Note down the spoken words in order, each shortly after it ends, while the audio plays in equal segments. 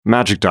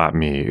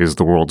Magic.me is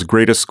the world's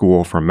greatest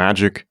school for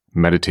magic,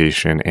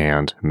 meditation,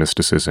 and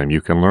mysticism.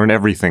 You can learn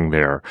everything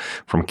there,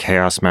 from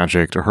chaos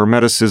magic to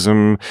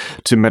hermeticism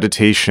to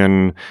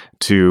meditation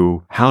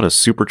to how to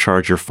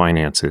supercharge your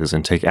finances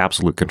and take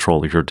absolute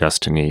control of your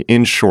destiny.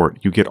 In short,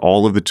 you get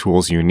all of the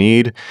tools you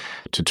need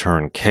to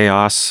turn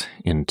chaos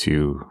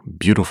into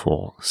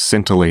beautiful,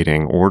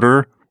 scintillating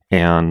order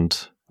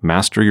and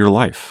master your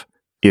life.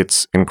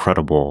 It's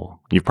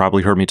incredible. You've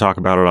probably heard me talk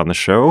about it on the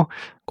show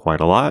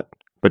quite a lot.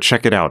 But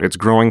check it out. It's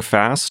growing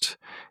fast.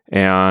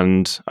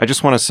 And I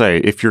just want to say,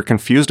 if you're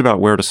confused about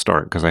where to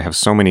start, because I have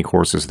so many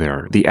courses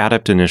there, the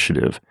Adept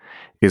Initiative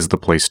is the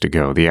place to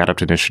go. The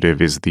Adept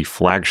Initiative is the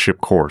flagship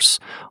course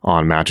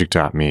on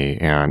Magic.me,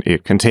 and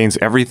it contains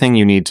everything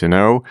you need to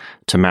know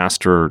to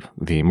master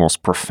the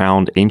most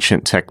profound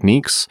ancient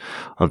techniques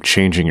of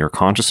changing your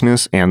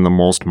consciousness and the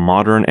most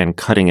modern and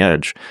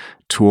cutting-edge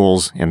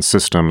tools and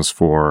systems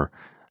for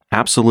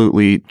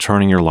absolutely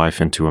turning your life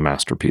into a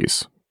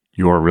masterpiece.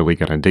 You're really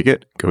going to dig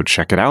it. Go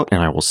check it out,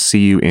 and I will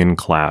see you in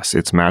class.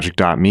 It's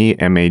magic.me,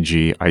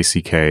 magick.me.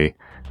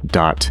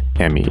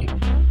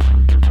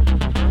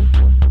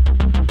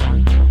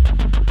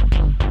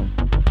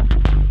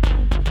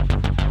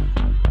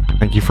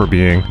 Thank you for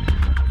being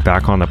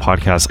back on the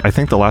podcast. I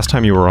think the last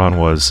time you were on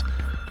was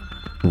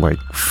like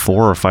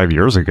 4 or 5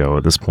 years ago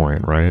at this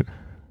point, right?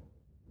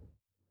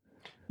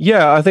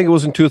 Yeah, I think it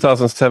was in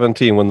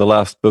 2017 when the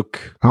last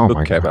book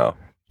came out.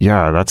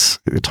 Yeah,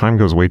 time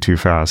goes way too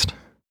fast.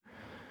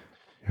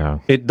 Yeah.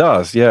 It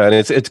does, yeah, and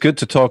it's good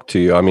to talk to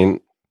you. I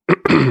mean,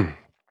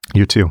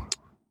 you too.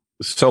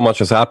 So much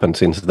has happened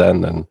since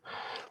then, and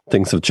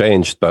things have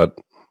changed, but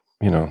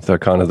they're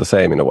kind of the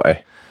same in a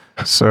way.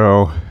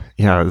 So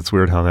yeah, it's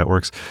weird how that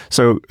works.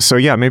 So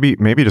yeah, maybe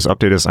just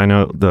update us. I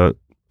know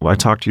I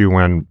talked to you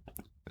when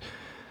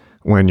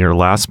your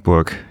last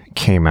book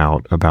came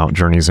out about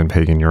Journeys in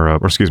Pagan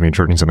Europe,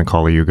 Journeys in the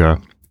Kali Yuga,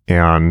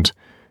 and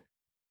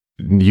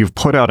you've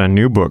put out a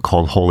new book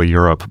called Holy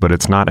Europe, but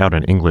it's not out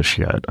in English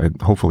yet.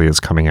 Hopefully it's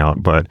coming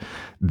out, but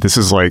this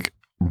is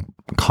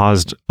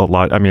caused a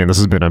lot. I mean, this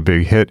has been a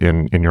big hit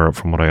in Europe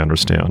from what I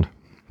understand.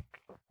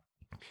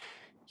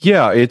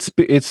 Yeah, it's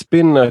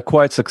been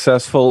quite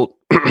successful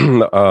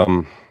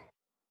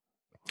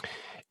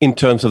in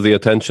terms of the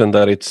attention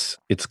that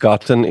it's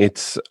gotten.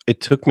 It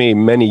took me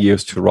many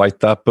years to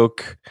write that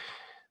book,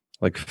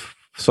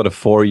 sort of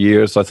 4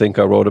 years. I think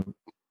I wrote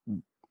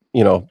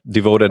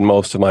devoted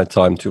most of my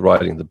time to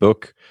writing the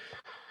book.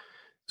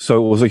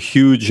 So it was a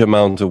huge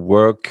amount of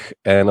work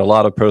and a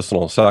lot of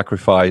personal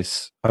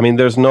sacrifice. I mean,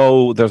 there's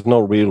no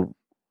real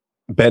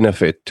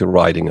benefit to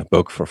writing a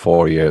book for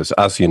 4 years,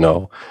 as you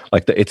know.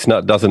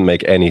 Doesn't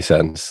make any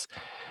sense.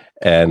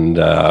 And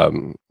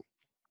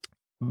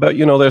but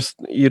you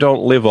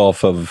don't live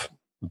off of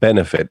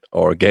benefit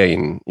or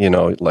gain.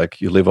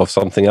 You live off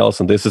something else.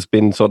 And this has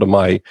been sort of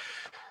my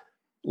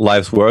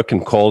life's work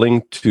and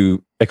calling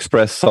to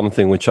express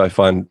something which I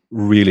find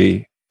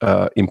really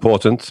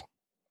important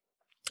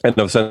and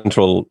of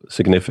central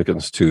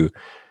significance to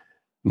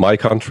my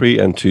country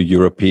and to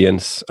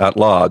Europeans at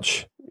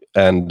large.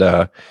 And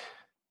so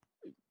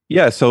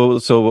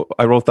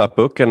I wrote that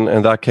book, and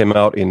that came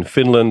out in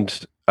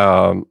Finland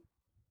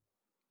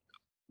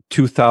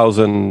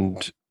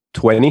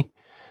 2020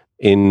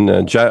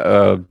 in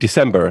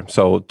December,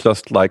 so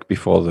just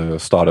before the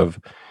start of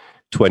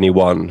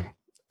 21.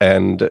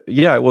 And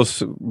it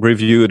was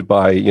reviewed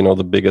by,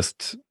 the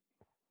biggest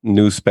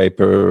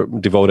newspaper,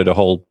 devoted a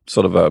whole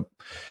sort of a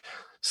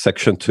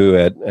section to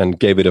it and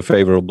gave it a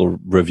favorable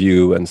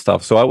review and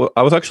stuff. So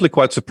I was actually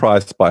quite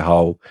surprised by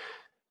how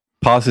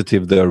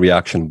positive the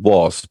reaction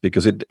was,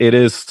 because it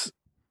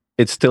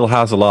still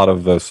has a lot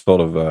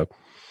of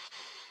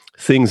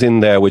things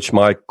in there which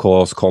might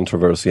cause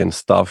controversy and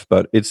stuff,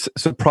 but it's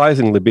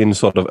surprisingly been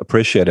sort of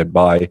appreciated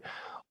by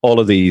all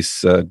of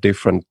these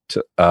different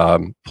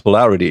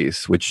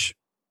polarities, which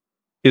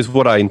is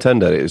what I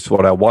intended, is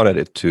what I wanted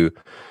it to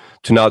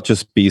not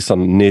just be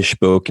some niche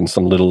book in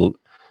some little,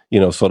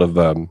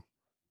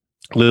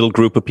 little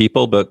group of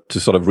people, but to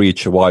sort of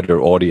reach a wider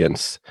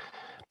audience.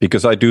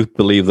 Because I do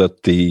believe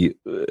that the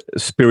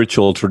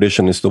spiritual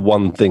tradition is the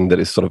one thing that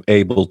is sort of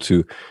able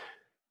to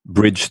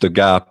bridge the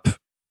gap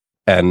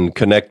and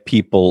connect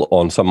people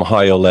on some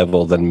higher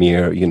level than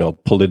mere,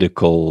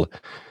 political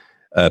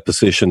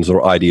positions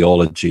or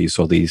ideologies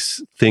or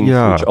these things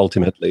which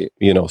ultimately,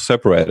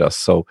 separate us.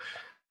 So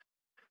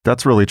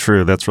that's really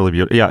true. That's really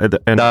beautiful. Yeah,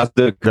 and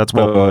that's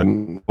what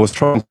was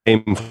trying to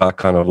aim for that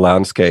kind of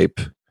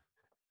landscape,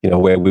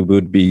 where we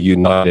would be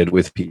united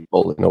with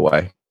people in a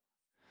way.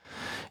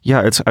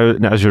 Yeah, as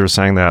you were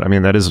saying that, I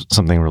mean, that is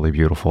something really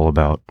beautiful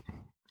about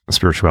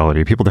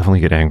spirituality. People definitely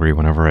get angry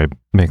whenever I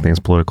make things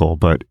political,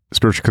 but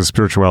because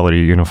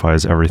spirituality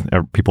unifies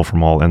people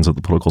from all ends of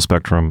the political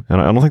spectrum. And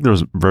I don't think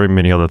there's very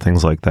many other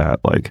things like that,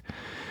 like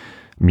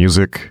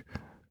music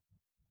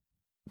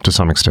to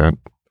some extent,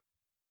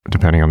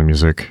 depending on the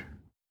music,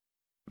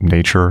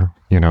 nature,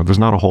 there's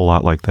not a whole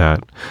lot like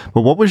that.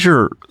 But what was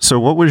your,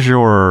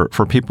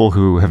 for people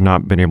who have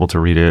not been able to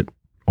read it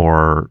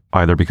or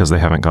either because they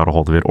haven't got a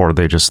hold of it, or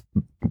they just,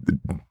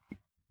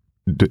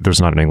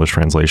 there's not an English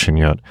translation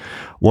yet.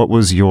 What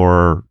was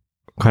your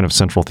kind of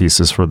central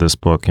thesis for this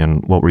book,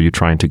 and what were you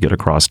trying to get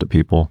across to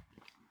people?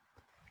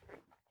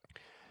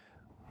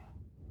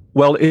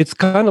 Well, it's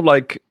kind of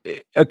like,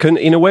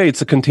 in a way,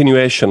 it's a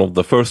continuation of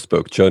the first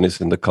book, Journeys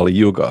in the Kali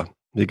Yuga,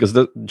 because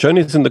the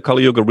Journeys in the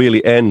Kali Yuga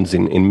really ends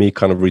in me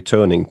kind of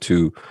returning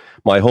to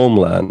my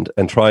homeland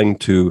and trying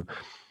to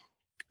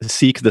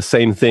seek the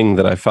same thing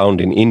that I found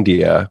in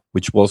India,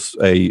 which was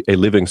a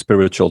living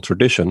spiritual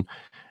tradition.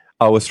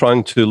 I was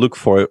trying to look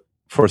for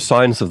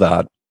signs of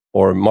that,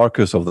 or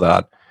markers of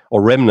that,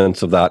 or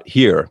remnants of that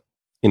here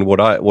in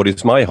what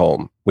is my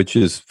home, which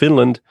is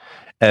Finland,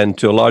 and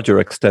to a larger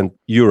extent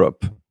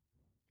Europe.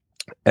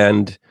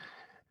 And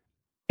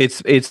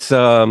it's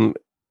in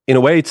a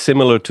way it's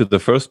similar to the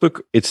first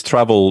book. It's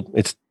travel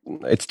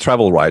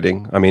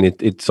writing. I mean,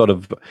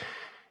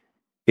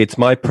 it's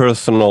my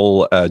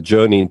personal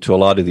journey into a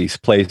lot of these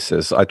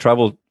places. I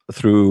traveled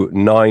through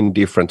 9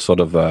 different sort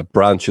of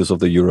branches of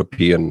the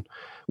European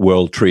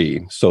world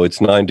tree. So it's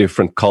 9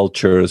 different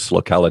cultures,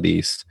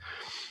 localities,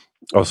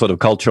 or sort of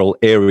cultural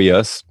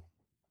areas.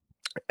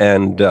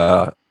 And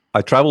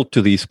I traveled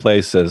to these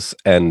places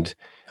and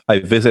I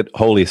visit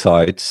holy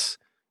sites,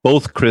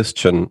 both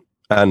Christian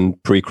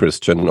and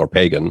pre-Christian or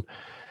pagan,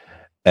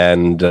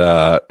 and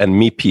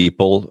meet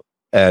people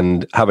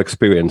and have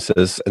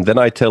experiences. And then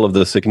I tell of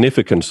the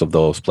significance of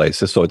those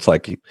places. So it's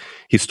like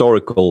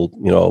historical,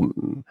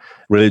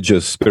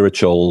 religious,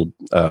 spiritual,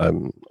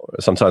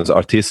 sometimes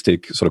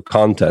artistic sort of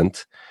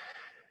content.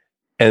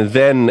 And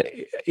then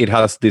it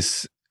has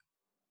this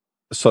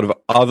sort of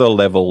other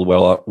level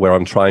where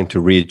I'm trying to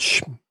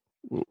reach,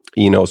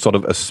 sort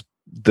of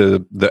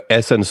the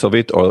essence of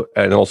it,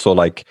 and also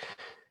like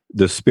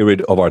the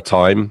spirit of our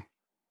time.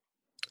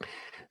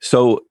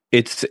 So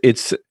it's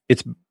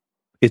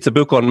a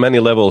book on many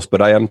levels, but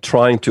I am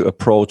trying to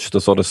approach the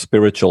sort of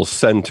spiritual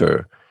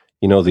center,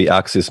 the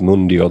axis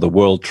mundi, or the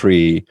world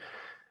tree,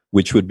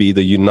 which would be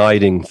the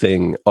uniting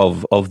thing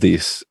of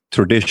these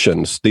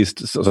traditions, these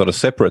sort of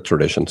separate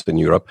traditions in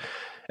Europe.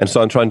 And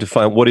so I'm trying to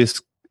find what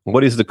is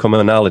the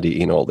commonality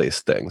in all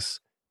these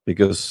things,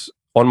 because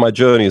on my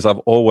journeys I've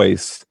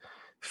always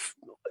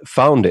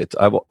found it.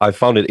 I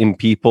found it in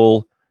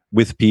people,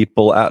 with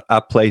people,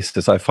 at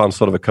places. I found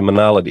sort of a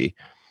commonality,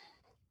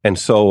 and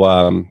so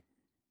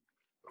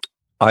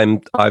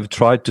I've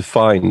tried to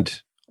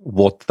find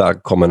what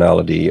that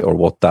commonality or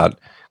what that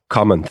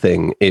common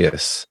thing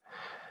is,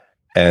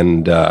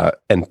 and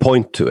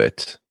point to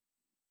it.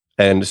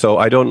 And so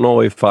I don't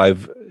know if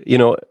I've,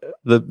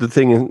 the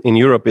thing in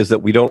Europe is that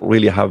we don't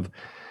really have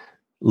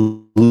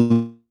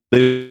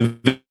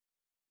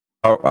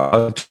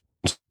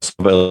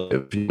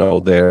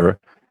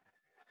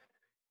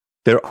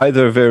they're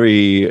either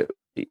very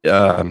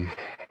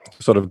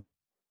sort of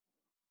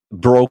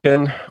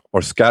broken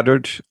or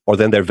scattered, or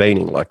then they're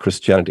waning like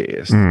Christianity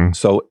is.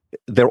 So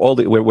they're all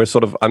we're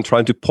sort of, I'm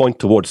trying to point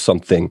towards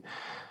something,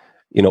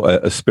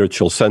 a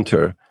spiritual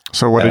center.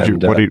 So what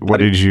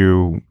did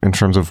you in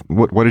terms of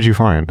what did you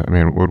find? I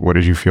mean, what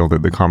did you feel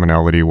that the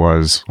commonality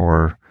was?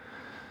 Or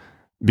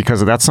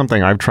because that's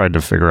something I've tried to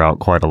figure out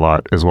quite a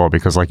lot as well,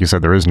 because like you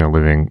said, there is no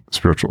living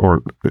spiritual,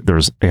 or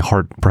there's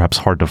perhaps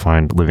hard to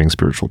find living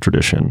spiritual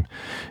tradition.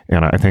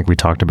 And I think we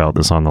talked about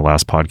this on the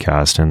last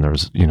podcast, and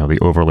there's, the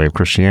overlay of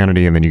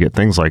Christianity, and then you get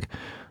things like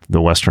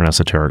the Western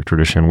esoteric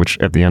tradition, which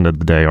at the end of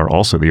the day are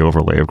also the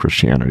overlay of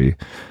Christianity.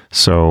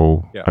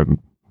 So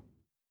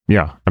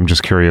I'm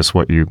just curious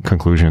what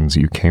conclusions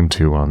you came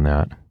to on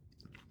that.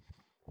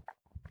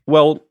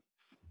 Well,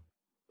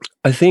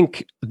 I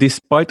think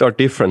despite our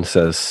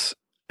differences,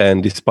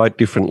 and despite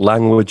different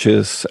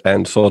languages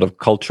and sort of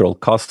cultural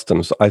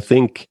customs, I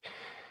think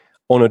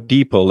on a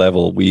deeper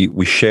level,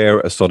 we share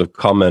a sort of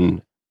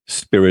common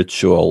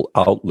spiritual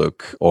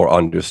outlook or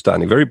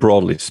understanding, very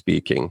broadly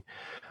speaking.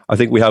 I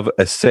think we have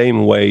a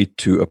same way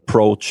to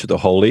approach the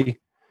holy,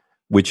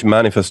 which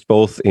manifests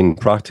both in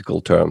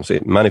practical terms.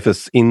 It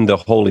manifests in the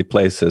holy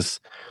places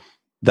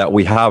that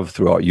we have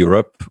throughout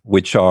Europe,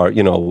 which are,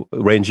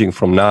 ranging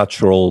from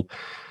natural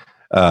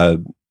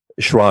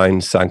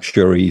shrines,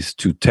 sanctuaries,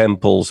 to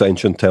temples,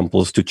 ancient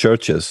temples, to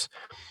churches.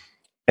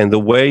 And the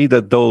way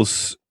that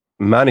those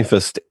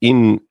manifest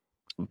in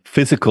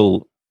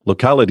physical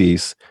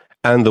localities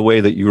and the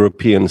way that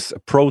Europeans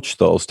approach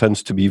those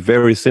tends to be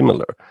very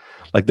similar.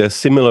 Like there's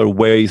similar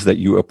ways that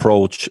you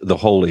approach the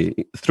holy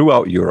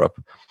throughout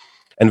Europe,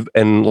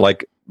 and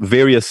like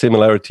various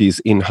similarities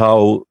in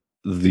how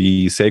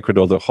the sacred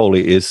or the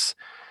holy is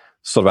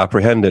sort of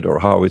apprehended or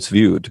how it's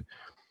viewed.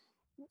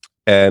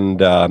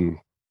 And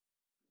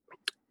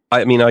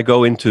I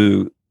go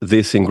into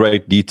this in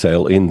great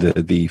detail in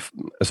the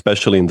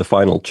especially in the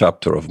final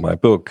chapter of my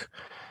book,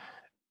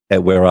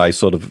 where I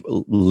sort of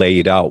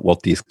laid out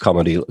what these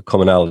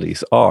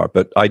commonalities are.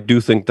 But I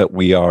do think that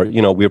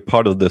we're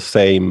part of the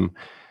same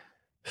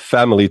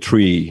family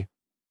tree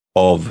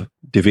of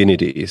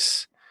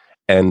divinities.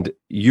 And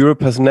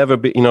Europe has never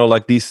been,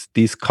 like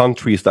these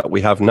countries that we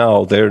have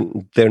now, they're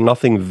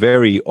nothing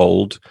very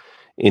old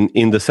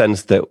in the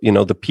sense that,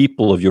 the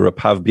people of Europe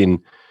have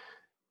been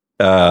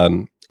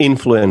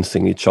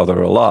influencing each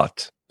other a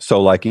lot. So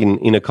like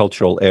in a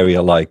cultural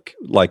area, like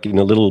in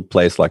a little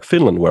place like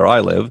Finland where I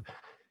live,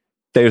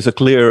 there's a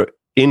clear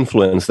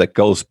influence that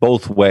goes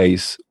both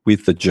ways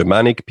with the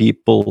Germanic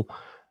people,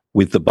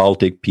 with the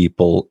Baltic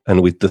people,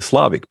 and with the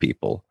Slavic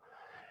people.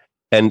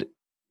 And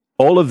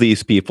all of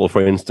these people,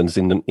 for instance,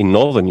 in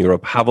Northern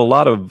Europe, have a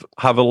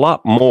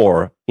lot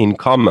more in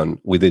common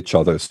with each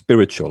other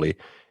spiritually,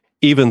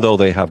 even though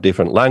they have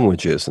different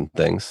languages and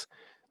things,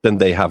 than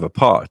they have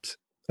apart.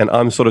 And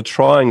I'm sort of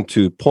trying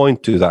to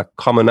point to that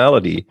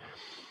commonality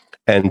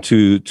and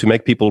to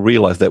make people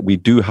realize that we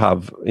do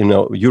have,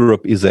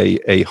 Europe is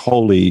a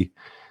holy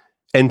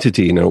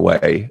entity in a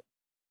way.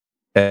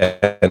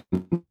 And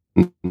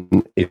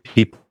if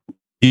people,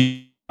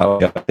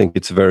 I think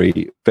it's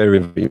very, very,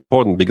 very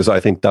important, because I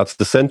think that's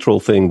the central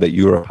thing that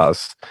Europe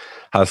has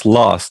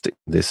lost in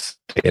this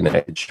day and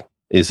age,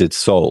 is its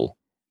soul.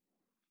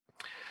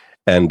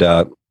 And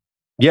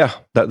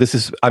this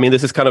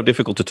is kind of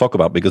difficult to talk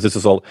about, because this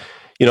is all,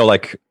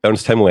 like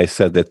Ernest Hemingway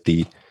said, that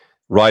the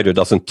writer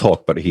doesn't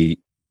talk, but he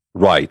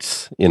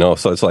writes,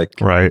 so it's like,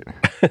 right.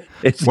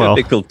 It's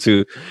difficult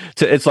to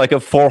it's like a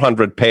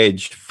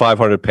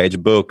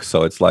 500-page book.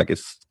 So it's like,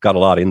 it's got a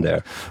lot in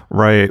there.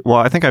 Right. Well,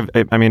 I think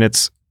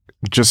it's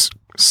just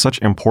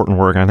such important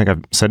work. I think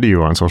I've said to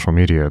you on social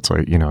media, it's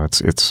like,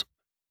 it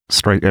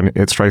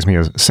strikes me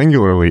as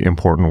singularly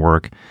important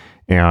work,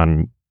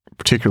 and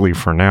particularly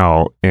for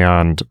now.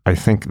 And I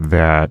think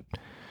that,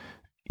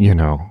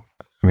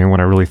 when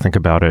I really think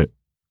about it,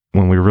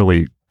 when we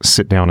really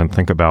sit down and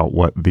think about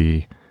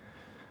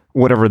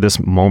whatever this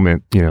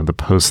moment, the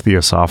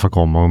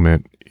post-theosophical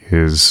moment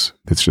is,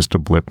 it's just a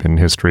blip in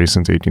history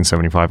since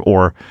 1875,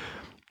 or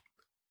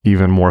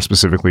even more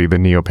specifically, the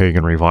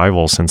neo-pagan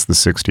revival since the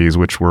 60s,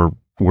 which we're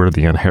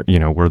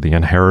the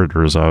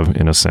inheritors of,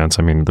 in a sense.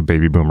 I mean, the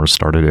baby boomers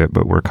started it,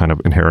 but we're kind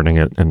of inheriting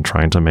it and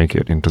trying to make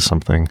it into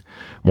something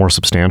more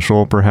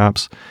substantial,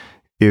 perhaps,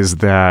 is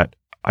that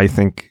I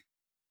think,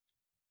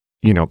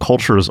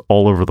 cultures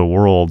all over the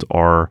world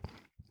are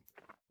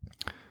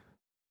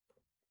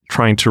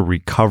trying to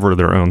recover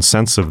their own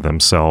sense of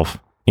themselves.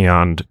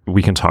 And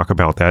we can talk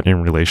about that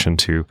in relation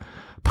to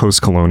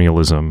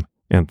post-colonialism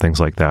and things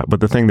like that. But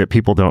the thing that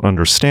people don't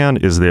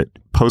understand is that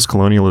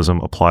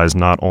post-colonialism applies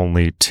not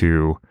only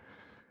to,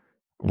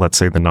 let's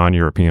say, the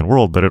non-European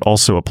world, but it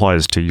also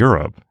applies to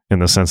Europe, in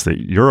the sense that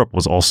Europe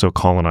was also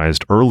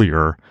colonized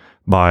earlier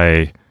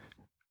by,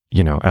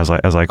 as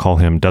I call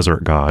him,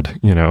 desert god,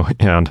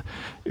 and,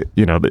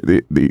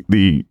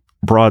 the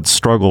broad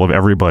struggle of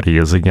everybody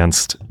is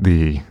against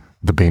the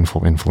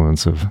baneful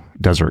influence of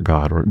desert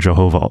god, or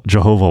Jehovah,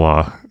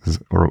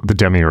 or the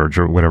demiurge,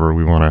 or whatever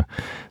we want to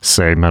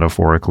say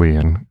metaphorically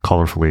and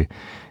colorfully.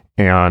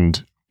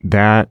 And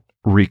that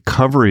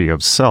recovery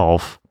of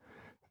self,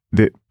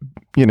 that,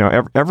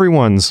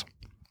 everyone's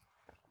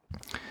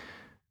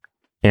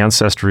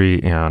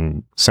ancestry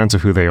and sense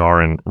of who they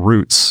are and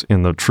roots,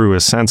 in the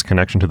truest sense,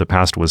 connection to the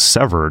past, was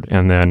severed.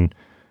 And then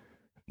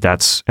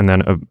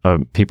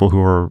people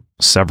who are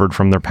severed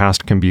from their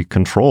past can be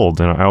controlled.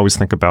 And I always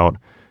think about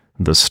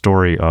the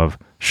story of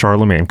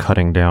Charlemagne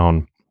cutting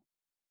down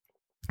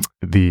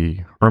the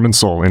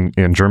Irminsul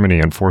in Germany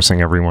and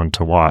forcing everyone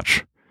to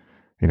watch,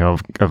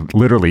 of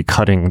literally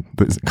cutting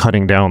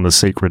down the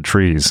sacred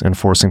trees and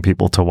forcing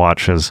people to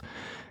watch as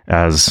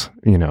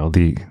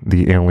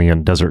the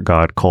alien desert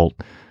god cult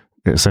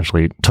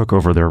essentially took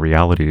over their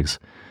realities.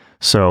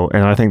 So,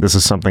 and I think this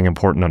is something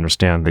important to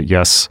understand, that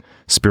yes,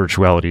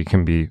 spirituality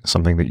can be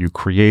something that you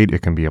create,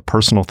 it can be a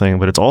personal thing,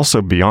 but it's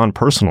also beyond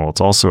personal.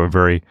 It's also a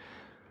very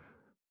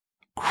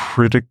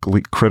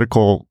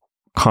critical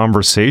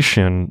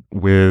conversation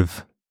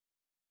with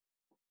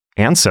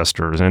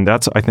ancestors. And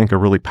that's, I think, a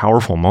really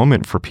powerful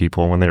moment for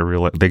people when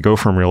they go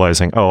from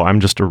realizing, oh, I'm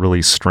just a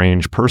really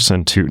strange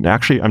person, to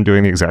actually, I'm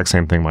doing the exact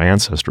same thing my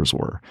ancestors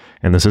were.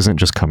 And this isn't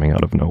just coming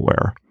out of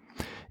nowhere.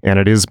 And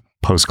it is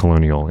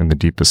post-colonial in the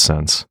deepest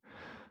sense.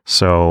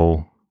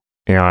 So,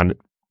 and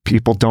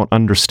people don't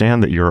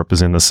understand that Europe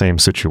is in the same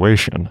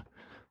situation.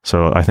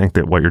 So I think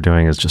that what you're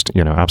doing is just,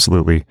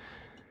 absolutely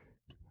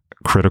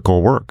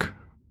critical work.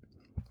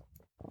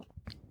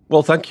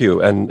 Well, thank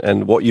you.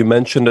 And what you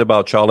mentioned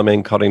about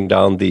Charlemagne cutting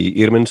down the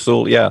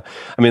Irminsul,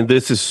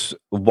 this is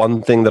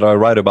one thing that I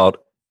write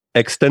about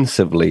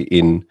extensively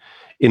in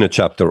a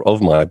chapter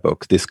of my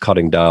book, this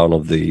cutting down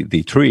of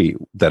the tree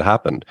that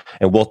happened,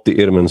 and what the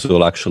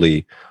Irminsul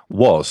actually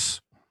was.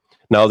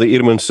 Now, the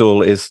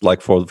Irminsul is,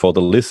 like, for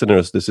the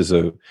listeners, this is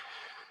a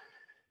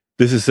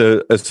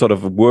sort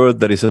of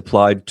word that is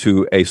applied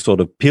to a sort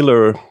of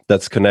pillar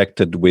that's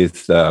connected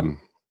with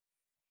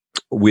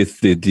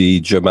the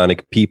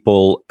Germanic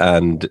people,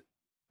 and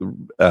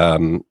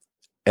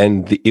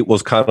it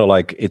was kind of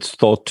like, it's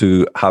thought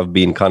to have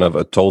been kind of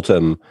a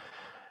totem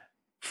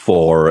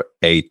for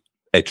a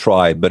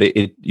tribe, but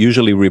it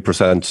usually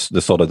represents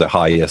the sort of the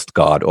highest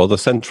god, or the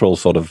central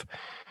sort of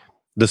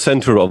the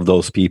center of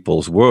those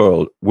people's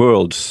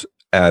worlds,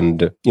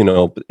 and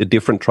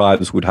different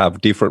tribes would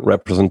have different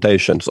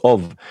representations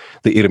of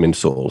the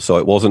Irminsul. So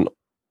it wasn't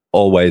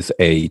always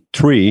a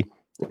tree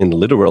in the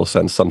literal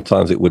sense.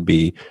 Sometimes it would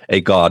be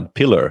a god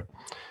pillar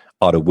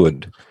out of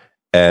wood,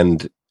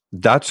 and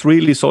that's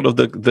really sort of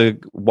the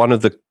one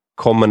of the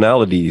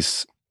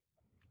commonalities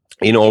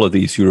in all of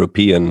these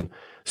European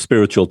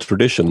spiritual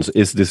traditions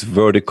is this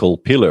vertical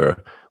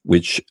pillar,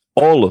 which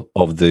all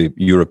of the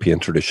European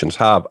traditions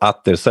have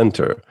at their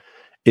center,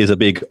 is a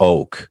big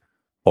oak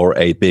or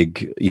a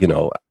big,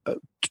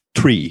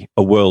 tree,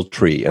 a world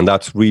tree. And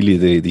that's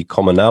really the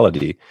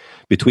commonality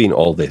between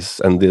all this.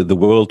 And the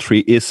world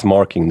tree is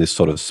marking this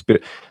sort of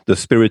the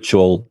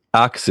spiritual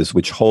axis,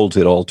 which holds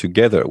it all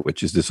together,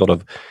 which is this sort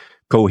of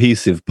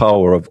cohesive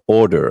power of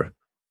order,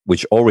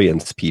 which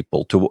orients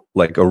people to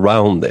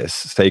around this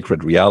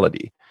sacred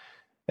reality.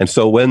 And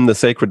so when the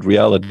sacred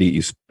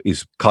reality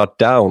is cut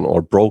down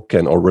or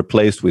broken or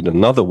replaced with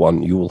another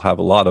one, you will have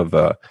a lot of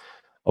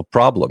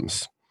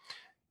problems.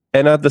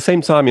 And at the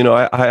same time,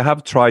 I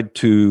have tried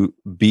to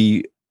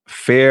be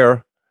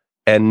fair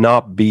and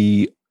not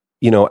be,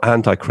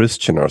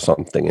 anti-Christian or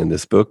something in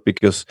this book,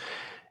 because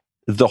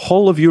the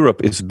whole of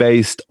Europe is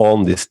based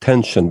on this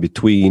tension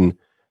between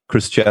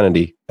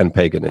Christianity and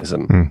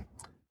paganism. Mm.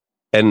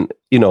 And,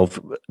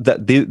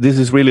 that this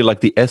is really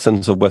like the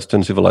essence of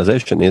Western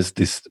civilization, is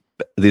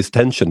this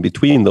tension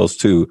between those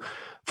two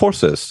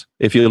forces,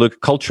 if you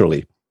look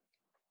culturally,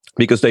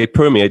 because they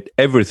permeate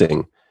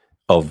everything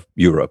of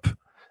Europe.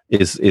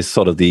 Is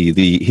sort of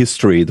the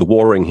history, the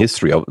warring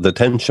history of the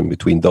tension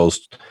between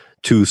those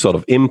two sort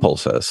of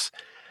impulses.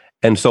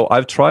 And so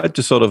I've tried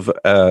to sort of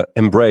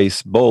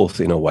embrace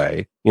both in a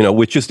way,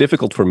 which is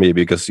difficult for me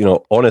because,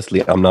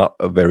 honestly, I'm not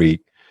a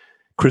very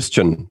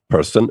Christian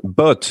person,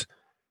 but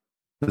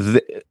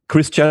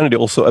Christianity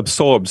also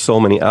absorbs so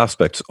many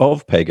aspects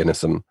of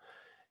paganism,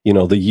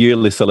 the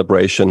yearly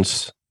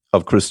celebrations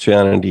of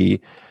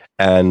Christianity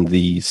and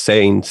the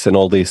saints and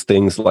all these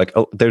things.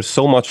 There's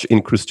so much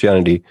in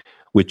Christianity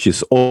which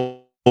is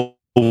over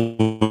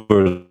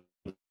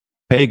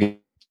pagan,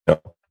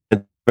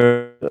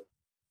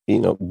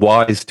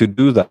 wise to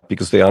do that,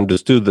 because they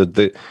understood that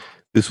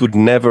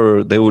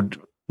they would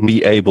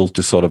be able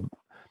to sort of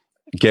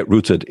get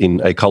rooted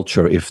in a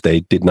culture if they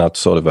did not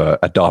sort of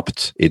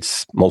adopt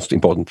its most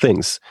important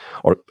things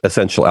or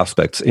essential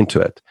aspects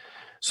into it.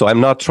 So I'm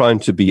not trying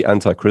to be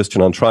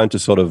anti-Christian. I'm trying to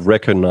sort of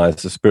recognize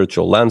the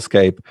spiritual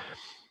landscape.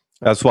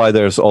 That's why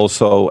there's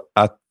also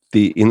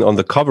on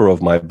the cover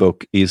of my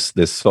book is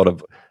this sort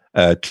of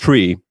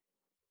tree,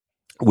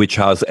 which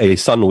has a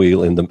sun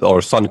wheel or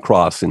sun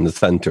cross in the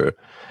center,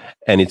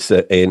 and it's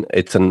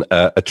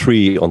a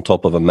tree on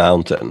top of a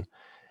mountain,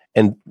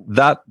 and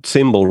that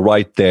symbol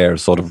right there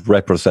sort of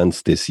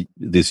represents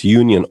this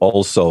union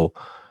also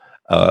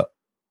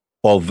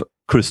of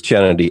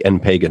Christianity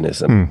and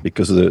paganism,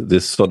 because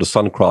this sort of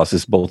sun cross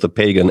is both a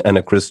pagan and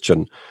a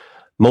Christian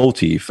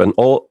motif, and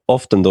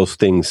often those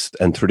things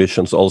and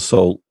traditions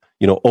also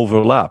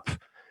overlap.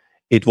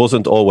 It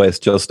wasn't always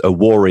just a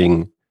war,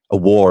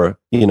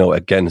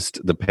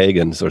 against the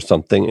pagans or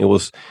something. It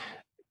was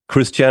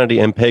Christianity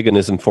and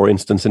paganism, for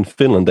instance, in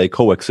Finland, they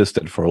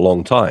coexisted for a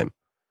long time.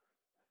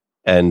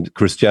 And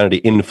Christianity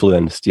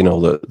influenced,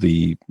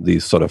 the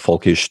sort of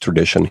folkish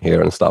tradition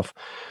here and stuff.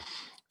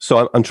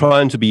 So I'm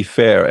trying to be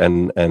fair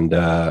and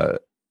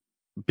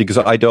because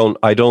I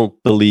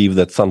don't believe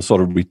that some sort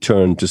of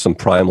return to some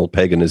primal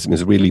paganism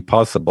is really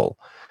possible.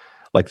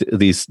 Like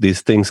these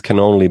things can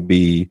only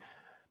be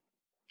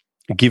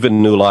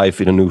given new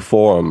life in a new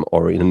form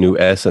or in a new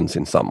essence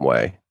in some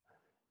way.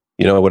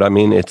 You know what I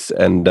mean?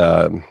 And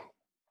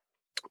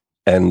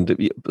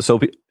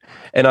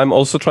I'm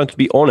also trying to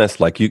be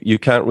honest. Like you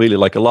can't really,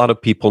 like a lot of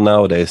people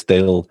nowadays,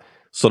 they'll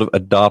sort of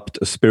adopt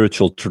a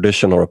spiritual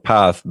tradition or a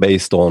path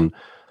based on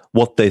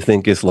what they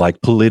think is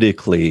like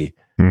politically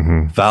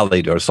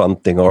valid or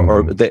something,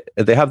 or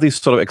they have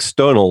these sort of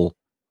external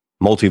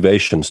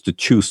motivations to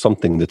choose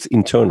something that's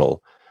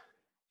internal,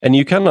 and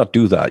you cannot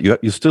do that.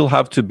 You still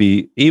have to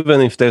be,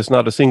 even if there's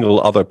not a single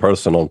other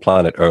person on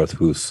planet Earth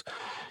who's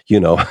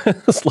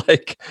it's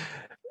like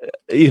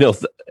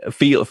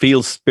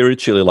feel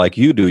spiritually like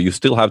you do, you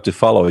still have to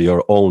follow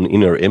your own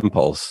inner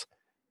impulse,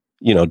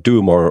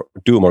 doom or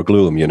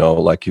gloom,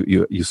 like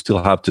you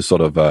still have to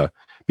sort of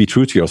be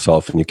true to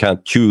yourself, and you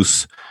can't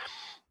choose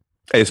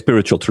a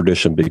spiritual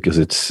tradition because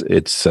it's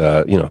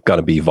got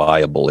to be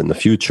viable in the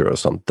future or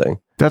something.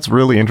 That's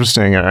really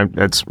interesting.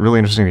 It's really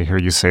interesting to hear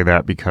you say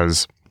that,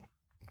 because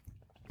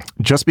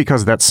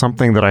that's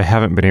something that I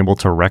haven't been able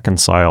to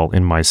reconcile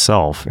in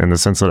myself, in the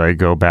sense that I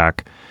go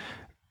back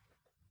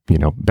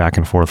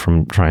and forth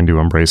from trying to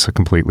embrace a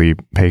completely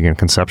pagan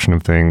conception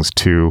of things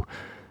to,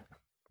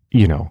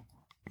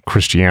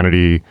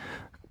 Christianity,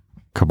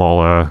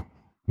 Kabbalah,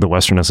 the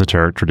Western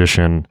esoteric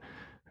tradition,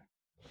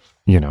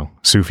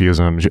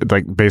 Sufism,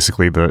 like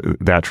basically but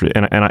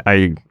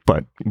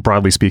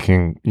broadly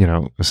speaking,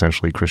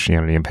 essentially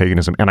Christianity and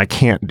paganism, and I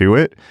can't do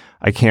it.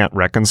 I can't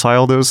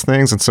reconcile those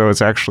things. And so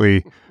it's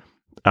actually,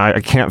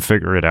 I can't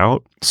figure it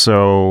out.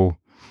 So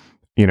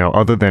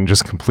other than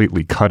just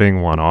completely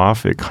cutting one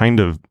off,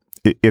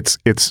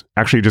 it's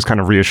actually just kind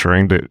of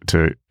reassuring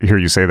to hear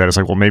you say that. It's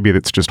like, well, maybe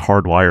it's just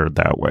hardwired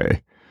that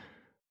way.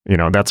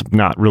 That's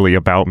not really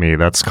about me.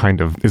 That's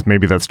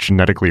maybe that's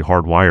genetically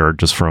hardwired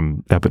just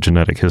from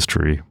epigenetic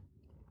history.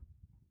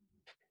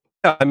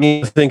 Yeah, I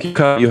mean, I think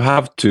you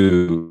have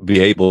to be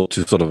able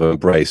to sort of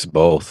embrace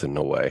both in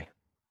a way.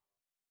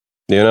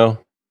 It's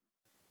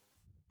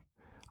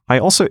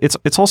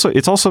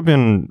also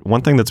been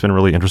one thing that's been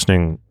really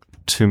interesting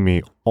to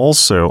me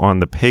also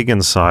on the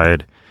pagan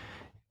side,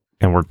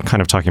 and we're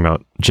kind of talking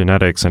about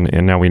genetics, and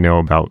now we know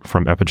about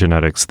from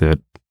epigenetics that,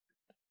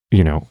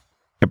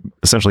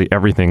 essentially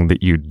everything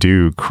that you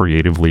do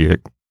creatively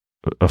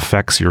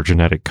affects your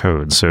genetic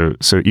code. So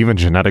even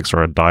genetics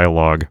are a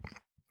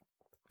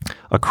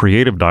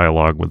creative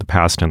dialogue with the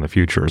past and the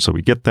future. So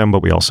we get them,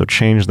 but we also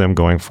change them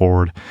going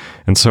forward.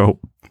 And so,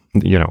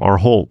 our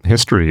whole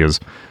history is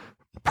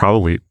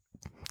probably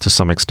to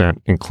some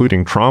extent,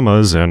 including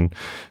traumas and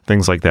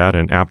things like that,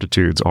 and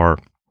aptitudes are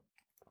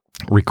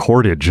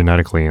recorded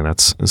genetically. And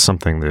that's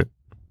something that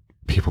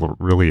people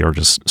really are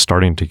just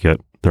starting to get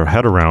their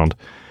head around.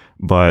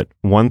 But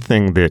one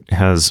thing that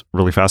has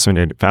really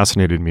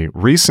fascinated me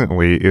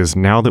recently is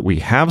now that we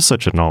have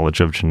such a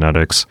knowledge of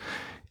genetics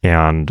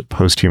and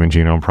Post-Human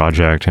Genome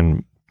Project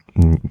and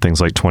things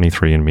like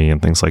 23andMe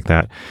and things like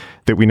that,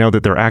 that we know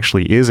that there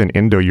actually is an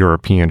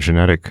Indo-European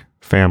genetic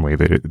family,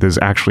 that there's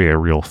actually a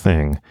real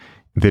thing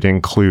that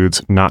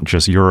includes not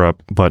just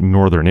Europe, but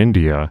northern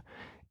India.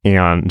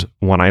 And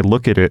when I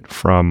look at it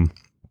from,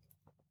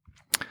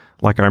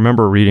 like, I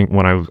remember reading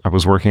when I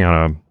was working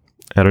on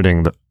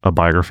editing a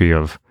biography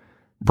of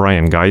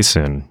Brion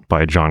Gysin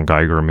by John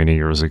Geiger many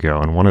years ago.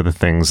 And one of the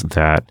things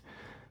that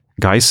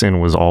Gysin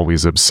was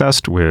always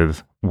obsessed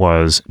with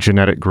was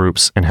genetic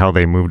groups and how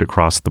they moved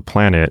across the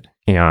planet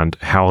and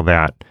how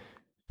that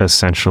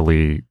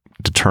essentially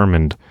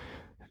determined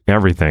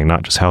everything,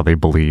 not just how they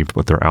believed,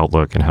 but their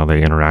outlook and how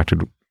they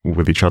interacted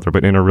with each other,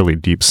 but in a really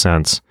deep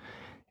sense.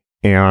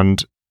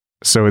 And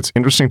so it's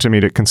interesting to me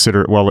to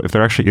consider, well, if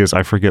there actually is,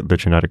 I forget the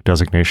genetic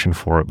designation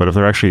for it, but if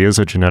there actually is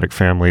a genetic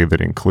family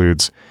that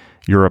includes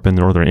Europe and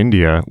northern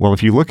India, well,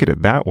 if you look at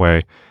it that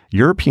way,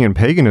 European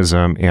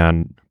paganism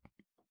and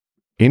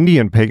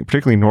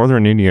particularly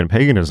northern Indian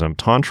paganism,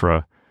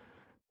 Tantra,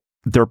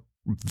 they're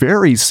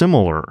very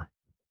similar.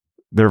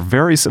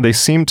 They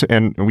seem to,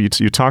 and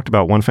you talked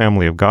about one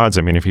family of gods.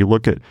 I mean, if you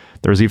look at,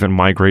 there's even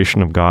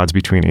migration of gods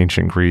between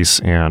ancient Greece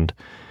and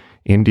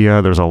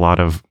India. There's a lot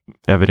of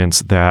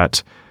evidence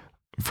that,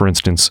 for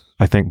instance,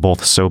 I think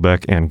both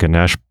Sobek and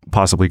Ganesh,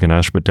 possibly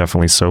Ganesh, but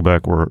definitely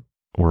Sobek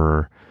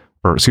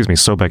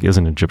Sobek is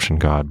an Egyptian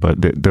god, but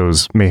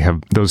those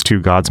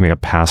two gods may have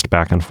passed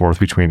back and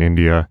forth between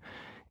India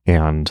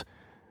and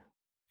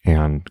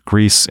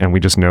Greece, and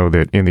we just know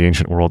that in the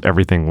ancient world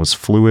everything was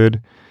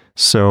fluid.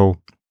 So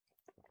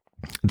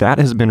that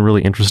has been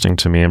really interesting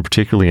to me, and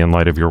particularly in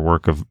light of your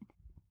work of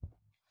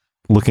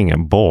looking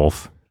at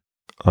both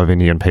of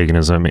Indian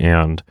paganism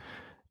and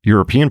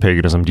European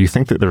paganism. Do you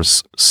think that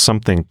there's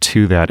something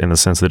to that in the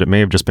sense that it may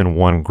have just been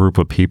one group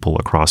of people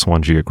across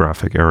one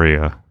geographic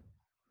area?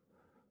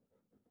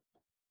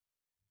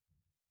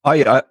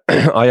 I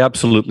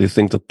absolutely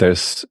think that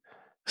there's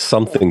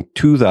something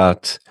to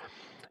that.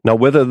 Now,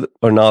 whether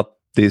or not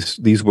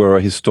these were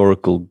a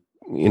historical,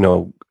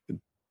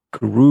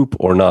 group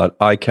or not,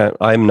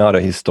 I'm not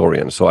a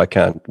historian, so I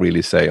can't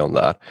really say on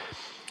that.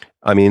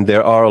 I mean,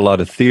 there are a lot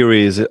of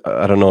theories.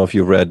 I don't know if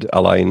you read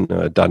Alain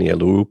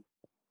Danielou.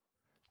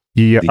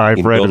 Yeah,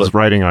 I've read his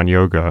writing on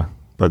yoga,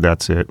 but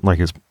that's it.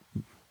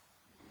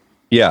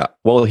 Yeah,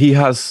 well, he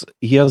has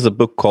a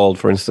book called,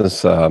 for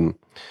instance,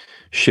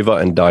 Shiva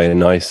and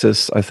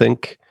Dionysus, I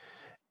think.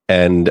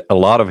 And a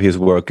lot of his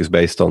work is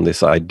based on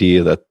this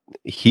idea that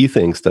he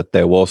thinks that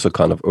there was a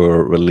kind of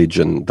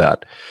religion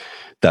that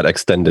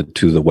extended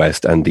to the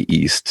West and the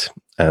East,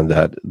 and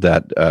that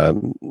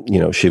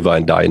Shiva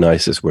and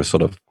Dionysus were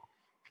sort of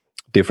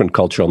different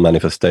cultural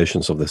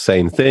manifestations of the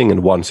same thing,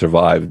 and one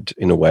survived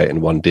in a way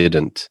and one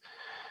didn't.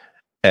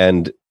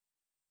 And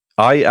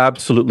I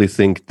absolutely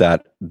think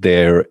that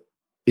there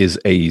is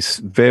a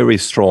very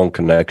strong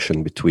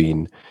connection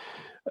between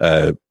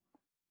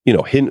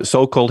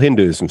so-called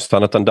Hinduism,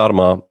 Sanatana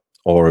Dharma,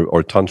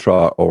 or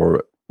Tantra,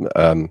 or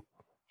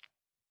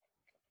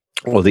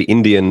the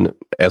Indian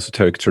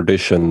esoteric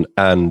tradition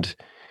and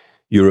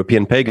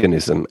European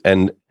paganism.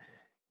 And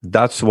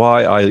that's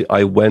why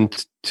I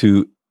went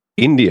to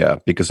India,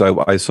 because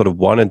I sort of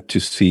wanted to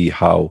see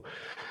how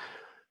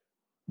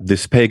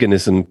this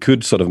paganism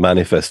could sort of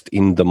manifest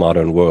in the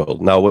modern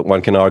world. Now,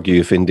 one can argue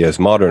if India is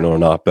modern or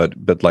not,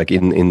 but like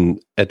in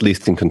at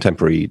least in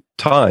contemporary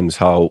times,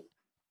 how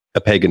a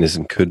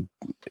paganism could,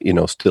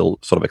 still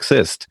sort of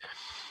exist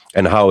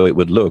and how it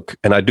would look.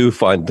 And I do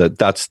find that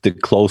that's the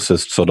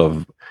closest sort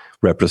of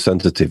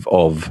representative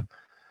of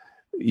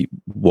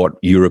what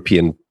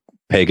European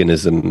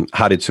paganism,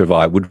 had it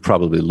survived, would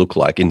probably look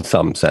like in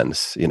some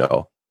sense,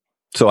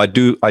 So I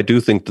do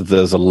think that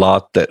there's a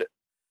lot that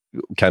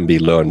can be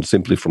learned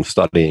simply from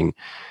studying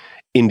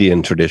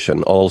Indian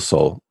tradition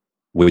also,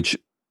 which,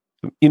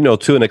 you know,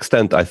 to an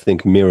extent, I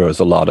think mirrors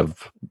a lot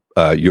of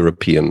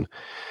European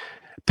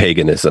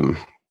paganism.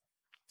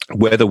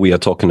 Whether we are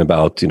talking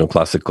about, you know,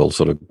 classical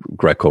sort of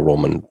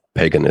Greco-Roman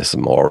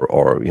paganism,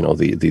 or you know,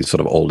 the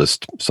sort of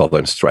oldest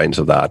southern strains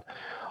of that,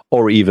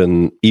 or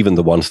even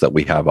the ones that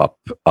we have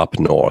up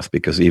north,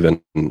 because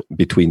even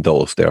between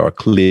those there are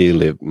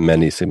clearly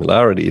many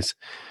similarities.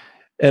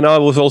 And I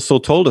was also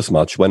told as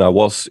much when I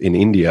was in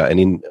India,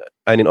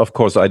 and of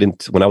course I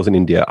didn't. When I was in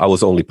India, I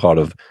was only part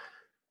of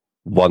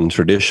one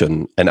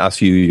tradition, and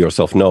as you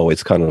yourself know,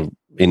 it's kind of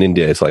in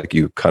India, it's like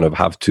you kind of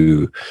have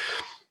to,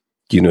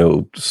 you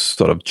know,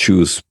 sort of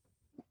choose,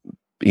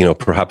 you know,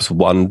 perhaps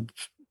one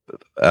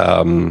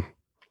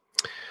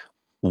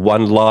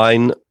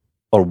line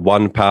or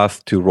one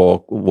path to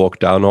walk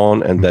down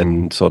on, and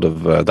then sort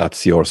of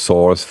that's your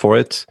source for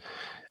it,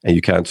 and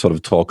you can't sort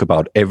of talk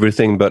about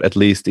everything. But at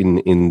least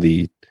in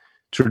the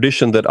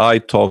tradition that I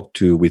talked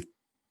to with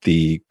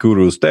the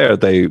gurus there,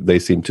 they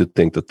seem to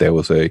think that there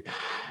was a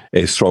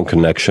strong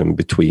connection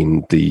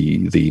between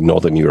the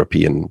Northern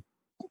European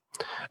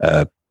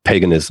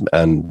paganism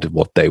and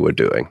what they were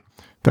doing.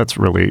 That's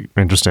really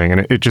interesting,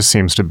 and it just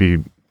seems to be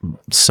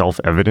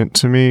self-evident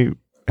to me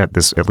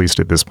at least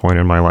at this point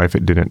in my life.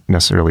 It didn't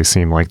necessarily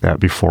seem like that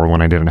before,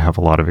 when I didn't have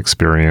a lot of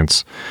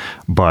experience,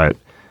 but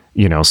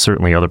you know,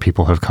 certainly other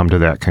people have come to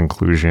that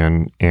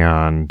conclusion,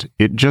 and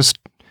it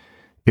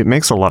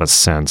makes a lot of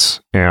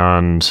sense.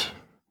 And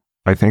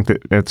I think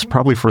that it's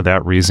probably for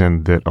that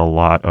reason that a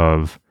lot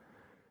of,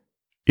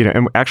 you know,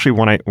 and actually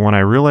when I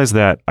realized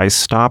that, I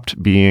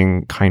stopped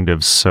being kind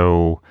of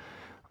so,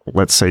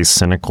 let's say,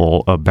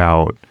 cynical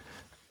about,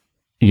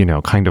 you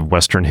know, kind of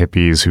Western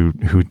hippies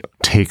who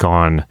take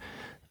on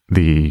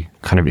the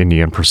kind of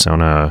Indian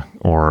persona,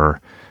 or,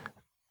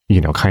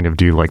 you know, kind of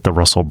do like the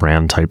Russell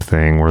Brand type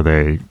thing where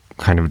they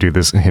kind of do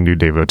this Hindu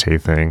devotee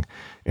thing.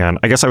 And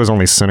I guess I was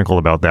only cynical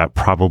about that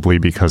probably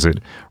because it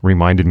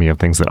reminded me of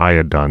things that I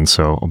had done.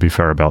 So I'll be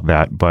fair about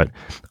that. But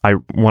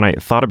when I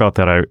thought about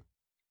that,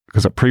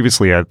 because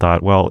previously I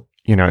thought, well,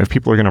 you know, if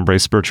people are going to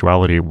embrace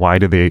spirituality, why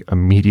do they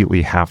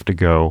immediately have to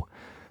go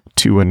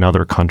to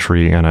another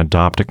country and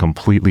adopt a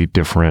completely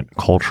different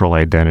cultural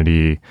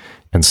identity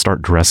and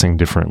start dressing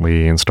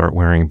differently and start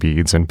wearing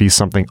beads and be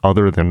something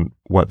other than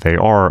what they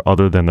are,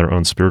 other than their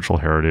own spiritual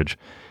heritage?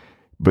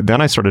 But then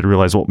I started to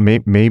realize, well,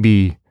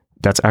 maybe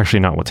that's actually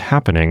not what's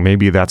happening.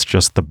 Maybe that's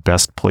just the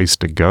best place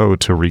to go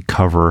to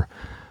recover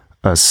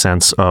a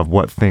sense of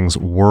what things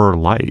were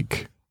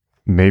like.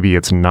 Maybe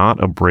it's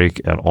not a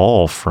break at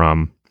all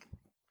from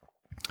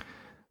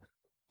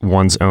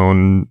one's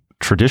own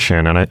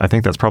tradition. And I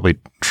think that's probably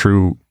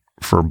true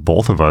for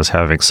both of us,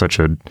 having such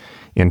an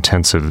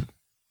intense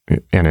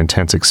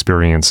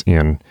experience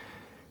in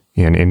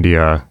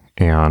India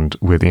and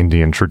with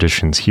Indian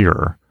traditions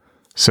here.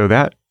 So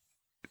that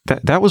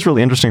was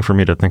really interesting for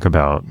me to think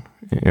about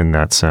in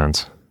that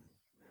sense.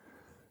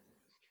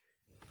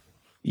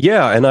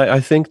 Yeah, and I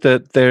think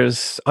that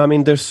there's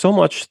so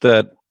much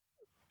that,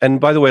 and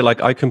by the way,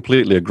 like, I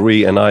completely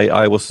agree, and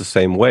I was the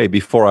same way.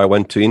 Before I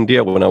went to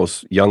India, when I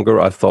was younger,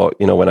 I thought,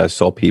 you know, when I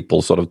saw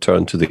people sort of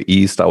turn to the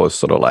East, I was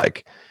sort of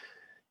like,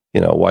 you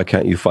know, why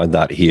can't you find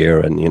that here?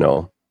 And, you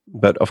know,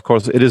 but of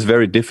course it is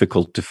very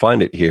difficult to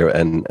find it here,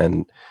 and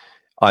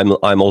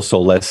I'm also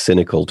less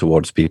cynical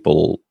towards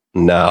people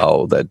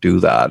now that do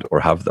that or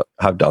have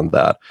done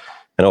that.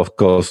 And of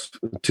course,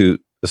 to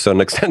a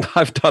certain extent,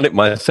 I've done it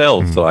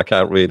myself, so I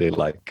can't really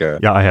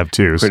yeah, I have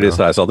too.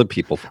 Criticize other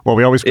people. Well,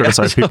 we always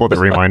criticize people that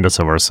remind us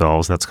of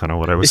ourselves. That's kind of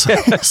what I was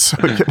saying. So,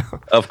 you know.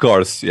 Of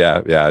course,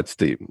 yeah. It's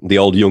the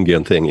old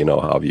Jungian thing, you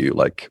know, how you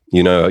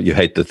you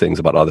hate the things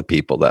about other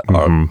people that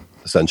are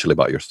essentially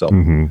about yourself.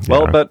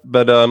 Well, but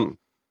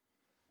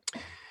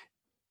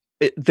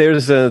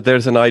there's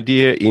an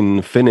idea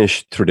in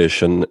Finnish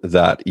tradition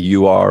that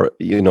your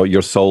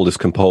soul is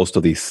composed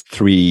of these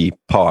three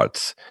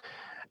parts.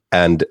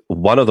 And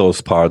one of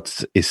those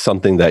parts is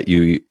something that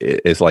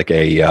is like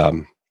it's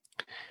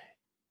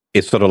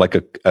sort of like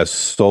a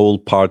soul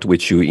part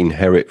which you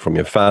inherit from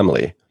your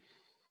family.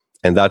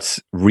 And that's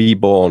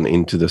reborn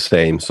into the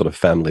same sort of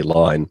family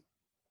line.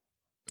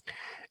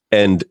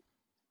 And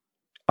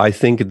I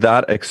think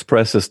that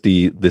expresses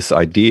this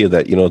idea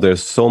that, you know,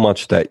 there's so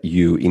much that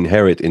you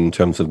inherit in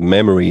terms of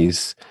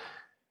memories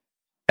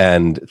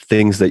and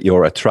things that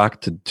you're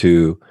attracted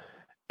to,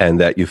 and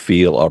that you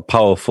feel are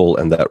powerful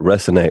and that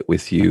resonate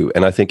with you.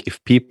 And I think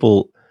if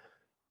people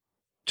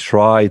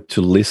try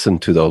to listen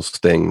to those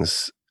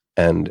things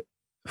and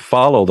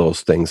follow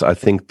those things, I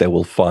think they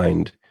will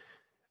find,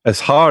 as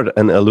hard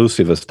and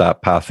elusive as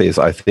that path is,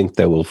 I think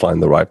they will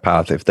find the right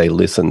path if they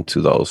listen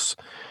to those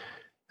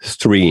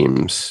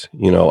streams.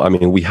 You know, I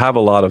mean, we have a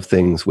lot of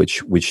things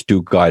which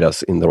do guide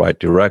us in the right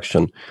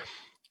direction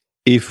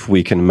if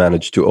we can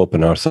manage to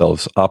open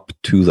ourselves up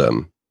to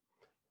them.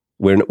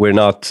 We're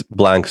not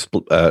blank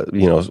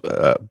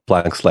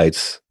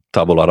slates,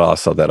 tabula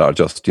rasa, that are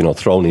just, you know,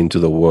 thrown into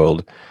the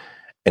world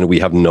and we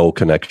have no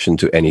connection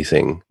to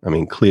anything. I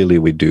mean, clearly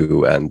we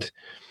do. And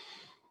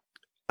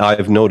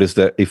I've noticed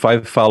that if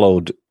I've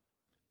followed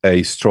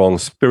a strong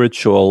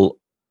spiritual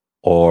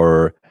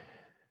or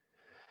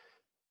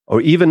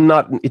even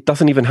not, it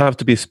doesn't even have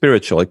to be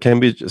spiritual. It can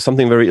be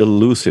something very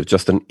elusive,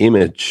 just an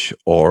image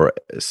or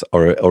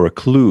a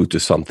clue to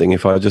something.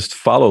 If I just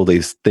follow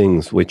these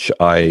things which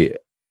I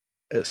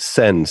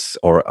sense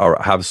or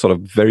have sort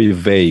of very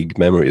vague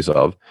memories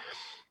of,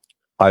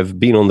 I've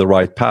been on the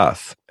right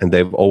path, and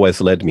they've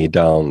always led me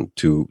down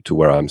to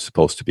where I'm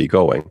supposed to be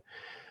going.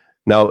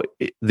 Now,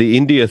 the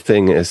India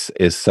thing is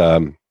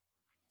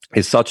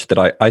such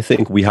that I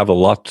think we have a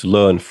lot to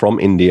learn from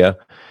India,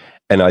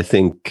 and I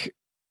think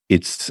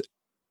it's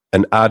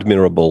an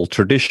admirable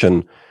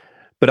tradition.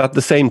 But at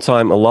the same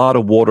time, a lot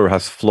of water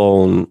has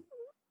flown,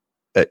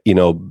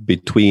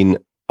 between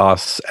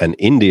us and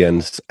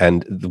Indians,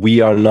 and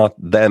we are not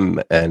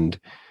them. And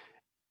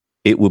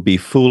it would be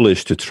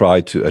foolish to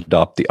try to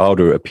adopt the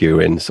outer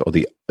appearance or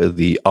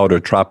the outer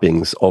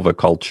trappings of a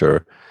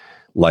culture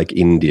like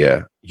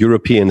India.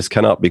 Europeans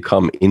cannot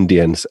become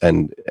Indians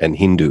and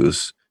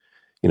Hindus.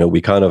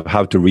 We kind of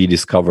have to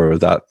rediscover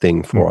that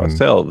thing for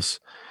ourselves.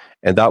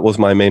 And that was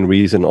my main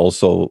reason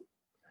also,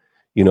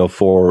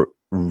 for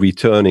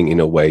returning in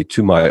a way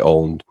to my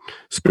own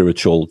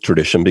spiritual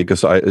tradition,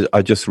 because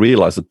I just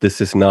realized that this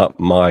is not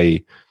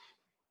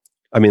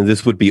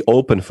this would be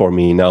open for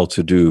me now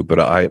to do, but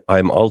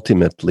I'm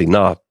ultimately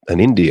not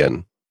an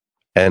Indian.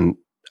 And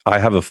I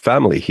have a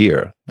family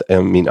here.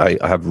 I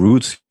have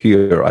roots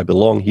here. I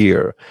belong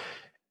here.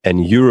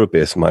 And Europe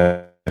is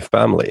my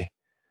family.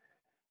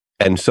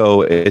 And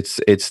so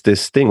it's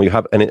this thing we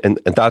have, and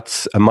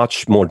that's a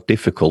much more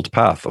difficult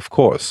path, of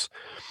course.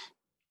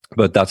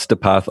 But that's the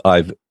path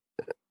I've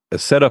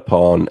set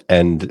upon,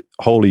 and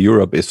Holy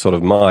Europe is sort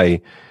of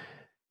my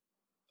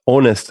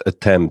honest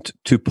attempt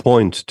to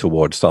point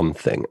towards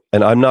something.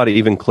 And I'm not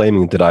even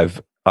claiming that I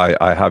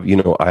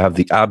have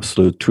the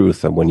absolute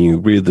truth. And when you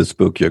read this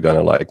book, you're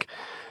gonna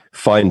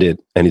find it,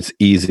 and it's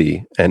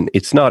easy. And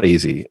it's not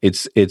easy.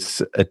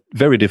 It's a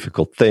very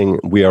difficult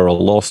thing. We are a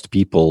lost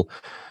people.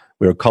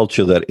 We're a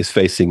culture that is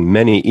facing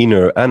many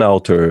inner and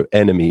outer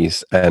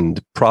enemies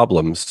and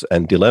problems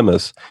and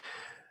dilemmas.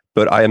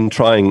 But I am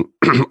trying,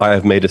 I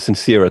have made a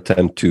sincere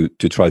attempt to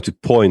try to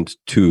point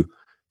to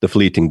the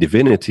fleeting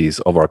divinities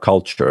of our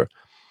culture.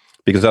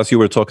 Because as you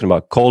were talking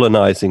about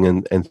colonizing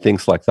and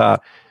things like that,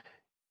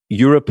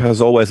 Europe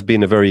has always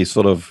been a very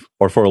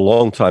for a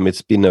long time,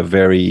 it's been a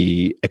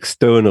very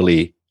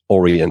externally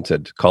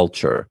oriented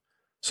culture.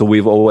 So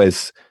we've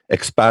always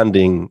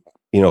expanding,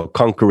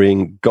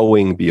 conquering,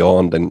 going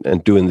beyond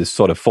and doing this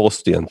sort of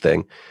Faustian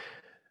thing.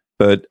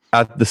 But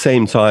at the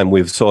same time,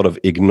 we've sort of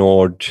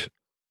ignored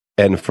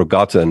and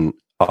forgotten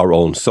our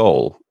own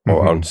soul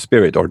or our own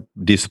spirit, or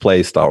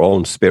displaced our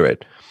own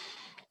spirit.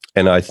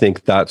 And I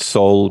think that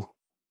soul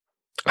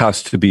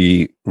has to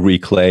be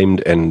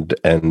reclaimed and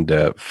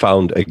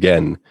found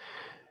again.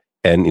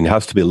 And it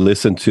has to be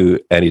listened to,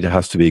 and it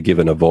has to be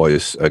given a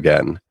voice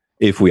again,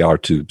 if we are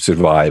to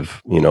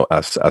survive,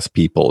 as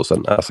peoples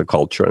and as a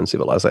culture and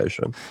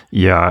civilization.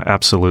 Yeah,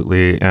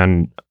 absolutely.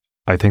 And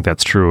I think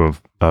that's true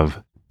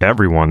of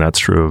everyone. That's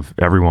true of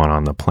everyone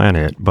on the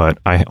planet. But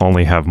I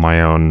only have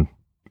my own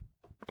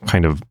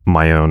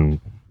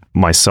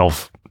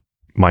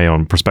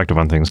perspective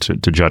on things to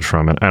judge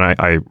from. And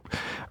I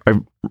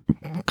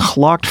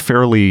clocked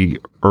fairly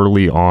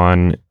early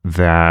on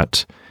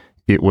that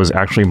it was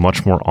actually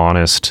much more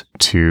honest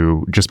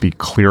to just be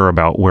clear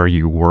about where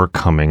you were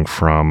coming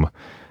from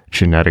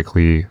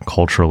genetically,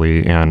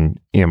 culturally, and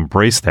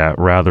embrace that,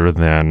 rather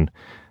than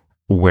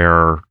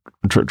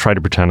try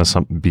to pretend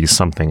to be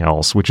something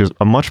else, which is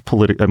a much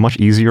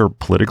easier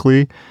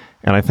politically.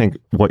 And I think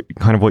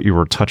what you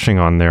were touching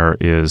on there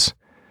is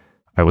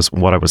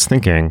what I was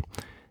thinking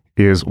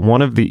is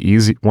one of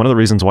the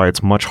reasons why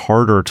it's much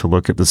harder to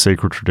look at the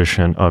sacred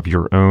tradition of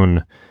your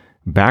own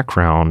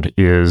background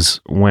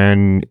is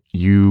when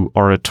you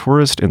are a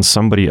tourist in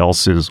somebody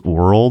else's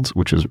world,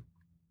 which is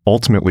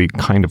ultimately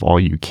kind of all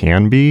you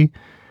can be.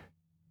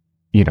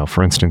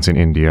 For instance, in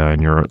India,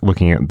 and you're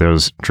looking at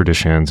those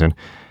traditions, and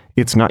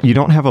you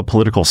don't have a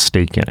political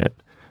stake in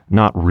it,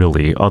 not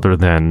really, other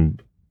than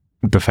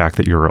the fact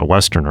that you're a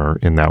Westerner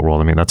in that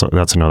world. I mean,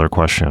 that's another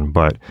question,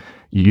 but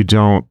you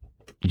don't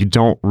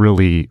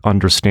really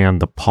understand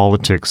the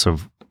politics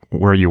of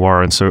where you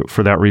are. And so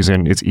for that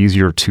reason, it's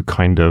easier to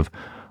kind of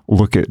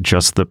look at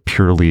just the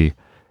purely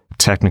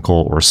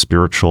technical or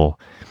spiritual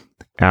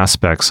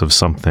aspects of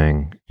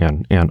something,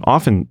 and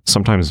often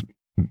sometimes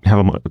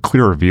have a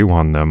clearer view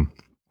on them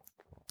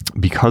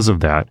because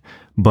of that.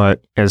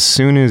 But as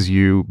soon as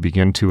you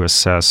begin to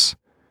assess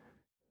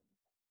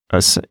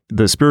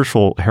the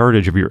spiritual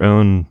heritage of your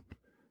own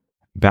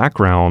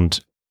background,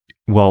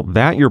 well,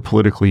 that you're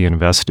politically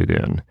invested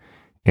in.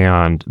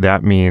 And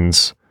that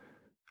means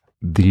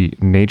the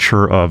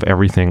nature of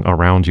everything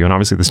around you. And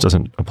obviously this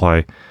doesn't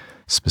apply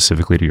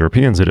specifically to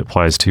Europeans. It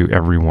applies to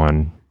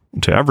everyone.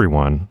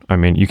 I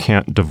mean, you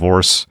can't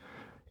divorce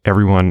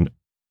everyone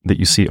that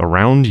you see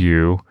around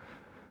you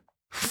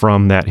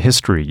from that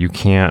history. You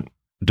can't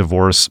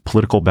divorce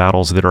political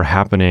battles that are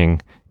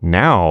happening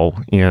now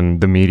in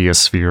the media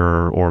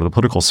sphere or the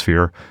political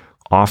sphere,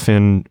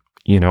 often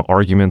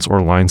arguments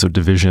or lines of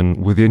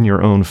division within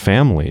your own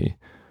family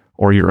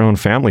or your own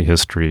family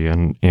history.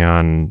 And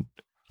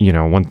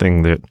one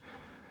thing that,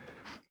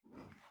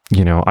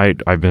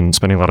 I've been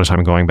spending a lot of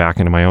time going back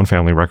into my own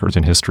family records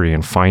and history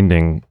and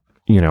finding,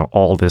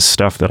 all this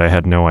stuff that I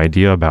had no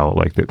idea about.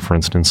 Like that, for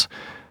instance,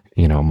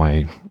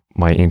 my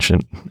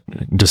ancient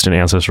distant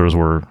ancestors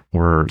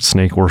were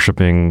snake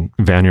worshiping,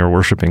 Vanir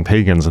worshiping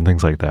pagans and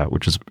things like that,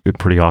 which is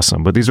pretty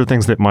awesome. But these are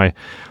things that my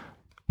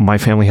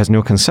family has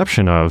no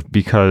conception of,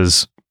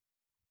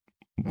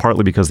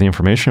 partly because the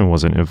information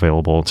wasn't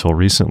available until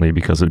recently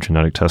because of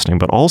genetic testing,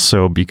 but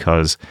also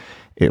because,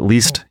 at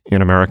least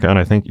in America, and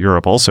I think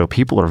Europe also,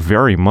 people are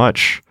very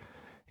much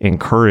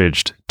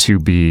encouraged to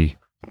be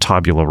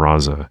tabula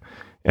rasa,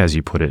 as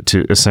you put it,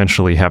 to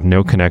essentially have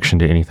no connection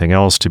to anything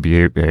else, to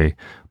be a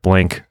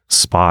blank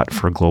spot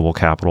for global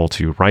capital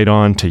to write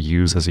on, to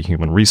use as a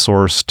human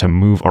resource, to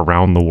move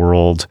around the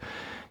world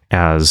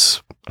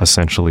as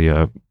essentially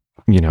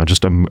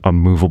just a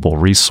movable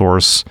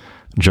resource,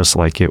 just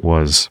like it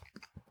was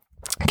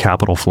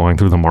capital flowing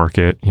through the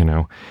market,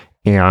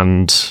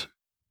 and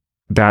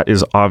that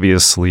is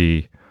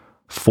obviously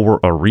for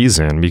a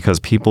reason, because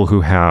people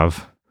who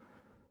have,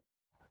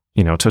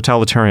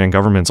 totalitarian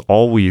governments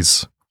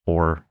always,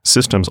 or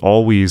systems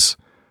always,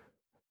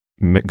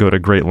 go to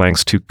great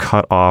lengths to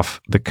cut off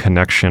the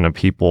connection of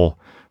people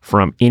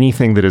from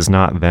anything that is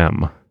not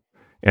them.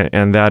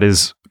 And that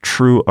is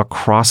true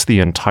across the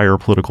entire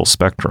political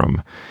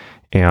spectrum.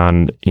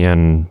 And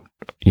in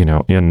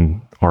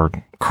our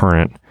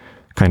current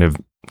kind of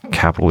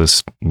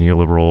capitalist,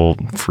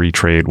 neoliberal, free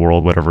trade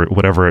world,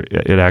 whatever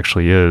it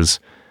actually is,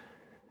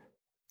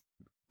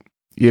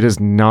 it is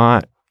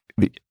not,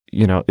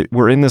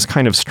 we're in this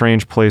kind of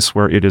strange place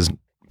where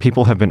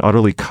people have been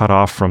utterly cut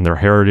off from their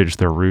heritage,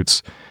 their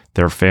roots,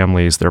 their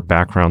families, their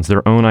backgrounds,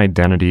 their own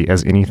identity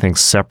as anything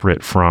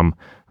separate from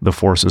the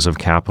forces of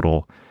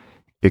capital,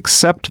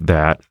 except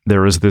that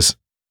there is this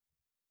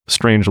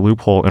strange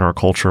loophole in our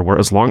culture where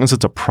as long as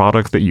it's a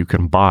product that you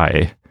can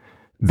buy,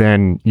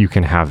 then you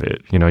can have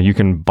it. You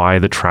can buy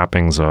the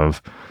trappings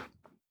of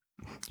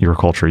your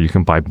culture. You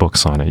can buy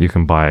books on it. You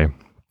can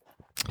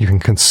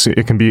consume.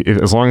 It can be,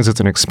 as long as it's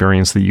an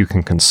experience that you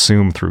can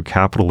consume through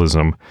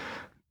capitalism,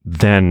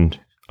 then,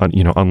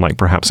 unlike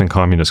perhaps in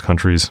communist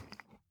countries,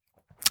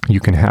 you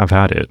can have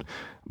at it.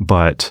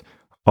 But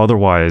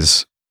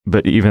otherwise,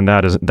 even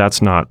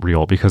that's not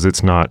real, because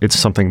it's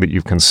something that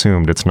you've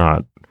consumed. It's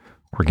not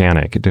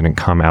organic. It didn't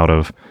come out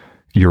of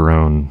your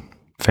own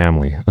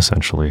family,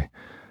 essentially.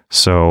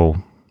 So,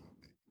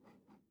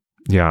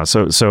 yeah.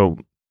 So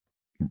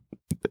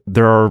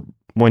there are,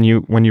 when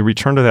you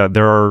return to that,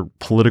 there are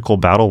political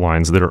battle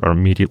lines that are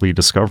immediately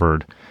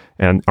discovered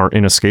and are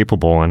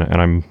inescapable. And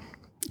I'm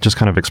just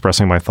kind of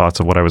expressing my thoughts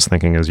of what I was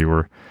thinking as you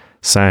were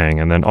saying,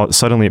 and then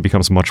suddenly it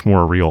becomes much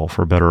more real,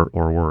 for better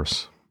or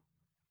worse.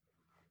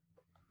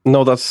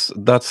 No,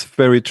 that's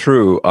very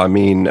true. I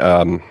mean,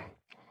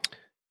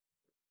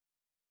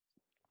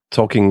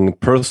 talking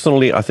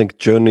personally, I think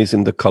Journeys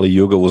in the Kali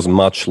Yuga was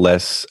much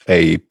less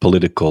a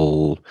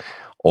political,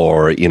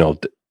 or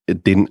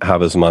it didn't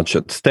have as much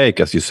at stake,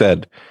 as you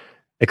said,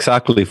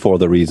 exactly for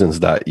the reasons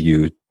that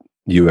you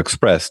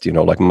expressed.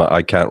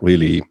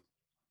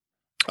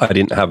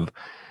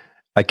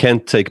 I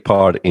can't take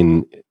part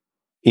in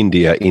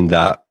India in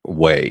that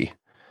way.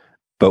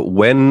 But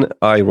when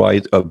I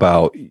write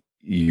about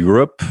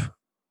Europe,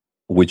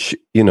 which,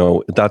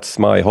 that's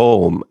my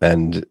home,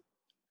 and,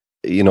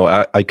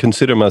 I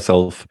consider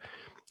myself,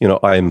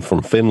 I'm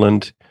from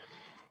Finland,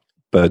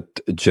 but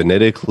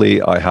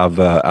genetically I have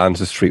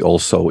ancestry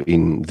also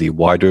in the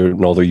wider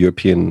Northern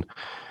European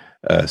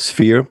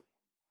sphere.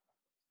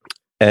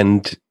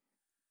 And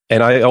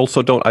I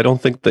also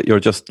don't think that you're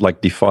just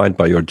like defined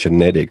by your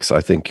genetics.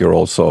 I think you're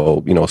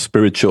also,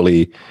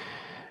 spiritually,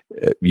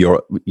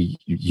 you're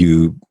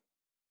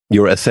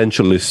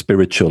essentially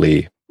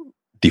spiritually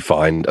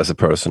defined as a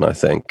person, I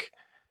think.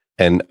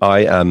 And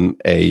I am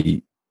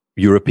a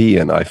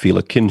European. I feel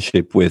a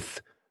kinship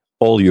with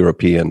all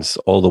Europeans,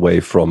 all the way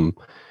from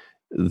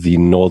the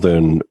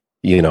northern,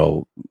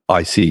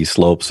 icy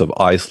slopes of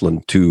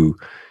Iceland to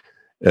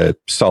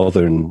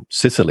southern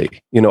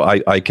Sicily.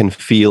 I can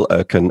feel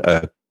a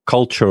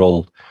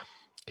cultural,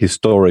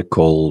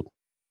 historical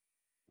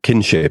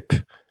kinship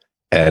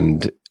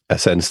and a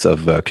sense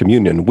of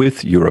communion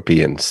with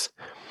Europeans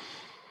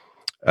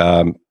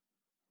on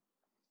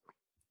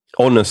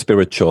a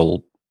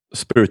spiritual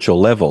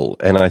level.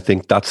 And I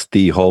think that's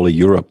the Holy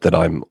Europe that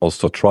I'm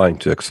also trying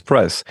to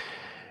express.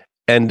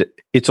 And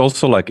it's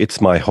also like, it's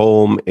my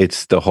home,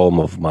 it's the home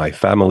of my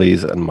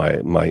families and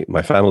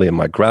my family and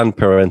my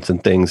grandparents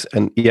and things.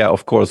 And yeah,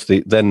 of course,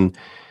 then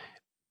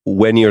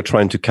when you're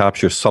trying to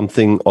capture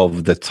something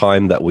of the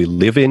time that we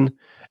live in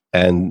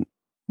and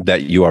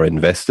that you are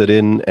invested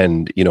in,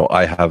 and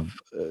I have,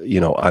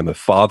 I'm a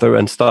father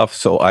and stuff,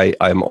 so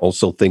I'm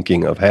also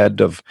thinking ahead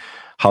of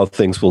how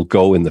things will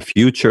go in the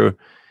future.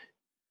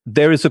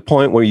 There is a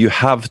point where you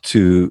have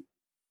to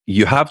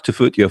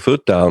put your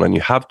foot down and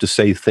you have to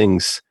say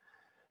things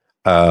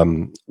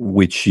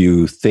which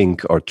you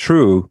think are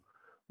true,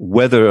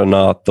 whether or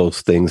not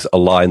those things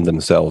align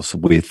themselves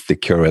with the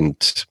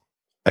current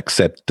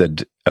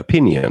accepted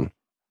opinion.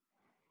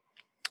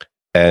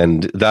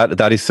 And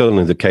that is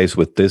certainly the case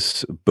with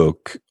this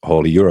book,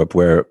 Holy Europe,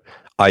 where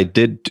I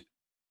did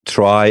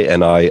try,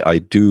 and I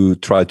do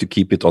try to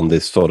keep it on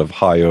this sort of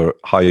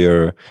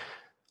higher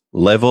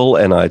level,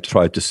 and I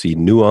try to see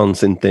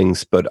nuance in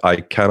things, but I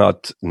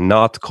cannot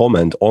not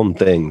comment on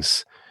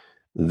things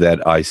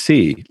that I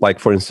see. Like,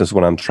 for instance,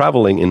 when I'm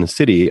traveling in a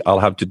city, I'll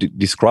have to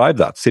describe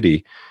that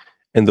city.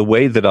 And the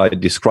way that I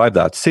describe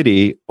that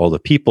city, or the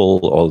people,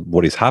 or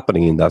what is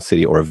happening in that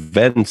city, or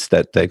events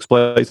that takes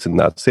place in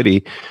that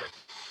city,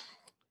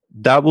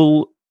 that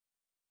will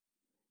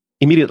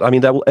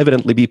that will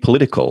evidently be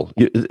political.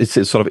 It's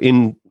sort of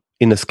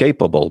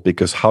inescapable,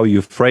 because how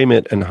you frame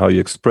it and how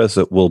you express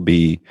it will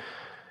be,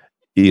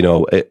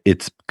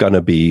 it's going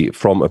to be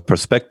from a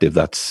perspective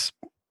that's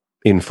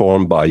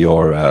informed by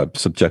your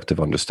subjective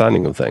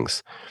understanding of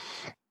things.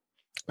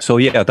 So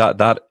yeah,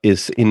 that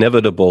is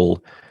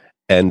inevitable.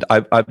 And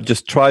I've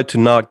just tried to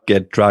not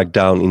get dragged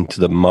down into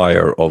the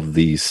mire of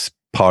these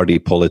party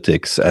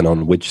politics and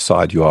on which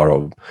side you are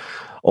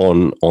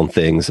on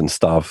things and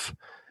stuff.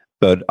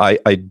 But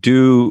I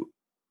do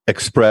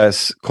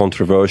express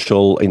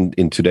controversial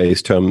in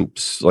today's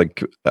terms,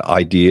 like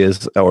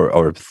ideas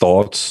or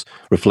thoughts,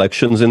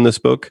 reflections in this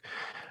book.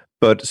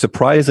 But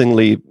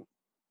surprisingly,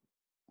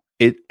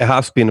 it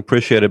has been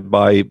appreciated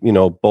by,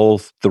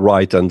 both the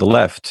right and the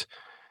left.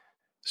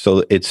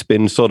 So it's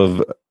been sort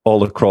of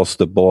all across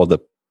the board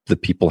that the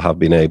people have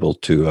been able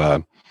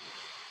to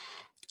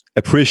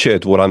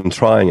appreciate what I'm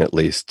trying, at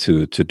least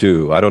to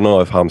do. I don't know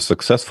if I'm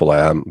successful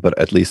I am, but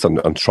at least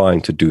I'm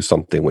trying to do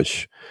something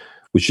which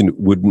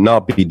would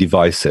not be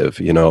divisive,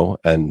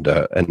 and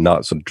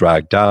not sort of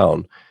drag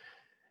down.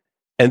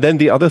 And then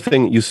the other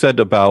thing you said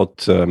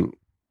about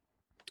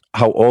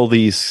how all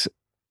these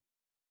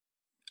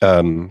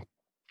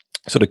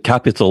sort of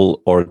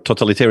capital or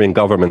totalitarian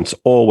governments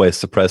always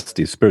suppress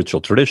these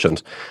spiritual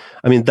traditions.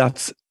 I mean,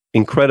 that's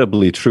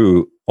incredibly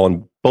true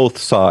on both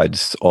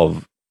sides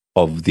of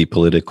the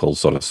political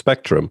sort of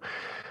spectrum.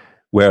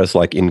 Whereas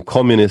like in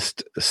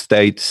communist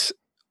states,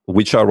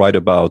 which I write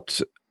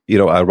about,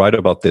 I write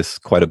about this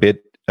quite a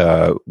bit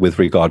with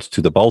regards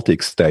to the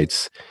Baltic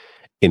states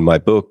in my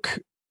book,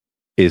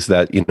 is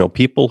that,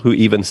 people who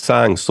even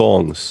sang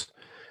songs,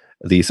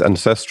 these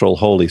ancestral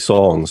holy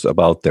songs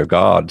about their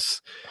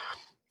gods,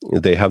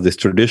 they have this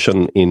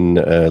tradition in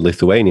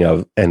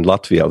Lithuania and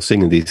Latvia of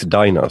singing these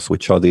dainas,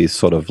 which are these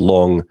sort of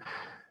long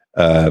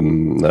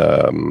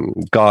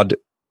God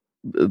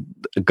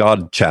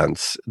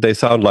chants. They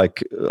sound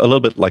like a little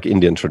bit like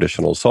Indian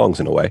traditional songs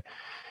in a way.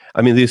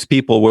 I mean, these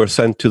people were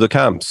sent to the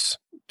camps,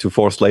 to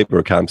forced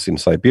labor camps in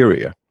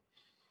Siberia.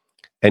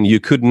 And you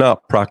could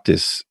not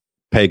practice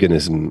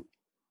paganism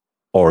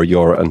or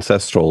your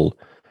ancestral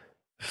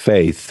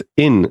faith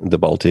in the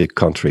Baltic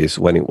countries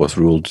when it was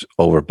ruled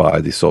over by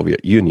the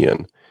Soviet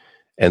Union.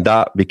 And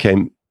that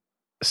became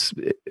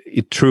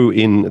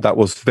that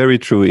was very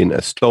true in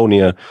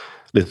Estonia,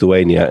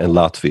 Lithuania, and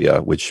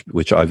Latvia,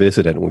 which I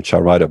visited and which I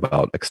write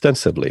about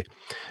extensively.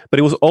 But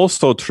it was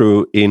also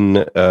true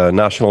in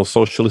National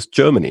Socialist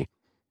Germany.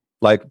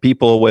 Like,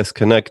 people always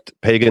connect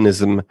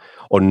paganism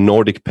or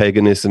Nordic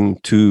paganism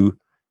to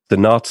the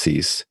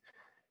Nazis.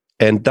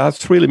 And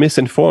that's really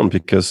misinformed,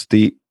 because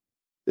the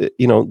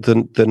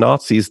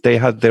Nazis, they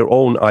had their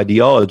own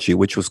ideology,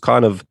 which was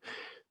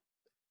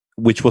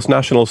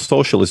National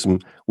Socialism,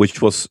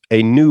 which was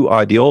a new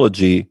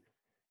ideology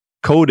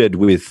coded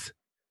with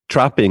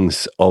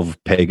trappings of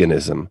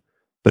paganism.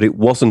 But it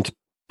wasn't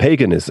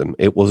paganism.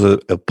 It was a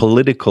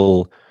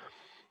political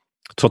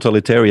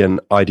totalitarian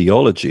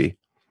ideology.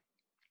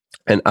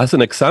 And as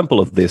an example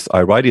of this,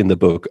 I write in the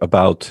book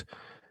about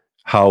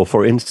how,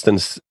 for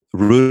instance,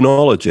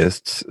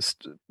 runologists,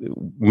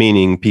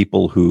 meaning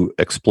people who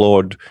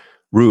explored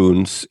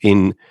runes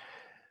in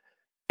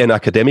an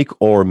academic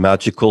or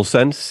magical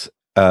sense,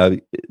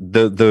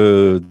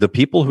 the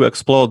people who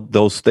explored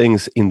those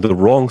things in the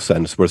wrong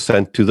sense were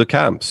sent to the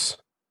camps,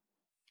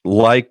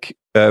 like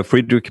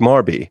Friedrich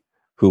Marby,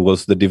 who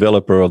was the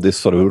developer of this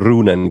sort of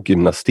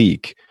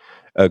runengymnastik,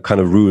 kind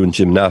of rune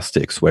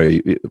gymnastics,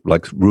 where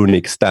like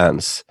runic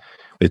stance.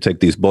 They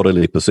take these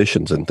bodily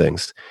positions and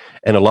things.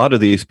 And a lot of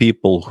these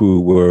people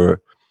who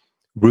were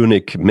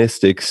runic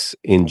mystics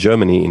in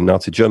Germany, in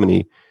Nazi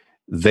Germany,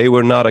 they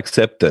were not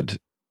accepted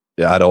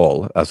at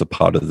all as a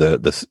part of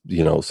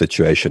the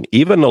situation.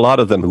 Even a lot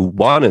of them who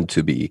wanted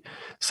to be,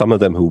 some of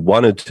them who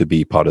wanted to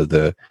be part of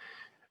the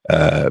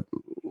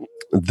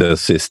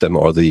system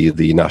or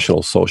the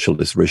National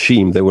Socialist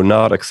regime, they were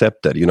not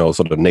accepted,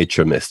 sort of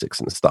nature mystics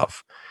and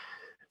stuff.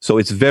 So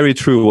it's very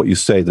true what you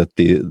say, that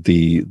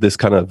this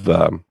kind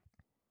of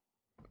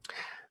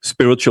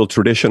spiritual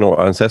tradition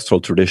or ancestral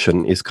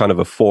tradition is kind of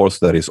a force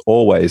that is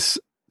always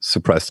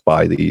suppressed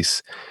by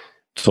these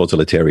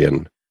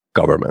totalitarian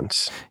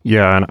governments.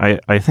 Yeah, and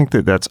I think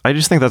I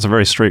just think that's a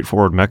very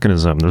straightforward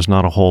mechanism. There's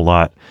not a whole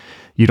lot.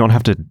 You don't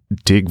have to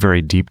dig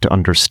very deep to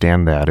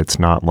understand that. It's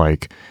not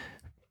like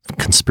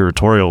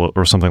conspiratorial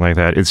or something like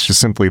that. It's just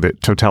simply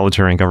that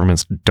totalitarian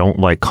governments don't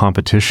like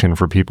competition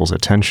for people's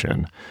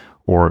attention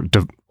or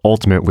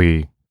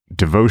ultimately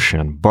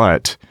devotion.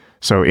 But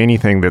so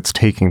anything that's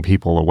taking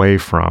people away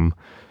from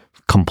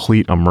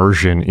complete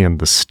immersion in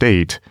the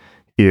state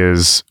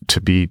is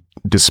to be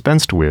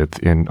dispensed with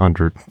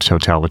under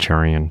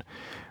totalitarian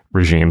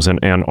regimes.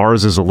 And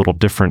ours is a little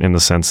different in the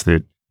sense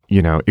that,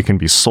 it can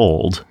be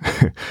sold,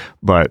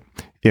 but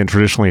in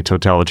traditionally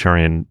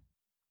totalitarian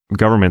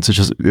governments, it's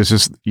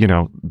just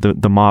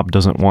the mob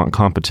doesn't want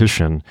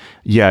competition,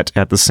 yet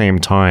at the same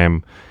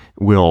time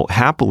will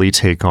happily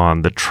take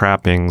on the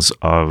trappings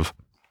of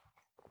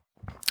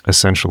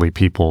essentially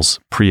people's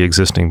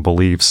pre-existing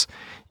beliefs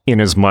in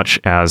as much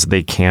as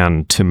they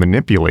can to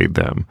manipulate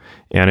them.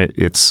 And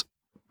it's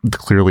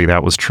clearly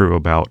that was true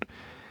about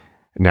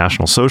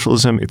National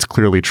Socialism. It's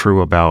clearly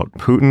true about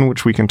Putin,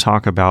 which we can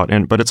talk about,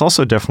 but it's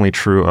also definitely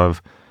true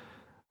of,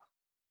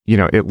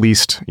 at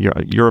least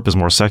Europe is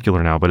more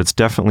secular now, but it's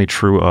definitely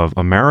true of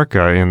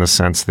America in the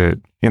sense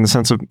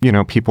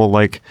of, people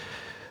like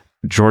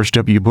George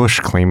W. Bush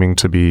claiming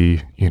to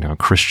be,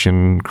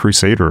 Christian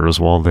crusaders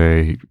while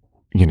they,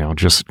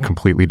 just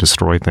completely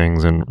destroy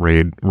things and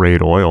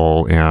raid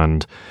oil.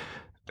 And,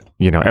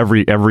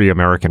 every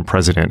American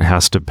president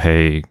has to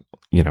pay,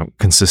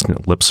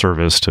 consistent lip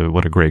service to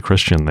what a great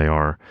Christian they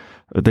are.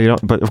 They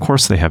don't, but of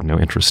course they have no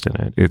interest in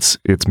it.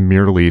 It's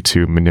merely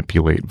to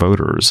manipulate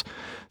voters.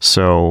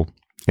 So,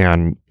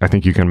 and I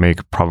think you can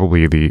make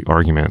probably the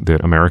argument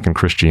that American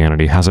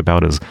Christianity has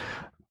about as,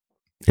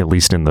 at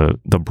least in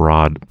the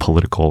broad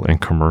political and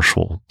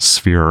commercial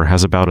sphere,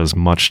 has about as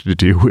much to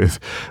do with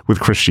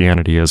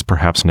Christianity as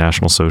perhaps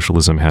National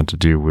Socialism had to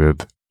do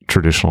with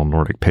traditional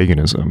Nordic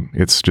paganism.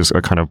 It's just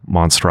a kind of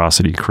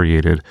monstrosity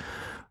created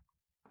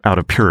out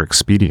of pure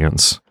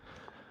expedience.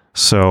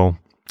 So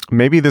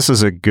maybe this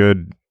is a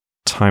good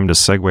time to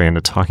segue into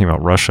talking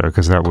about Russia,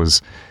 because that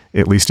was,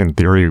 at least in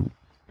theory,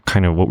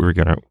 kind of what we were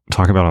going to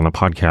talk about on the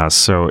podcast.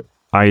 So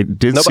I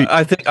did see.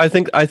 But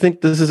I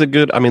think this is a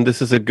good. I mean,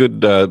 this is a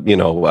good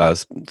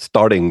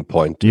starting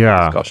point.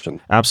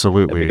 Discussion.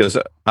 Absolutely. Because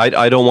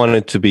I don't want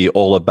it to be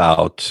all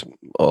about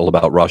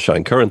Russia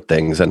and current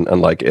things, and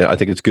like I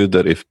think it's good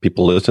that if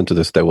people listen to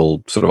this, they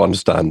will sort of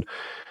understand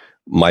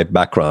my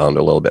background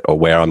a little bit, or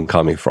where I'm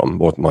coming from,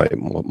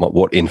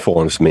 what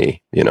informs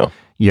me.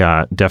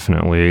 Yeah,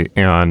 definitely.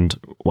 And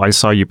I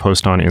saw you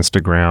post on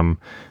Instagram,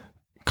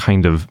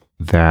 kind of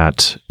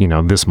that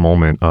this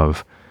moment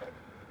of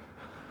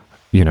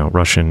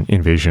Russian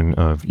invasion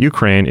of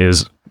Ukraine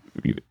is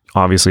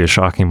obviously a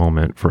shocking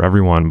moment for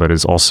everyone, but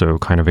is also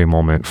kind of a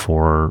moment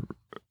for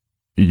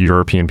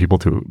European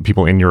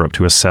people in Europe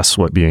to assess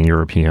what being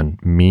European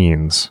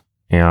means.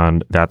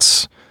 And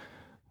that's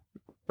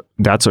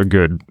a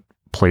good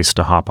place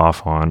to hop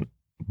off on.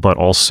 But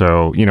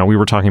also, we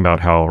were talking about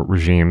how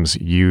regimes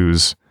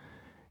use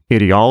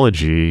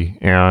ideology,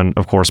 and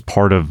of course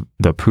part of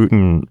the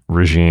Putin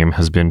regime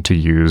has been to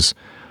use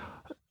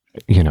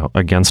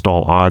against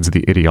all odds,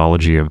 the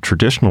ideology of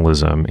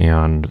traditionalism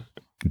and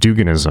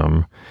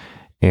Duginism.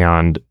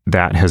 And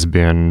that has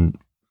been,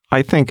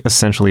 I think,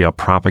 essentially a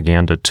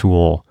propaganda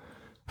tool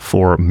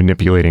for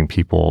manipulating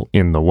people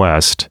in the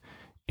West,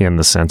 in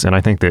the sense. And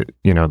I think that,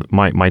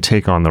 my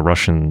take on the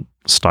Russian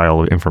style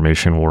of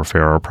information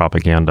warfare or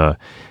propaganda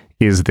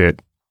is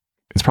that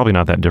it's probably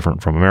not that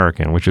different from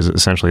American, which is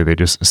essentially they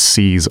just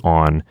seize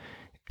on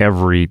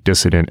every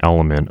dissident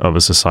element of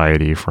a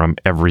society from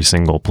every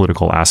single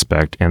political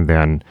aspect, and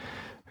then,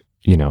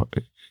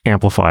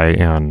 amplify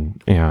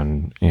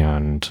and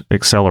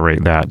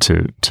accelerate that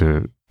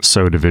to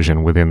sow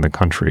division within the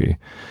country.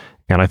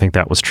 And I think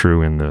that was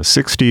true in the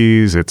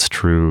 60s. It's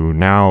true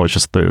now. It's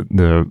just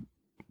the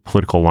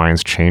political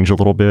lines change a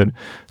little bit.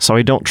 So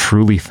I don't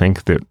truly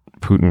think that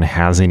Putin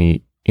has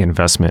any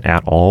investment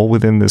at all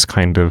within this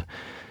kind of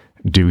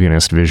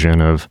Duginist vision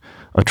of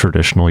a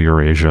traditional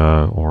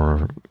Eurasia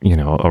or,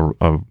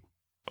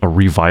 a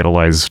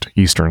revitalized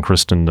Eastern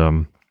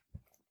Christendom.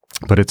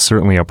 But it's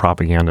certainly a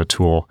propaganda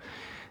tool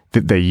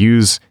that they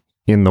use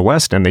in the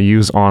West and they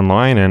use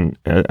online. And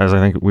as I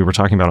think we were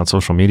talking about on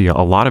social media,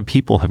 a lot of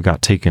people have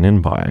got taken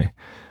in by.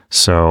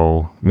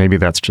 So maybe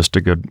that's just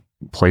a good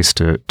place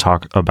to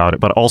talk about it.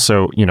 But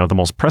also, the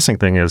most pressing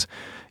thing is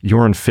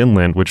you're in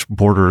Finland, which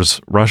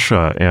borders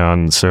Russia.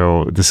 And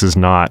so this is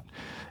not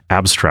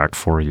abstract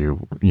for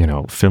you.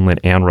 Finland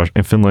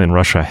and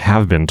Russia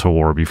have been to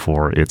war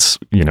before. It's,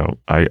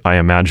 I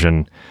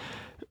imagine,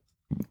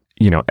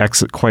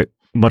 quite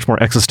much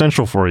more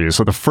existential for you.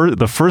 So the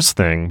first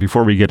thing,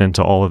 before we get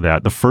into all of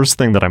that, the first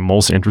thing that I'm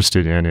most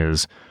interested in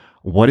is,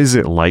 what is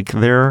it like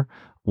there?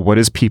 What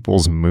is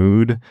people's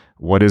mood?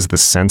 What is the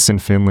sense in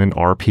Finland?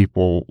 Are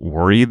people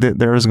worried that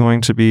there is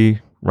going to be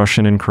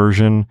Russian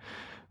incursion?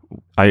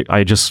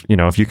 I just,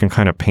 if you can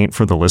kind of paint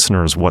for the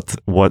listeners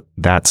what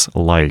that's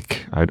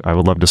like, I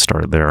would love to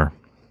start there.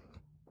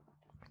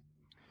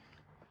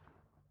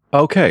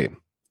 Okay.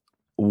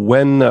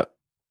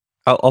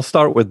 I'll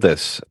start with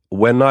this.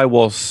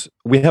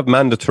 We have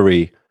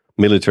mandatory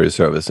military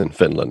service in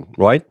Finland,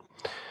 right?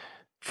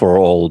 For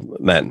all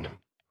men.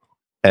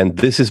 And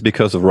this is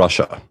because of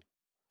Russia.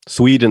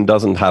 Sweden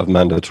doesn't have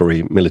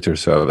mandatory military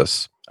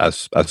service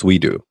as we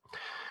do.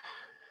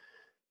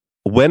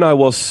 When I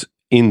was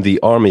in the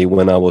army,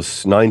 when I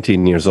was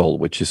 19 years old,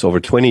 which is over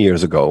 20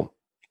 years ago,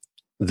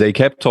 they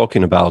kept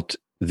talking about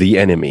the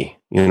enemy.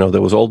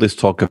 There was all this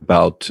talk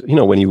about,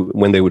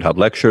 when they would have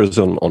lectures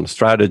on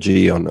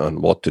strategy,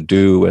 on what to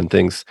do and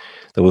things,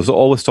 there was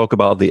always talk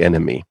about the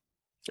enemy.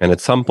 And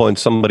at some point,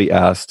 somebody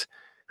asked,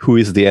 who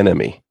is the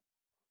enemy?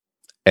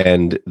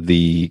 And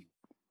the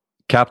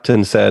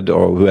captain said,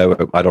 or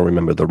whoever, I don't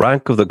remember the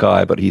rank of the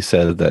guy, but he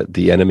said that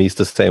the enemy is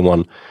the same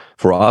one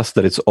for us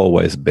that it's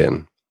always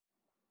been,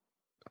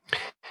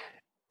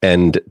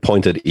 and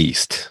pointed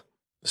east.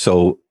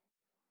 So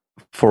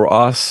for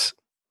us,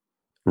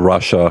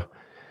 Russia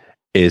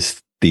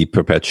is the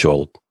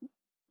perpetual,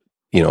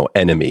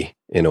 enemy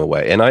in a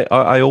way. And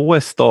I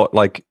always thought,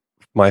 like,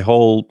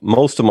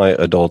 most of my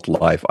adult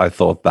life, I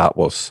thought that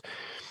was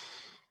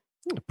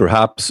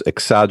perhaps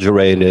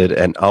exaggerated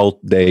and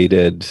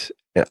outdated.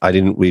 I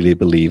didn't really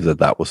believe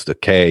that was the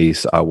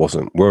case. I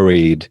wasn't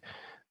worried.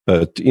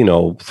 But,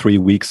 3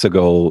 weeks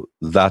ago,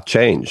 that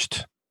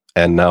changed.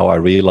 And now I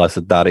realize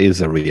that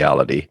is a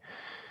reality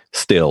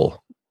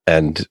still.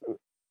 And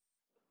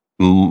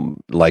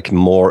like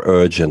more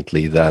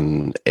urgently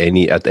than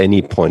at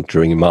any point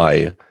during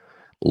my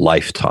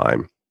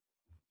lifetime.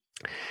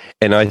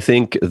 And I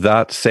think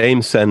that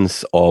same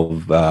sense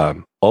of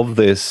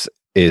this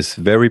is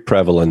very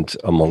prevalent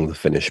among the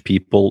Finnish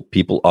people.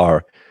 People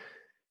are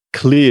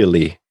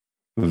clearly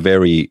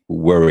very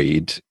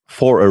worried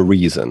for a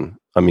reason.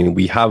 I mean,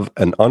 we have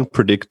an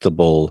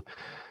unpredictable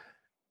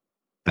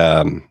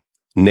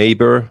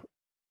neighbor,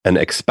 an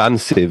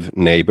expansive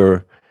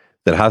neighbor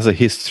that has a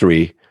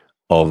history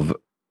of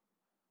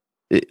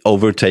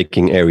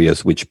overtaking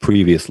areas which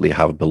previously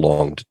have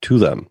belonged to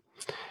them.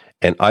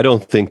 And I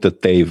don't think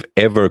that they've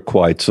ever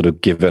quite sort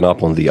of given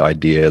up on the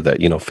idea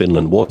that,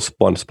 Finland was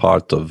once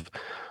part of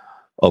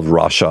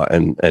Russia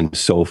and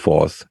so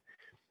forth.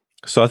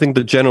 So I think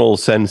the general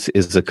sense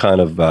is a kind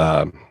of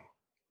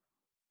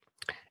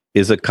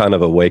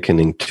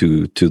awakening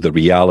to the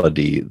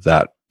reality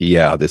that,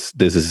 this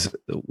is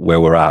where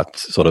we're at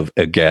sort of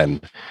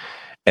again,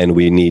 and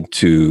we need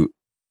to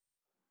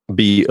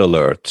be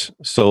alert.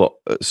 So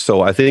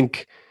I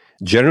think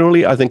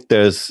generally,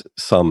 there's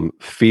some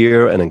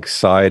fear and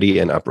anxiety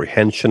and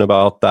apprehension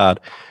about that.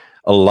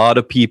 A lot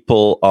of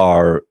people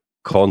are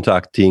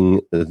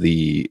contacting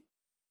the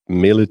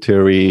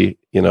military,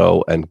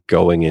 and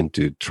going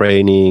into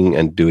training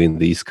and doing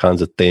these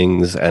kinds of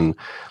things and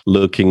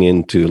looking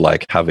into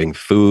like having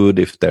food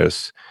if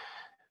there's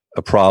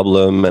a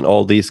problem and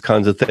all these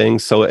kinds of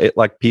things. So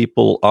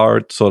people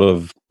are sort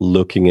of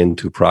looking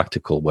into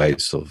practical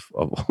ways of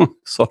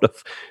sort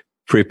of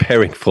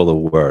preparing for the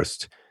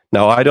worst.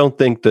 Now, I don't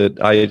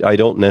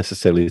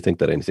necessarily think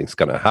that anything's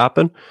going to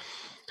happen,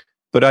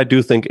 but I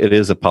do think it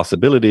is a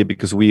possibility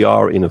because we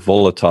are in a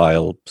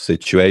volatile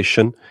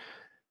situation.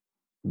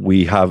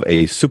 We have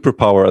a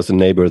superpower as a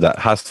neighbor that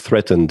has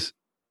threatened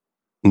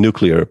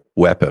nuclear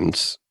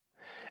weapons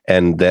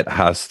and that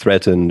has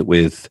threatened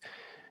with,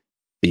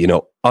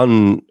 what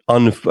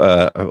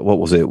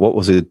was it? What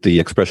was it?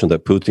 The expression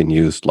that Putin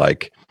used,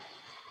 like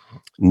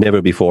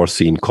never before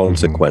seen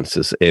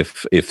consequences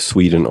if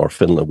Sweden or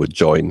Finland would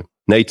join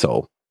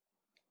NATO.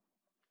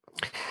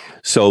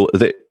 So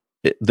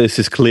this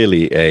is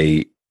clearly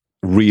a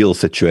real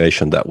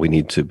situation that we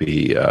need to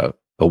be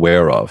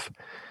aware of.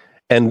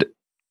 And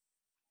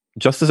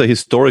just as a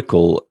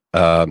historical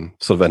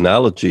sort of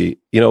analogy,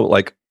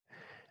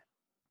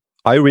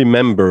 I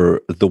remember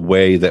the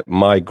way that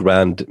my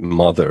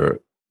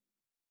grandmother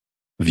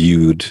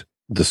viewed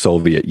the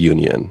Soviet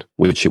Union,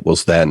 which it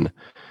was then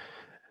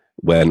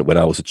when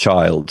I was a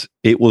child.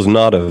 It was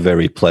not a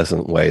very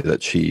pleasant way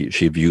that she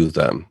viewed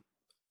them,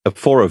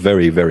 for a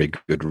very, very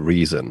good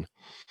reason.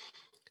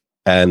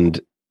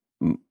 And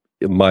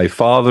my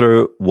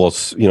father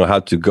was,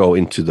 had to go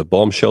into the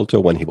bomb shelter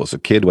when he was a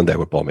kid, when they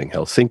were bombing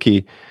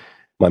Helsinki.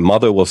 My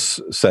mother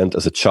was sent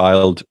as a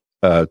child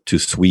to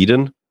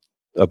Sweden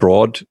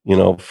abroad,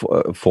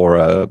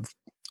 for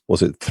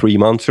was it 3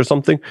 months or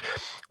something,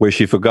 where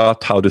she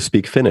forgot how to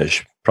speak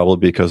Finnish,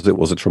 probably because it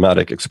was a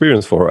traumatic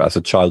experience for her as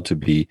a child to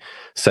be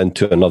sent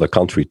to another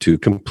country to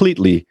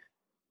completely,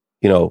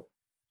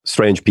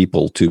 strange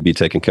people to be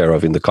taken care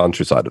of in the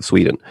countryside of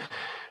Sweden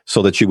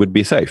so that she would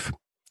be safe.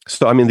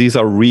 So, I mean, these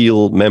are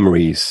real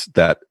memories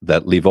that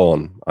live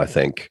on, I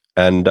think.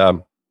 And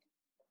there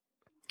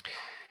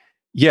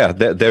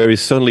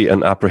is certainly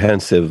an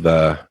apprehensive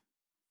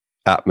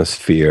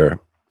atmosphere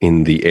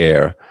in the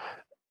air.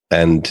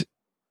 And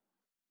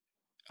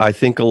I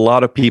think a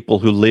lot of people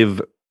who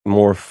live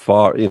more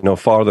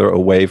farther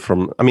away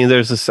from, I mean,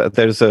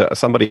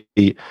 somebody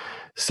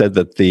said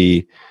that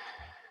the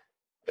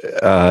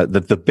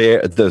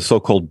bear, the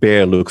so-called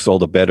bear, looks all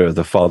the better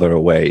the farther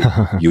away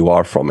you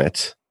are from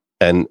it.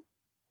 And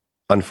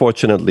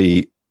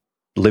unfortunately,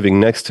 living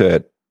next to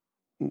it,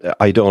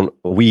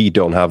 we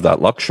don't have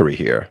that luxury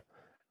here.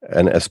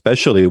 And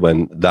especially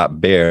when that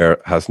bear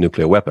has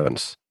nuclear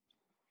weapons.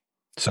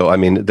 So, I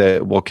mean,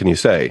 what can you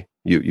say?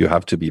 You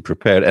have to be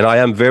prepared. And I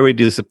am very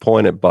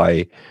disappointed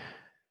by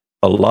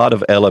a lot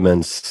of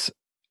elements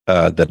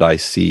that I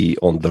see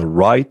on the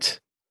right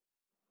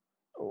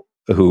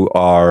who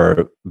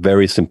are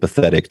very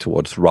sympathetic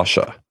towards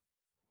Russia.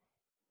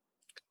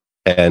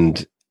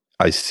 And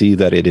I see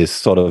that it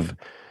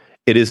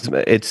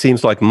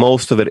seems like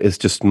most of it is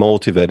just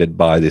motivated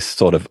by this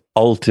sort of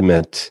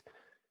ultimate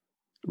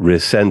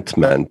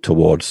resentment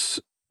towards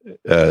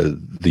the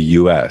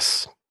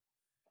US.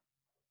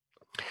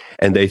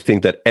 And they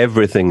think that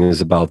everything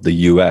is about the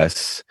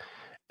US,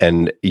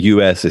 and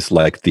US is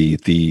like the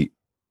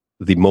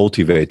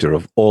motivator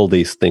of all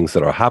these things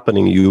that are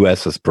happening.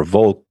 US has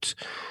provoked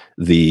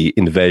the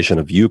invasion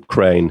of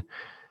Ukraine,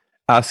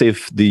 as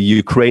if the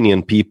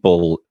Ukrainian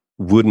people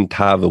wouldn't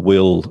have a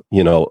will,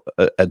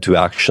 to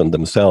action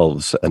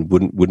themselves, and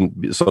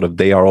wouldn't be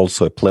they are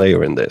also a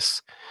player in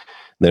this.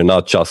 They're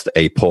not just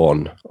a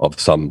pawn of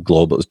some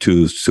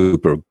two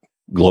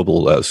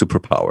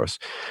superpowers.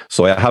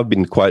 So I have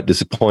been quite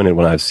disappointed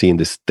when I've seen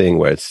this thing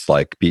where it's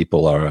like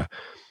people are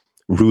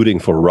rooting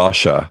for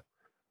Russia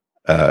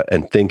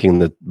and thinking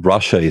that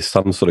Russia is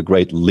some sort of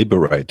great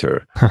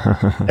liberator.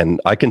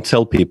 And I can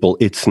tell people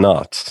it's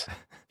not.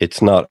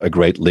 It's not a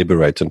great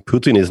liberator. And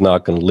Putin is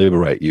not going to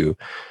liberate you.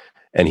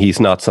 And he's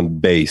not some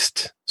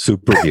based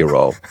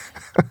superhero.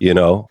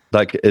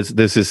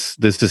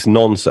 This is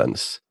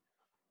nonsense.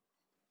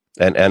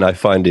 And I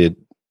find it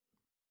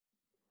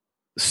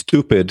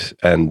stupid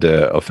and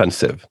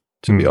offensive,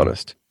 to be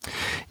honest.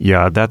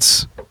 Yeah,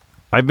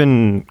 I've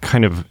been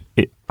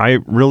I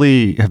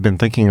really have been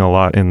thinking a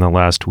lot in the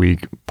last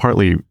week,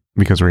 partly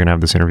because we're going to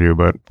have this interview,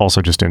 but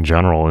also just in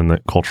general in the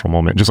cultural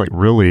moment, just like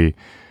really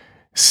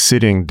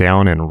sitting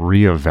down and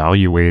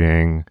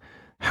reevaluating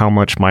how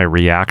much my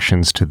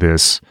reactions to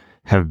this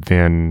have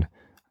been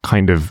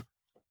kind of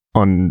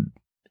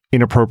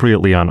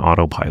inappropriately on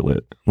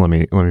autopilot. Let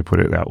me put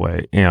it that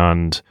way.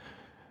 And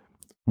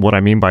what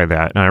I mean by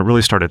that, and I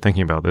really started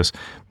thinking about this,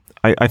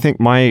 I think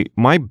my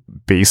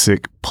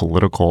basic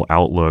political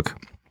outlook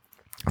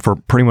for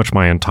pretty much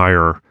my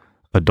entire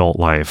adult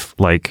life,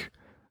 like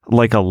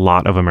a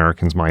lot of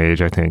Americans my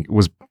age, I think,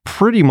 was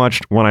pretty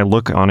much, when I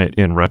look on it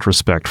in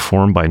retrospect,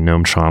 formed by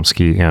Noam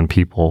Chomsky and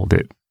people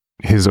that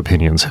his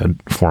opinions had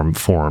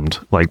formed,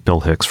 like Bill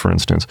Hicks, for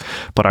instance.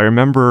 But I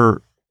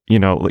remember,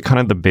 kind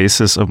of the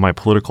basis of my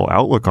political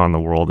outlook on the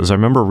world is I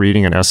remember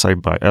reading an essay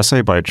by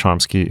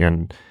Chomsky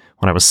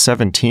when I was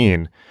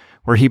 17,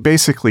 where he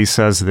basically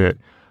says that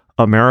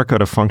America,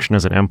 to function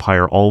as an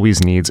empire,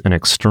 always needs an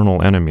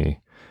external enemy,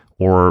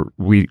 or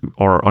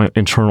our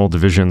internal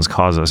divisions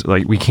cause us,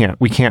 like we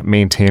can't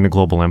maintain a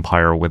global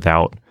empire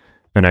without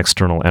an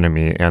external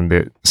enemy. And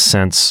that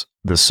since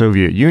the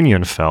Soviet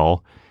Union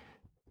fell,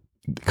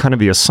 kind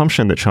of the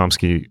assumption that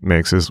Chomsky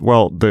makes is,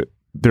 well, the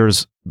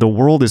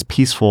world is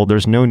peaceful,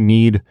 there's no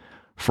need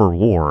for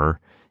war,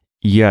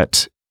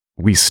 yet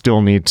we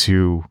still need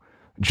to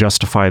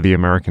justify the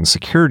American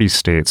security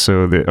state.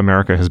 So that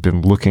America has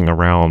been looking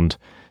around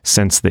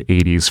since the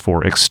 80s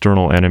for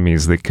external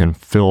enemies that can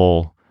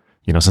fill,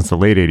 since the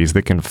late 80s,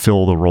 that can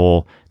fill the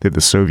role that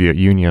the Soviet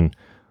Union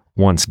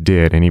once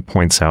did. And he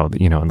points out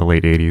that, in the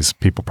late 80s,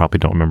 people probably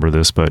don't remember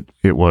this, but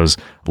it was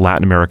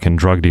Latin American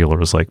drug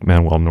dealers like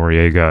Manuel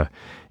Noriega.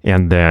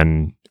 And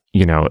then,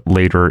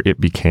 later it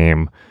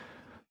became,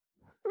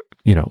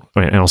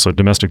 and also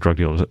domestic drug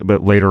dealers,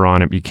 but later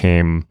on it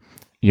became,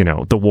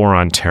 the war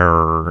on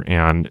terror.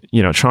 And,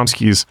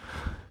 Chomsky's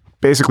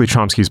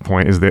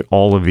point is that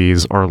all of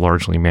these are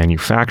largely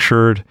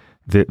manufactured,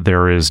 that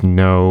there is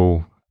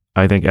no,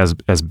 I think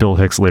as Bill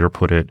Hicks later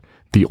put it,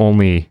 he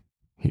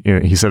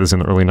said this in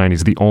the early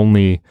 90s, the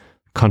only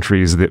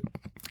countries that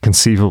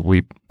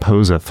conceivably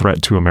pose a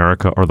threat to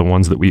America are the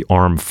ones that we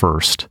arm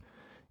first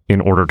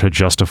in order to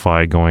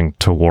justify going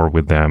to war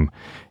with them.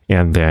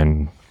 And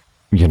then,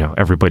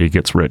 everybody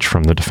gets rich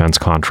from the defense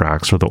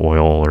contracts or the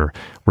oil, or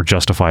we're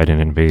justified in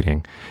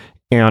invading.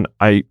 And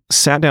I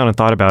sat down and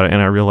thought about it,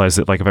 and I realized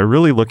that, if I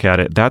really look at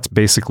it, that's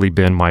basically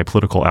been my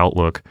political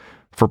outlook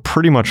for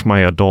pretty much my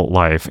adult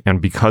life.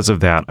 And because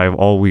of that, I've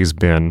always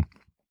been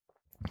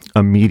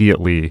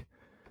immediately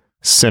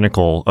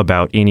cynical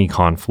about any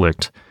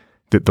conflict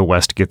that the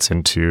West gets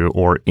into,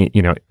 or,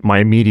 my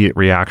immediate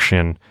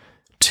reaction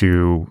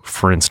to,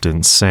 for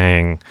instance,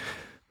 saying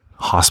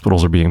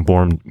hospitals are being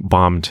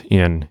bombed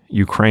in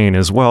Ukraine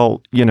is,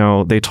 well,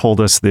 they told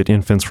us that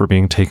infants were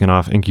being taken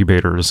off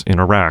incubators in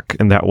Iraq,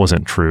 and that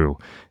wasn't true.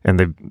 And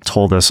they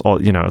told us all,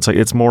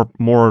 it's more,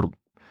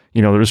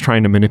 they're just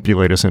trying to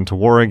manipulate us into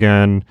war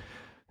again.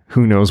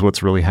 Who knows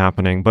what's really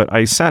happening? But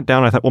I sat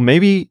down, I thought, well,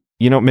 maybe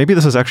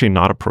this is actually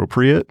not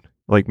appropriate.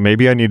 Like,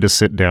 maybe I need to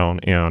sit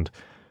down and,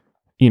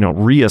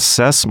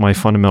 reassess my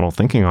fundamental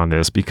thinking on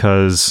this,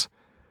 because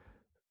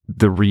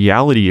the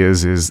reality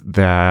is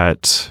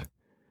that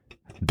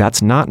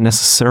that's not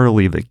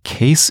necessarily the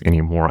case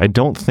anymore. I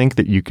don't think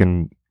that you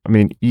can,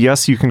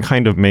 yes, you can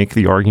kind of make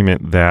the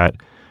argument that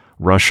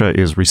Russia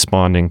is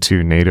responding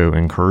to NATO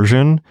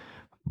incursion,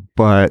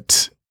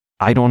 but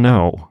I don't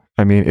know.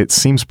 I mean, it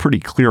seems pretty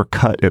clear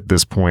cut at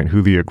this point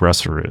who the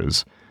aggressor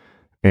is.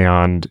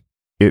 And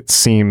it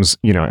seems,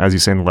 as you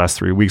say, in the last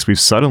 3 weeks, we've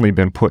suddenly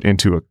been put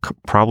into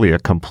probably a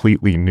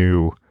completely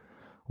new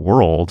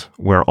world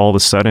where all of a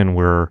sudden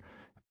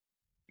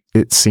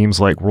it seems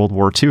like World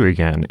War II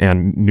again,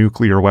 and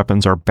nuclear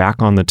weapons are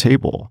back on the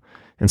table.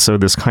 And so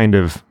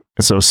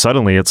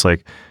suddenly it's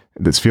like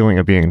this feeling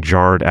of being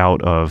jarred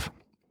out of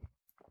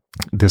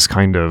this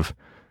kind of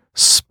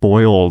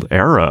spoiled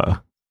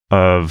era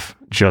of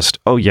just,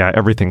 oh yeah,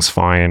 everything's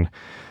fine.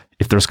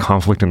 If there's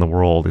conflict in the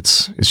world,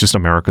 it's just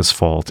America's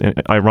fault.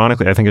 And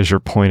ironically, I think as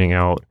you're pointing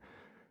out,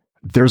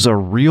 there's a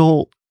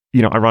real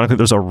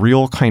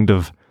kind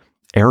of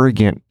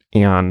arrogant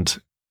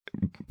and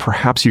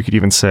perhaps you could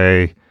even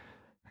say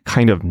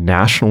kind of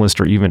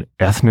nationalist or even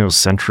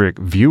ethnocentric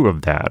view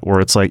of that, where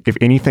it's like, if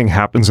anything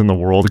happens in the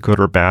world, good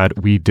or bad,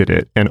 we did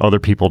it, and other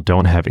people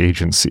don't have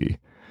agency.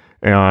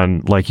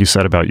 And like you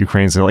said about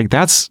Ukrainians, like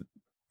that's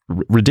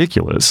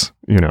ridiculous.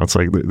 It's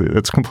like,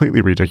 it's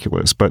completely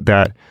ridiculous. But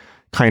that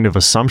kind of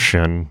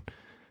assumption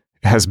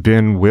has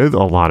been with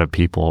a lot of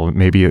people.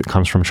 Maybe it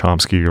comes from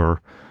Chomsky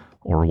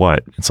or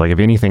what. It's like, if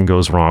anything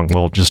goes wrong,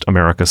 well, just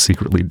America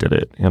secretly did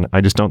it. And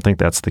I just don't think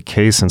that's the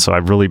case. And so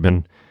I've really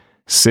been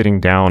sitting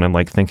down and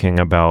like thinking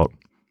about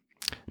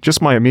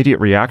just my immediate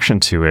reaction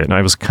to it. And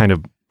I was kind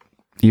of,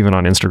 even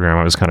on Instagram,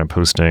 I was kind of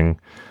posting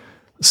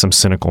some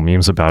cynical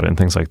memes about it and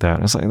things like that.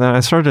 And it's like, then I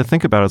started to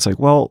think about it. It's like,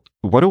 well,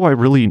 what do I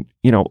really,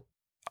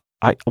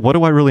 what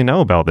do I really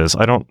know about this?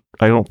 I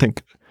don't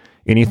think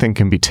anything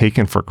can be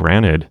taken for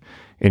granted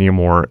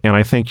anymore. And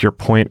I think your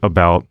point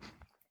about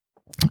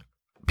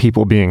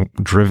people being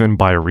driven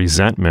by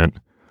resentment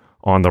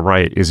on the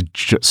right is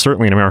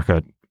certainly in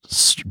America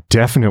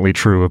definitely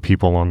true of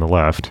people on the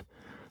left,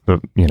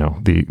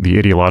 the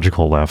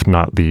ideological left,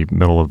 not the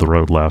middle of the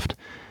road left.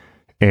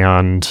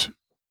 And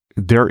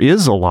there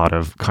is a lot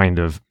of kind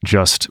of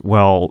just,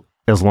 well,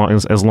 as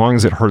long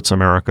as it hurts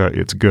America,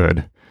 it's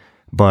good.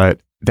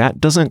 But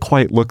that doesn't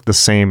quite look the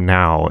same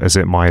now as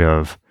it might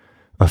have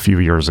a few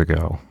years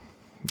ago.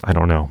 I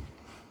don't know.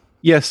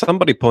 Yeah,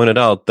 somebody pointed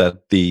out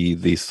that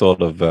the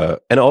sort of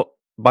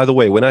by the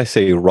way, when I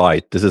say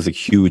right, this is a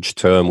huge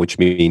term which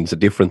means a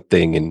different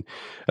thing in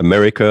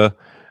America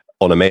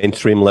on a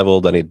mainstream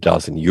level than it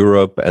does in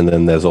Europe. And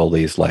then there's all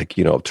these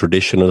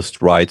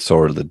traditionalist rights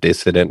or the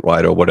dissident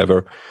right or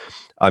whatever.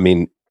 I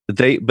mean,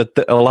 a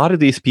lot of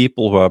these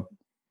people who are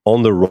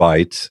on the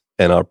right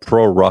and are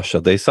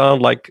pro-Russia, they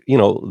sound like,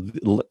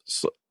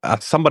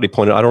 somebody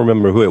pointed, I don't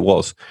remember who it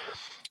was,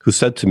 who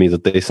said to me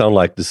that they sound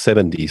like the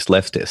 70s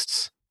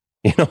leftists.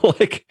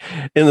 Like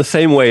in the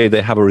same way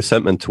they have a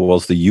resentment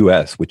towards the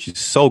US, which is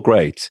so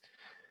great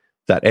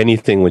that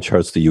anything which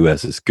hurts the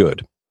US is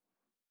good.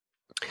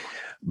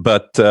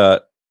 But I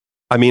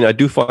mean, I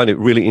do find it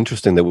really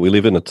interesting that we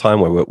live in a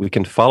time where we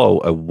can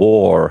follow a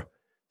war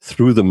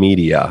through the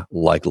media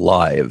like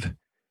live,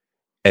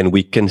 and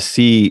we can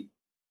see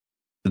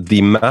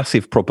the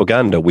massive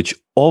propaganda which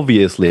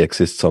obviously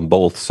exists on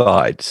both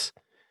sides.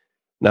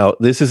 Now,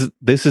 this is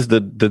the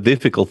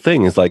difficult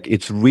thing. Is like,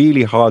 it's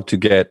really hard to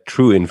get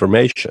true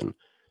information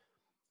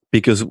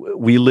because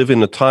we live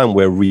in a time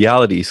where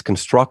reality is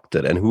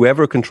constructed, and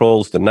whoever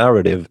controls the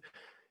narrative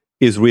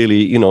is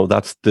really,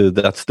 that's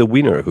the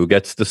winner who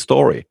gets the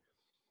story.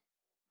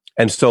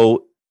 And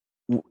so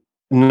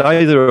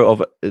neither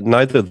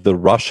the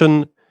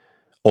Russian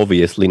or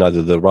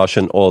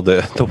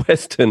the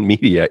Western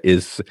media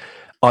is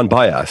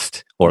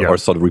unbiased or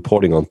sort of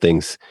reporting on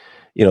things.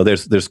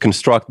 There's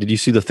construct. Did you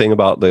see the thing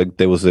about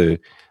there was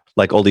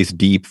all these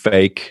deep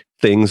fake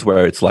things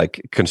where it's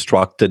like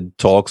constructed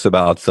talks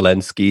about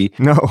Zelensky?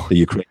 No, the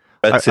Ukraine.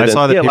 I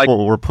saw that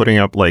people were putting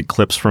up like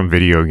clips from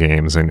video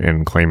games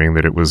and claiming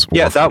that it was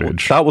war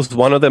footage. That was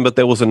one of them. But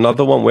there was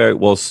another one where it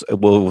was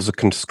a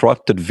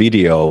constructed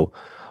video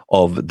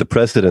of the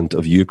president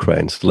of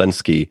Ukraine,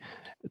 Zelensky,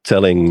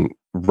 telling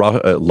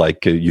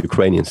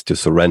Ukrainians to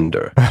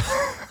surrender,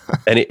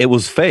 and it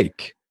was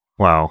fake.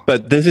 Wow.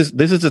 But this is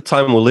the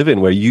time we live in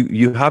where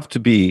you have to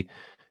be,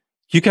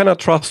 you cannot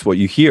trust what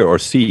you hear or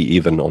see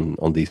even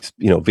on these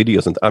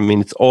videos. And I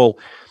mean,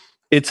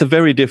 it's a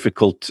very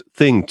difficult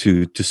thing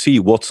to see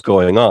what's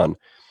going on.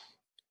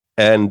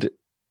 And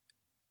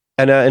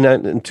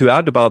to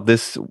add about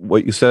this,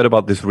 what you said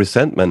about this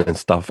resentment and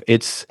stuff,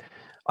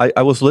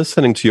 I was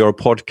listening to your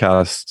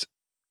podcast.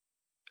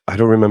 I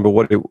don't remember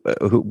what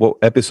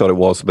episode it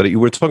was, but you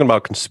were talking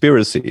about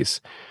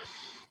conspiracies.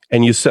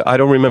 And you said, I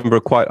don't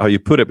remember quite how you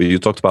put it, but you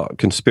talked about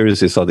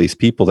conspiracies are these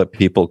these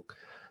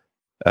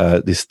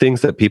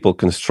things that people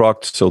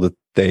construct so that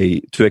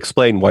to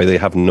explain why they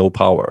have no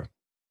power,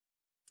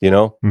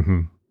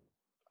 Mm-hmm.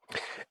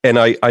 And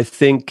I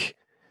think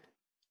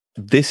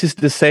this is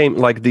the same,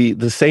 like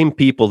the same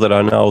people that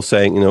are now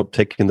saying,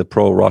 taking the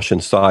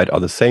pro-Russian side are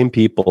the same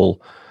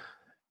people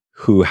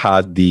who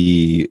had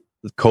the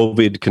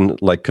complete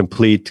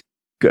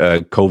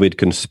COVID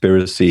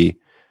conspiracy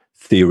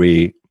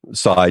theory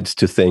sides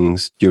to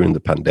things during the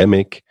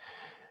pandemic.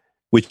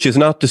 which is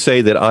not to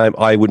say that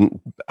I wouldn't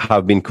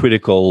have been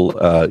critical,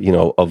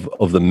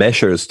 of the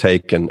measures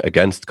taken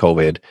against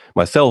COVID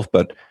myself,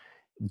 but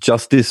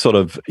just this sort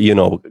of,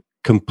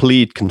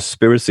 complete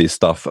conspiracy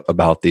stuff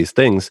about these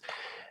things.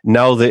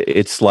 Now that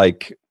it's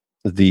like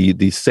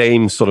the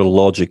same sort of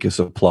logic is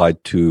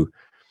applied to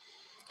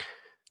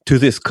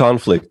this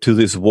conflict, to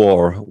this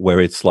war, where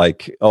it's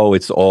like, oh,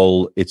 it's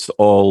all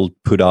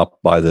put up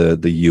by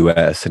the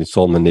US, and it's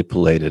all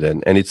manipulated,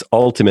 and it's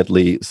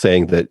ultimately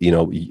saying that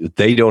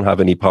they don't have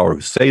any power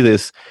to say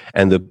this,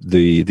 and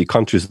the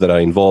countries that are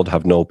involved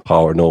have no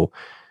power, no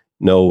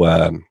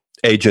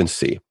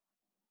agency.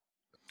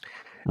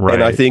 Right.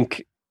 And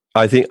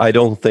I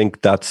don't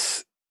think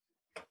that's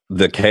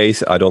the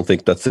case. I don't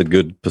think that's a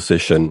good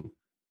position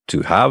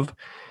to have.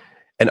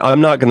 And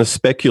I'm not going to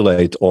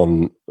speculate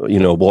on,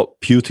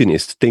 what Putin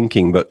is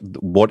thinking, but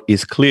what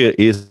is clear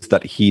is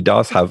that he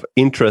does have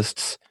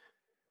interests,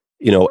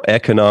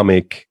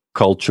 economic,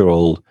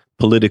 cultural,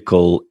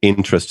 political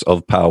interests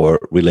of power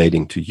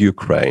relating to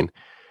Ukraine.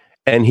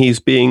 And he's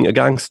being a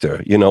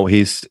gangster.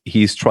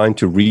 He's trying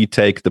to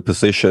retake the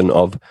position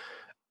of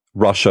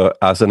Russia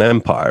as an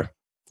empire,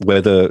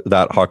 whether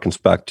that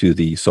harkens back to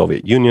the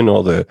Soviet Union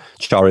or the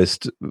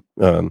Tsarist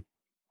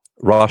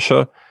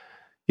Russia.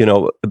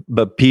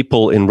 But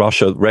people in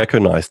Russia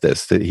recognize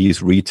this, that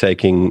he's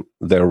retaking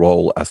their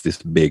role as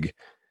this big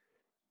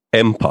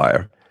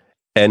empire.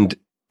 And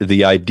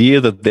the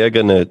idea that they're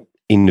going to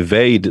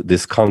invade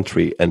this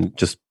country and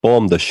just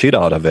bomb the shit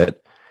out of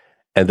it,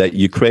 and that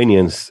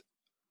Ukrainians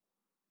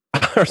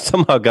are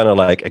somehow going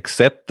to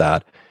accept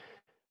that.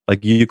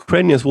 Like,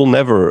 Ukrainians will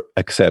never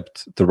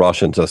accept the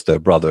Russians as their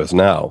brothers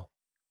now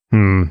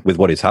with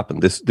what has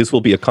happened. This will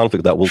be a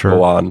conflict that will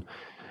go on.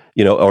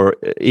 Or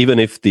even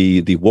if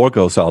the war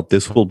goes out,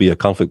 this will be a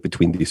conflict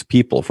between these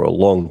people for a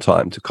long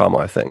time to come,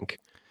 I think.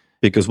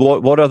 Because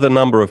what are the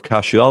number of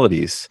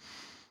casualties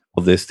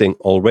of this thing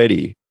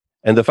already?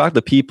 And the fact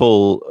that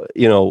people,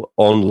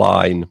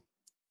 online,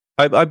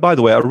 I by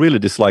the way, I really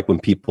dislike when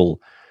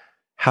people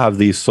have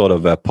these sort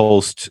of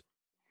post-snide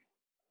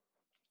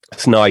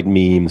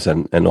memes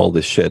and all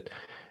this shit.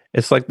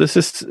 It's like,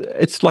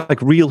 it's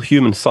like real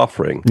human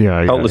suffering.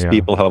 Countless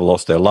people have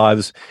lost their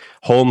lives.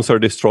 Homes are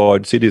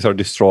destroyed. Cities are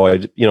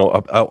destroyed.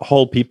 A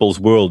whole people's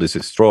world is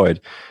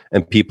destroyed.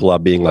 And people are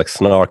being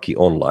snarky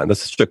online.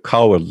 That's such a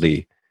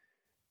cowardly,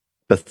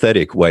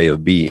 pathetic way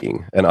of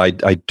being. And I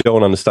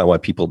don't understand why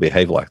people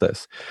behave like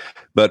this.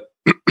 But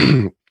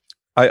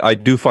I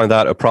do find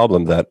that a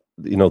problem, that,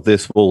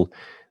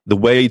 the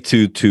way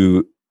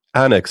to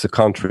annex a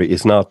country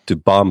is not to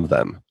bomb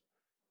them.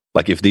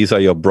 Like, if these are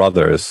your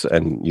brothers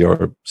and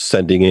you're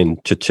sending in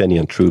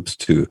Chechenian troops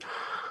to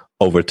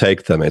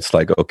overtake them, it's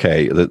like,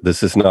 okay,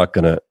 this is not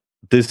gonna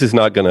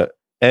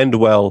end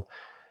well.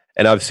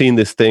 And I've seen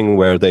this thing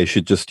where they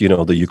should just,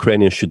 the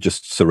Ukrainians should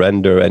just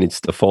surrender, and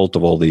it's the fault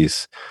of all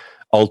these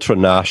ultra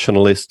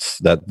nationalists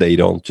that they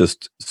don't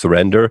just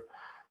surrender.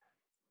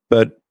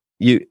 But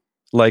you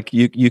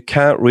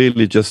can't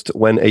really just,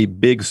 when a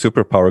big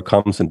superpower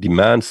comes and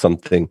demands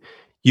something,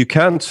 you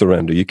can't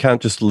surrender. You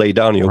can't just lay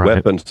down your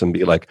weapons and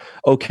be like,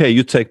 okay,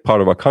 you take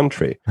part of our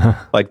country.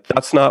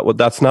 That's not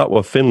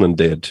what Finland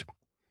did,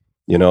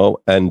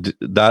 and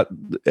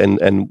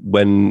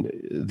when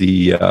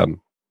the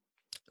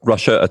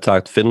Russia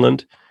attacked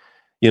Finland,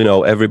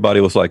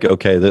 everybody was like,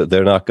 okay,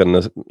 they're not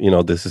gonna,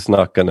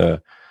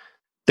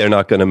 they're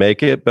not gonna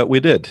make it, but we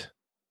did,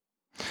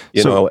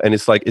 and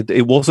it's like,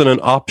 it wasn't an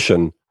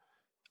option,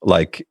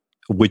 like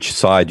which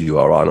side you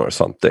are on or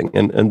something.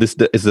 And this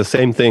is the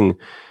same thing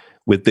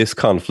with this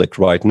conflict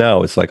right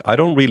now. It's like, I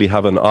don't really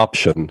have an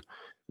option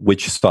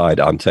which side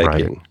I'm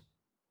taking.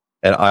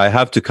 And I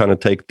have to kind of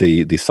take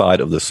the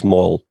side of the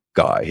small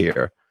guy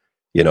here,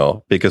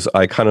 because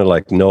I kind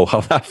of know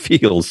how that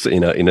feels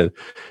in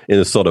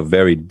a sort of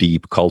very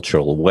deep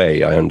cultural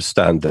way. I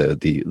understand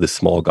the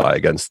small guy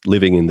against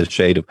living in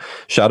the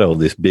shadow of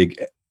this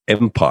big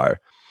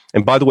empire.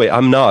 And by the way,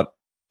 I'm not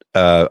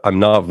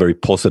very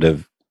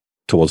positive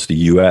towards the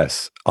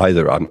US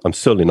either. I'm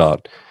certainly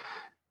not.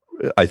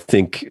 I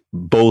think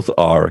both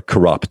are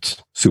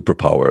corrupt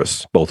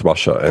superpowers, both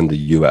Russia and the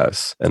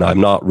US, and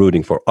I'm not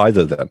rooting for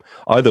either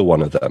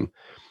one of them.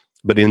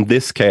 But in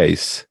this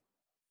case,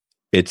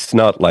 it's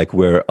not like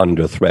we're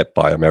under threat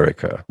by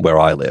America, where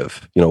I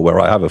live, where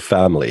I have a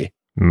family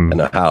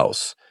and a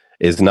house,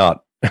 is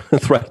not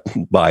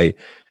threatened by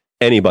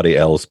anybody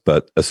else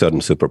but a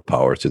certain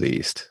superpower to the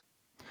east.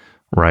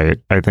 Right.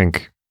 I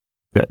think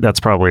that's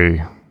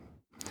probably...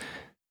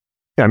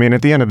 I mean,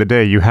 at the end of the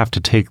day, you have to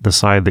take the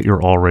side that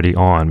you're already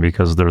on,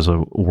 because there's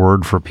a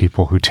word for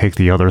people who take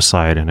the other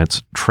side, and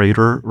it's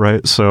traitor,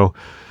 right? So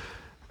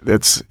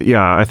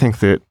I think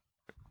that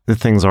the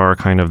things are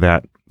kind of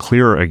that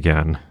clear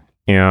again.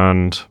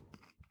 And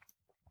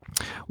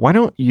why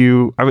don't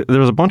you,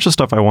 there's a bunch of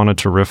stuff I wanted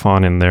to riff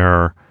on in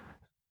there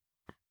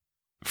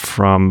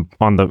on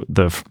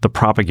the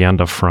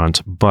propaganda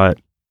front, but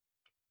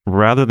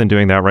rather than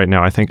doing that right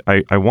now, I think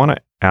I want to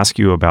ask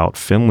you about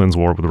Finland's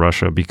war with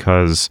Russia,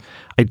 because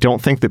I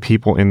don't think that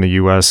people in the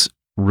US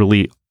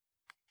really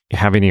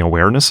have any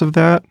awareness of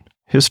that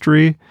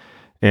history.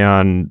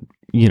 And,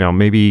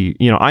 maybe,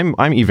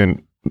 I'm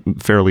even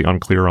fairly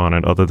unclear on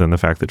it, other than the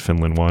fact that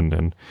Finland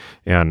won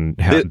and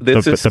had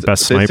the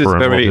best sniper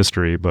in world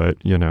history, but,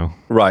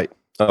 Right.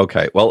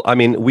 Okay. Well, I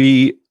mean,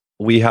 we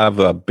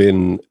have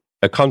been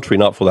a country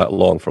not for that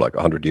long, for like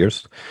 100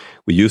 years.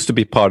 We used to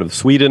be part of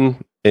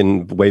Sweden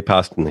way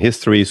past in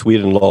history.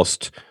 Sweden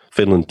lost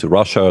Finland to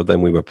Russia.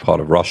 Then we were part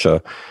of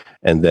Russia.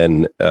 And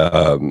then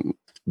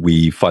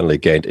we finally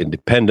gained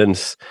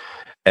independence.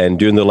 And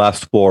during the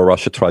last war,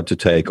 Russia tried to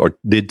take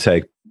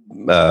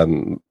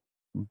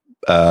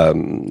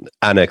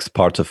annexed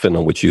parts of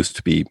Finland, which used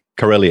to be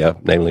Karelia,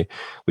 namely,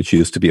 which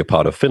used to be a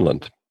part of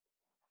Finland.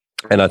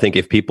 And I think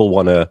if people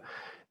want to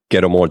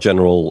get a more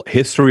general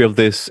history of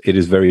this,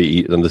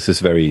 and this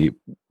is very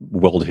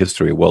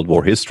World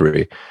War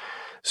history.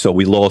 So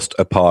we lost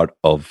a part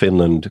of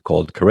Finland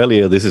called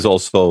Karelia. This is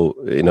also,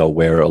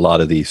 where a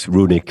lot of these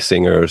runic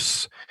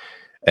singers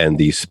and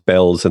these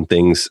spells and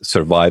things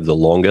survive the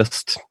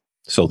longest.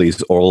 So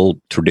these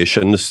oral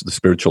traditions, the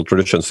spiritual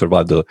traditions,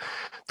 survived the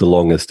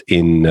longest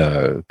in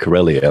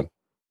Karelia,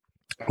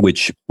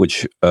 which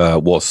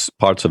was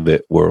parts of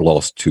it were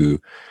lost to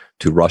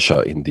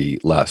Russia in the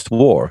last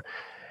war.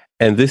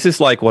 And this is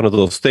like one of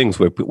those things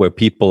where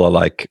people are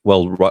like,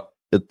 well,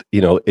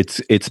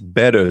 it's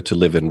better to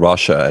live in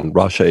Russia, and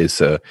Russia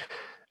is a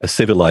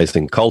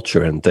civilizing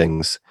culture and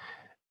things.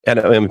 And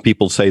I mean,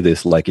 people say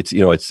this like it's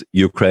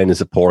Ukraine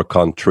is a poor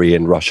country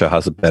and Russia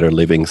has a better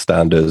living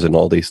standards and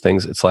all these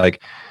things. It's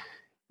like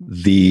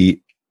the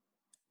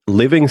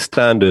living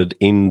standard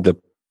in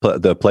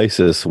the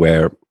places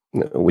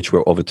which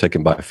were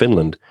overtaken by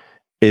Finland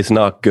is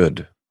not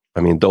good. I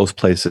mean, those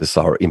places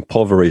are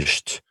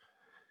impoverished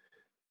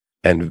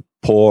and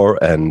poor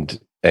and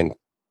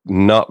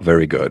not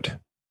very good.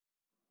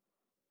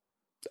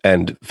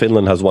 And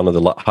Finland has one of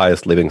the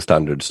highest living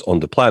standards on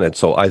the planet.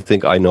 So I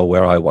think I know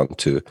where I want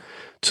to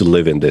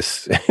live in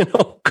this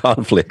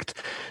conflict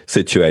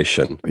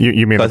situation.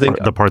 You mean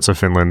the parts of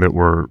Finland that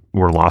were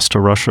lost to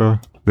Russia,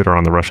 that are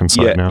on the Russian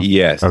side now?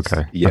 Yes.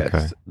 Okay. Yes.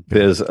 Okay.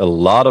 There's a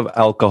lot of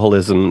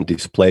alcoholism,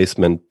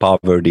 displacement,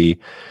 poverty,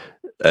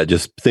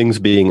 just things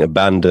being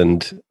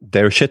abandoned.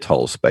 They're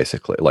shitholes,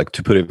 basically, like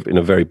to put it in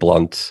a very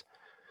blunt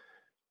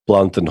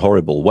and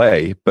horrible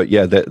way. But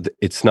yeah,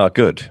 it's not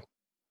good.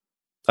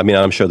 I mean,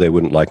 I'm sure they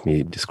wouldn't like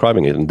me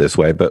describing it in this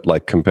way, but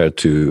like compared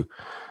to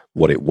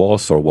what it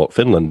was or what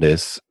Finland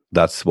is,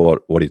 that's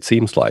what it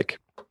seems like.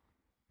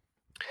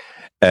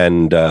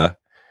 And I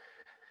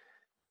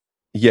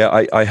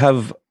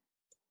have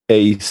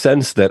a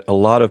sense that a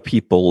lot of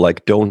people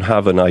like don't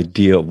have an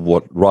idea of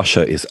what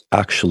Russia is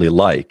actually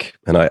like.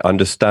 And I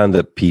understand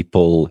that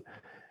people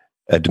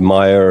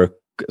admire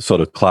sort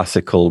of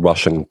classical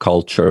Russian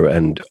culture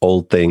and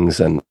old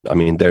things. And I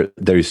mean, there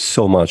is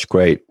so much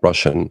great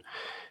Russian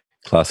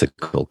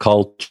classical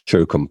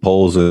culture,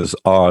 composers,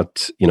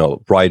 art,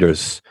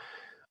 writers,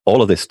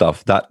 all of this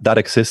stuff that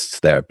exists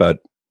there. But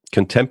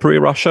contemporary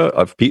Russia,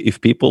 if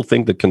people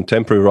think that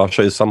contemporary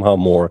Russia is somehow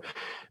more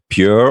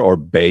pure or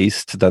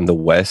based than the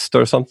West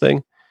or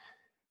something,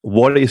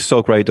 what is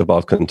so great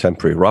about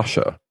contemporary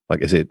Russia?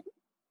 Like,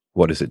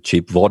 what is it?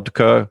 Cheap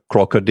vodka,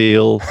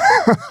 crocodile,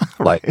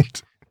 right.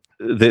 Like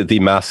the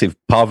massive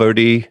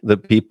poverty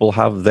that people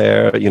have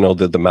there,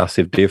 the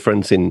massive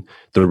difference in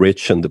the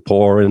rich and the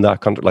poor in that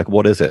country. Like,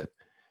 what is it?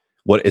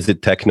 What is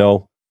it?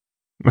 Techno?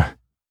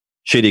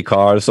 Shitty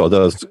cars, or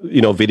those,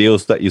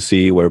 videos that you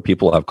see where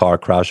people have car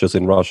crashes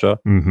in Russia,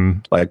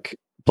 like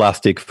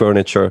plastic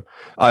furniture.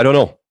 I don't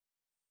know.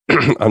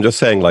 I'm just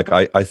saying, like,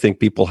 I think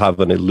people have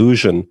an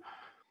illusion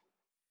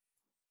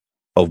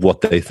of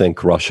what they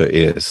think Russia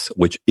is,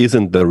 which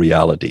isn't the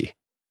reality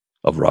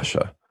of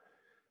Russia.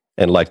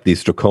 And like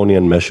these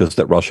draconian measures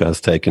that Russia has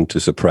taken to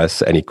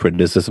suppress any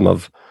criticism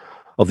of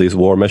these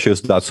war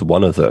measures, that's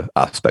one of the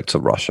aspects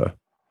of Russia,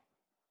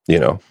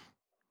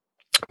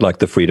 like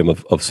the freedom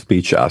of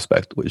speech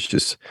aspect, which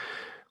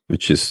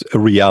is a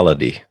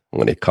reality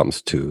when it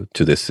comes to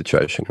this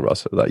situation in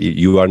Russia, that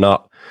you are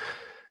not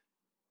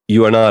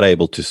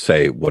able to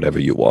say whatever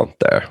you want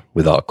there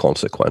without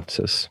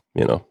consequences,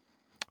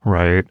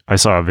 Right. I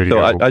saw a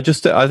video.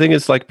 So I think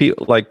it's like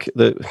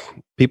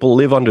people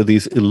live under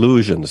these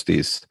illusions,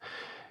 these,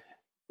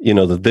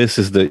 that this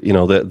is that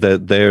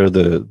they're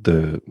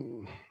the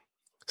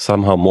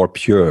somehow more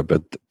pure,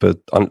 but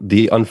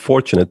the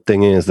unfortunate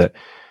thing is that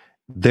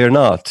they're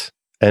not,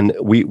 and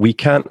we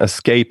can't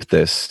escape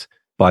this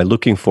by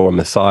looking for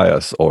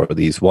messiahs or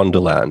these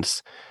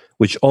wonderlands,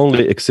 which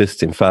only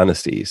exist in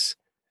fantasies.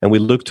 And we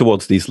look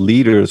towards these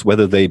leaders,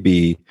 whether they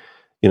be,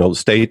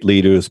 state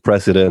leaders,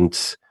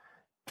 presidents,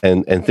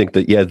 and think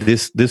that, yeah,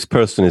 this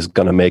person is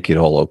going to make it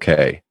all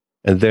okay.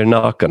 And they're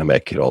not going to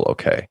make it all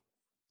okay.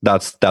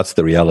 That's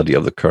the reality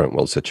of the current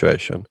world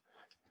situation.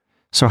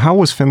 So how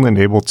was Finland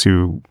able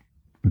to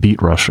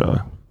beat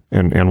Russia?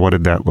 And what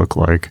did that look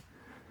like?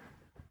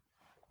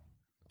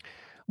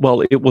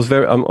 Well, it was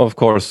very, of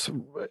course,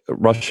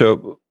 Russia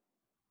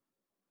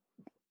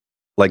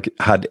like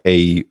had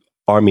a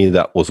army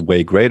that was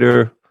way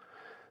greater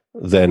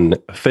than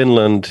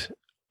Finland,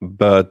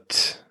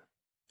 but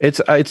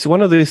it's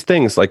one of these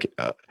things. Like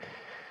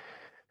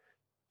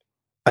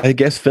I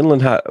guess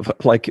Finland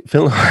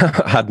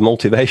had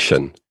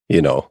motivation.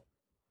 You know,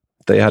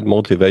 they had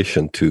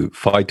motivation to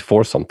fight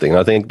for something.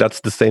 I think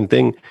that's the same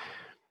thing.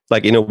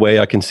 Like in a way,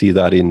 I can see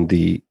that in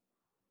the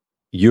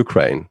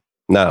Ukraine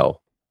now.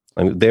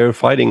 I mean,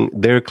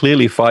 they're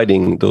clearly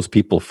fighting those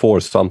people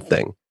for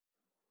something,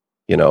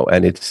 you know,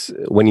 and it's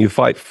when you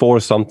fight for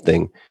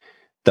something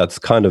that's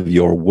kind of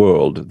your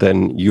world,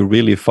 then you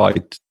really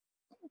fight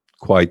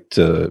quite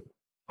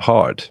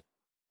hard,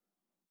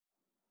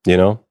 you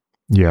know?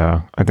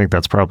 Yeah, I think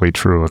that's probably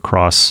true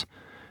across,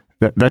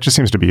 that just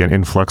seems to be an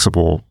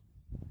inflexible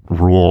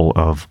rule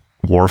of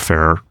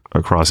warfare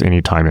across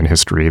any time in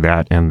history,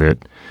 that and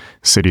that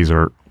cities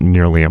are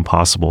nearly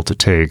impossible to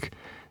take.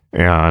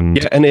 And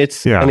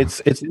it's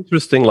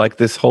interesting, like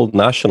this whole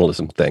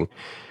nationalism thing.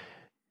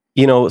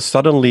 You know,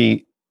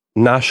 suddenly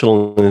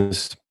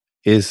nationalism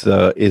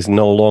is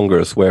no longer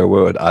a swear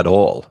word at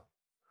all.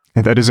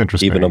 And that is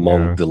interesting, even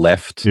among the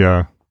left.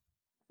 Yeah,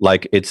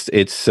 like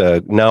it's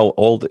now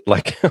all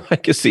like I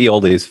can see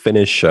all these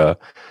Finnish,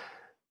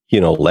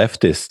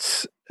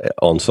 leftists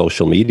on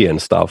social media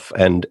and stuff,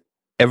 and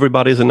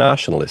everybody's a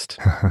nationalist.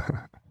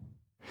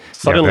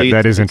 Suddenly,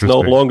 that is it's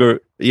interesting. no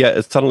longer.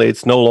 Suddenly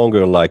it's no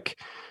longer like,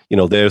 you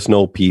know, there's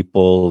no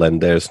people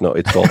and it's all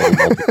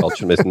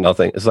multicultural. There's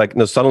nothing. It's like,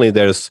 no, suddenly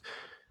there's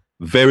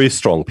very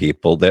strong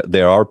people.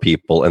 There are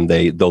people, and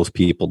those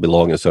people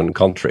belong in a certain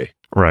country,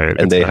 right?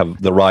 And they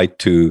have the right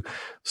to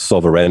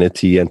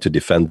sovereignty and to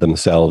defend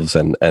themselves,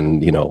 and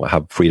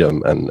have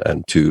freedom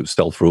and to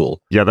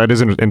self-rule. Yeah, that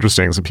is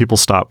interesting. So people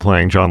stop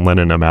playing John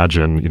Lennon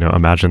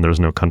Imagine There's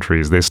No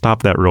Countries. They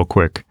stop that real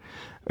quick.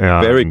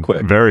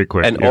 Very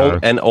quick.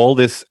 And all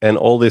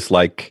this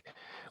like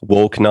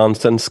woke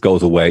nonsense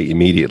goes away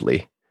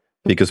immediately,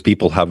 because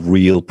people have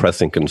real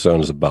pressing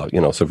concerns about,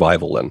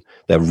 survival, and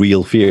they have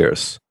real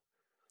fears.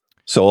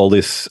 So all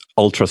this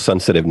ultra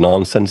sensitive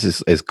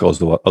nonsense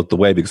goes out the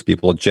way, because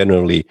people are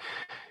generally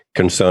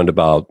concerned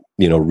about,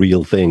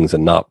 real things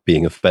and not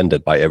being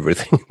offended by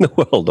everything in the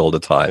world all the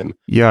time.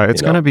 Yeah,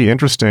 it's going to be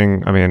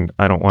interesting. I mean,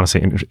 I don't want to say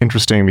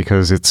interesting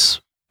because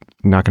it's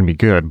not going to be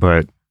good,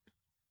 but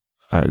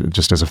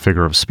just as a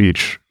figure of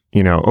speech,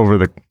 over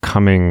the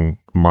coming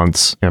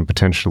months and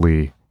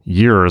potentially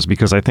years,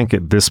 because I think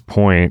at this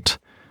point,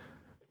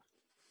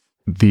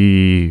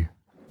 the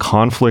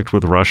conflict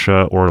with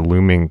Russia, or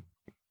looming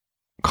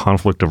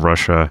conflict of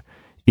Russia,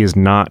 is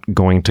not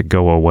going to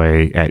go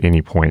away at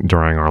any point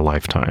during our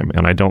lifetime.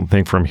 And I don't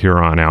think from here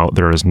on out,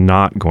 there is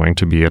not going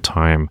to be a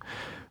time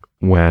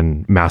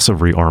when massive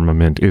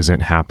rearmament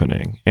isn't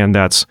happening. And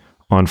that's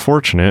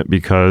unfortunate,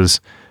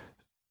 because,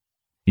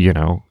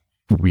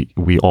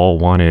 we all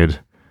wanted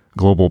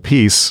global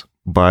peace,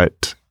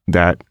 but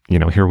that,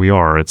 here we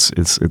are. It's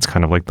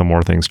kind of like the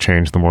more things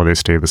change, the more they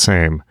stay the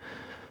same.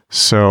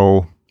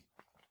 So,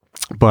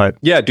 but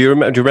yeah, do you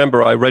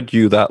remember I read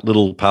you that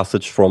little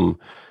passage from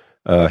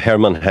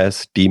Hermann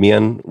Hesse,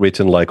 Demian,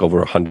 written like over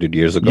 100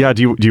 years ago? Yeah,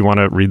 do you want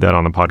to read that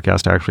on the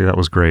podcast? Actually, that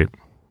was great.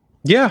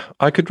 Yeah,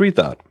 I could read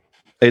that.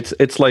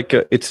 It's like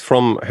it's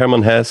from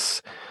Hermann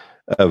Hesse,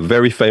 a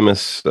very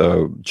famous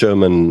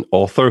German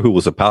author who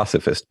was a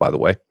pacifist, by the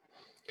way.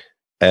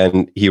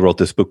 And he wrote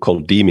this book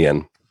called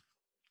Demian.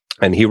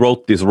 And he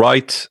wrote this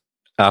right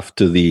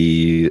after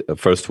the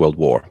First World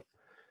War.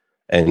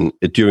 And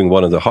during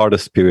one of the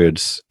hardest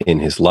periods in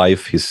his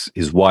life,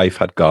 his wife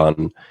had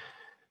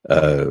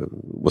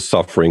was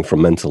suffering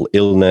from mental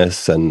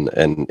illness, and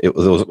it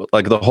was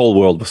like the whole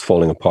world was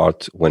falling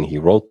apart when he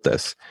wrote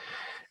this.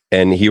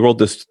 And he wrote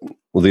this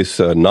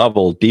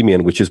novel,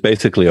 Demian, which is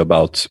basically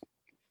about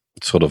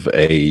sort of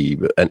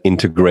an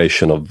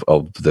integration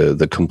of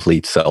the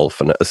complete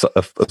self, and a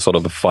sort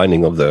of a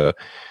finding of the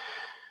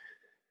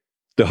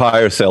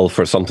higher self,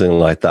 or something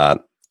like that,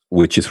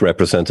 which is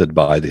represented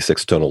by this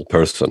external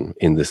person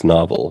in this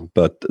novel.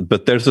 But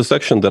there's a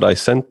section that I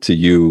sent to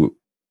you,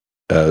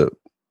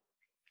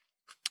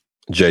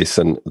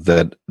 Jason,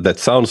 that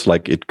sounds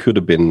like it could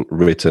have been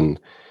written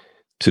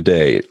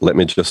today. Let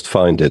me just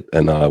find it,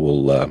 and I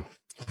will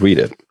read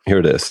it. Here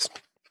it is.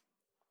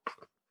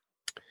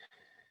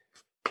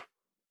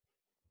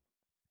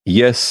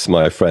 Yes,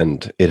 my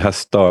friend, it has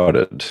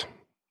started.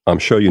 I'm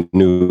sure you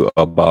knew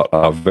about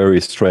our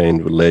very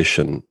strained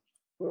relation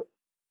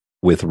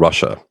with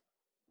Russia.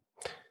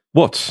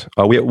 What?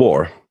 Are we at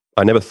war?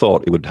 I never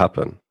thought it would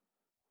happen.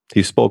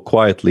 He spoke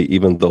quietly,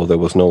 even though there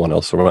was no one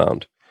else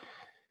around.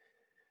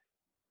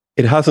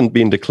 It hasn't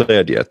been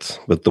declared yet,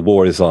 but the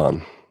war is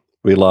on.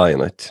 Rely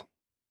on it.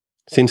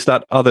 Since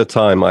that other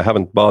time, I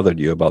haven't bothered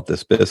you about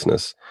this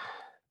business.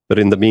 But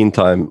in the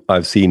meantime,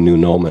 I've seen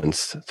new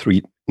omens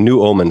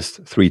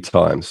three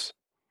times.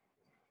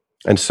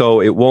 And so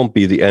it won't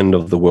be the end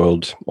of the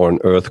world, or an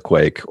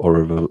earthquake,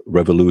 or a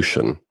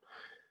revolution.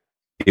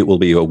 It will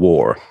be a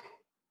war.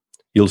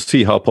 You'll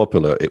see how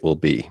popular it will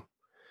be.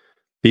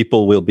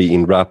 People will be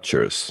in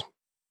raptures.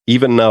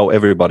 Even now,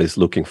 everybody's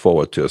looking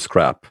forward to a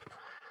scrap.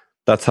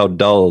 That's how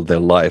dull their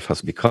life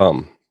has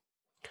become.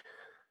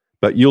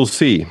 But you'll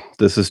see,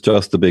 this is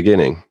just the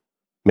beginning.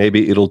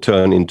 Maybe it'll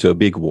turn into a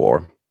big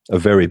war, a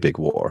very big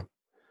war.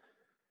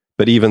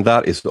 But even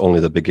that is only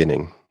the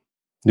beginning.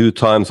 New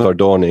times are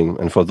dawning,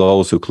 and for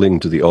those who cling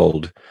to the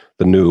old,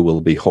 the new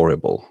will be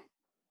horrible.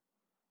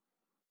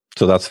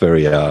 So that's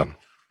very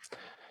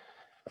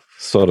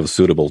sort of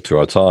suitable to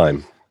our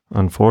time.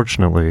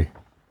 Unfortunately.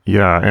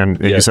 Yeah, and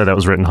yes. You said that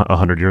was written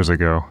 100 years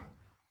ago.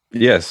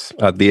 Yes,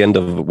 at the end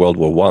of World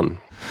War I.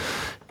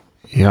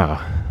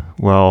 Yeah.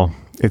 Well,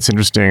 it's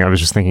interesting. I was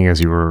just thinking as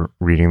you were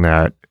reading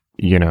that,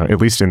 at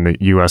least in the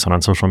US and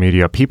on social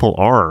media, people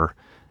are,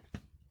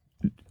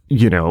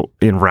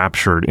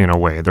 enraptured in a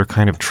way. They're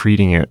kind of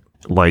treating it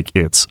like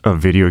it's a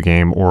video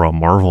game or a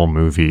Marvel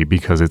movie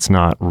because it's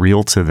not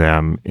real to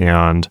them.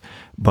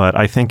 But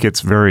I think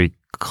it's very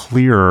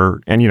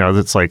clear, and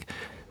it's like,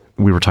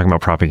 we were talking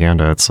about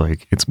propaganda. It's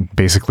like, it's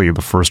basically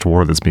the first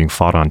war that's being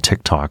fought on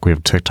TikTok. We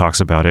have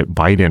TikToks about it.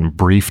 Biden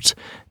briefed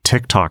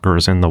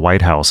TikTokers in the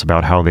White House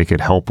about how they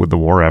could help with the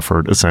war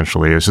effort,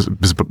 essentially. It's just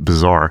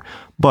bizarre.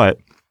 But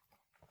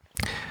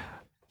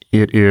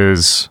it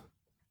is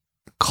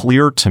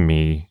clear to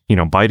me,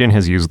 Biden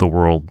has used the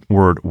word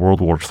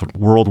World War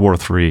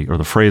III, or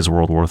the phrase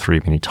World War III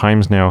many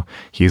times now.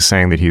 He's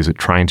saying that he's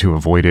trying to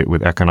avoid it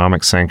with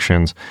economic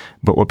sanctions.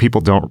 But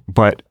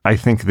but I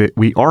think that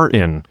we are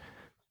in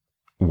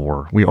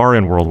war. We are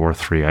in World War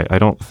III.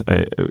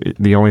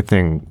 The only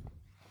thing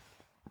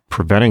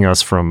preventing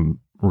us from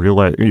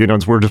realize,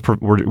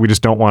 we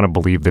just don't want to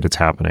believe that it's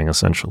happening,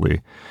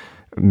 essentially.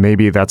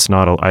 Maybe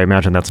I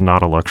imagine that's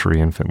not a luxury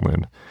in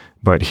Finland,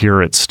 but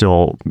here it's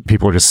still,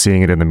 people are just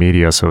seeing it in the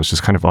media, so it's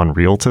just kind of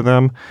unreal to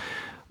them.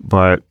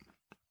 But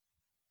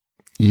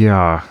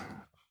yeah.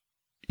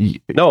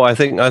 No, I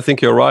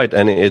think you're right.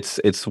 And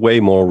it's way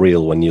more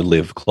real when you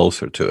live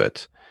closer to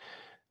it.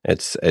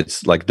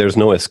 It's like there's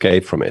no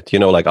escape from it.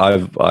 Like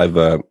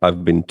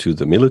I've been to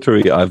the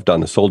military. I've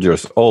done a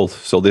soldier's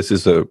oath, so this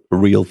is a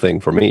real thing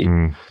for me.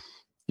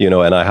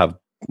 And I have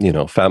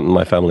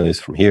my family is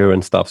from here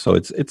and stuff, so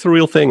it's a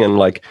real thing.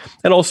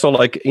 And also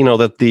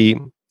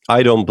that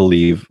I don't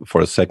believe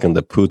for a second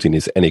that Putin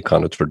is any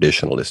kind of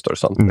traditionalist or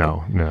something.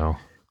 No.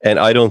 And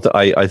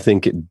I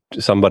think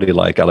somebody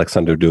like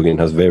Alexander Dugin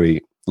has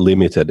very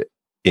limited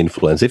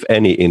influence, if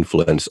any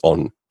influence,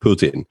 on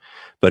Putin.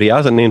 But he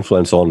has an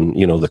influence on,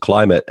 the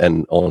climate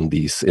and on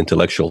these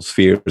intellectual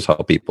spheres, how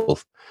people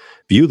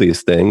view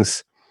these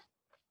things.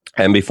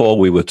 And before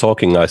we were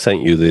talking, I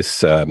sent you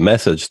this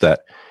message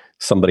that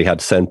somebody had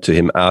sent to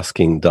him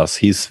asking, does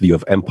his view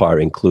of empire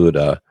include,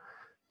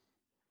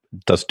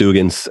 does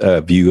Dugin's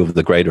view of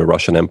the greater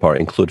Russian empire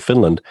include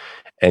Finland?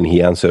 And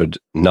he answered,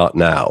 not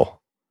now,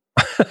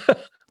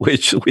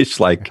 which is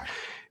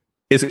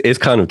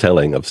kind of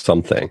telling of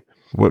something.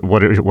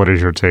 What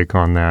is your take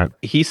on that?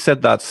 He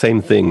said that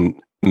same thing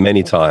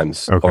many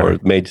times, okay, or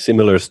made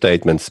similar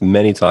statements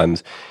many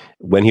times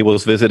when he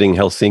was visiting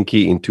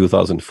Helsinki in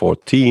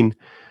 2014,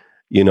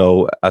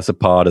 as a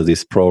part of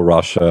this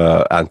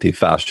pro-Russia,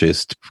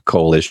 anti-fascist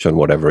coalition,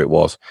 whatever it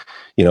was.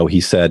 He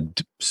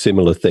said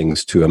similar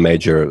things to a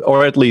major,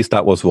 or at least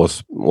that was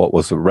what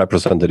was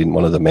represented in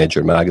one of the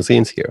major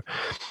magazines here.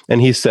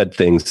 And he said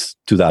things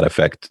to that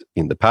effect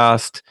in the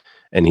past.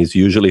 And he's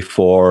usually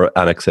for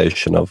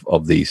annexation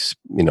of these,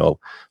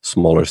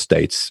 smaller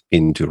states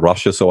into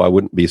Russia. So I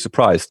wouldn't be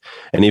surprised.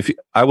 And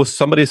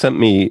somebody sent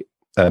me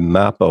a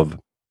map of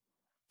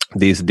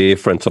these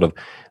different sort of,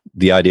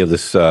 the idea of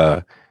this,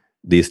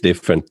 these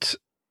different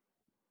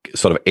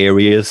sort of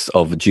areas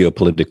of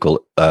geopolitical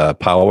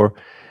power.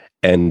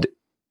 And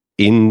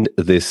in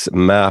this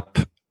map,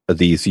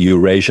 these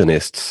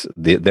Eurasianists,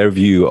 their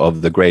view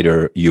of the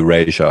greater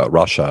Eurasia,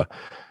 Russia,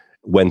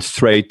 went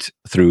straight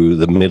through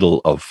the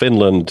middle of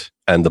Finland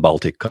and the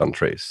Baltic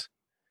countries.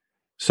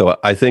 So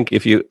I think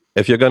if you're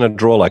going to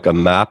draw like a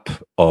map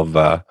of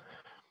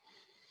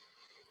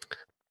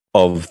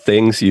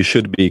things, you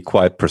should be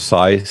quite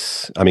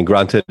precise. I mean,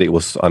 granted,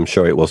 I'm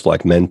sure it was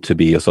like meant to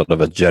be a sort of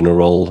a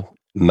general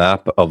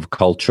map of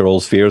cultural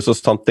spheres or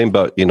something,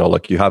 but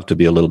you have to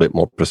be a little bit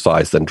more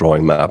precise than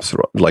drawing maps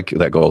like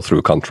that go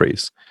through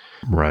countries,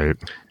 right?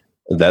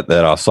 That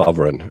are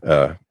sovereign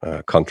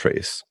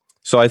countries.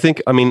 So I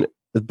think,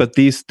 but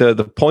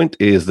the point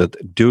is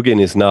that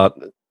Dugin is not,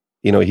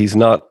 he's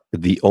not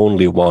the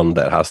only one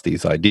that has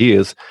these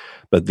ideas,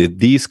 but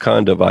these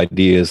kind of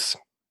ideas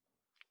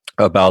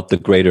about the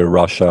greater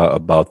Russia,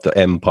 about the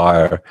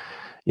empire,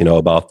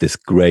 about this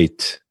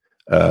great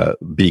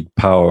big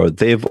power,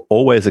 they've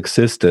always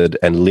existed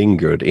and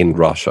lingered in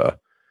Russia,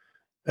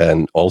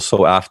 and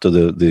also after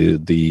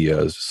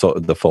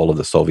the fall of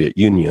the Soviet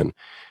Union,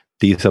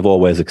 these have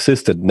always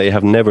existed. They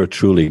have never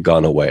truly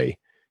gone away.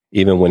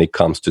 Even when it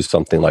comes to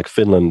something like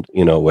Finland,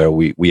 where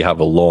we have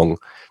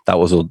that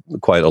was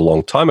quite a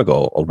long time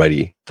ago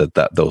already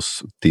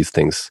these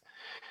things,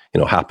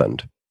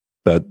 happened.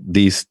 But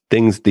these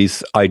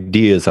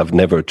ideas have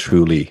never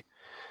truly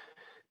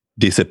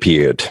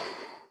disappeared,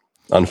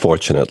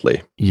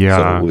 unfortunately.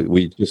 Yeah.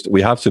 So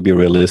we have to be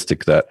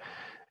realistic that,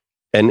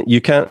 and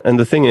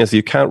the thing is,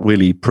 you can't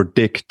really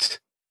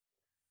predict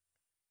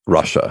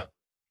Russia.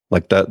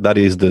 Like that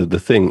is the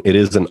thing. It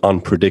is an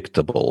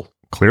unpredictable.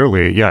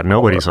 Clearly, yeah.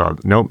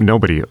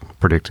 Nobody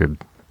predicted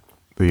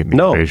the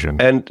invasion.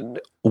 No, and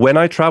when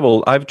I've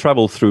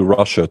traveled through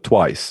Russia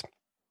twice,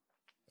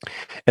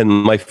 and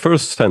my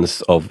first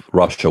sense of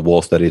Russia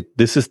was that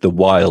this is the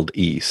Wild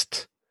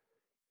East.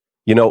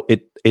 You know,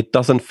 it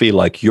doesn't feel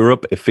like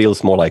Europe. It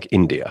feels more like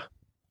India.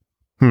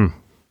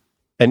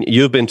 And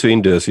you've been to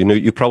India, so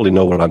you probably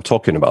know what I'm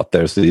talking about.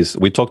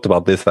 We talked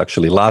about this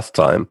actually last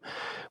time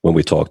when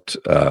we talked,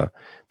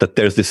 that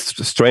there's this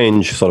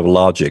strange sort of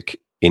logic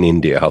in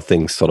India, how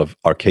things sort of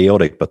are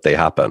chaotic, but they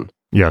happen.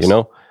 Yes. You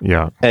know?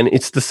 Yeah. And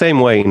it's the same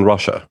way in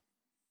Russia.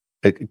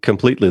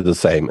 Completely the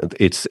same.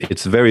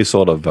 It's very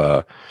sort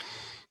of,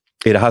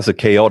 it has a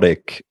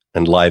chaotic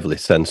and lively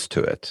sense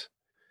to it.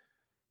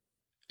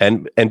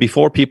 And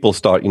before people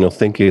start,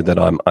 thinking that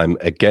I'm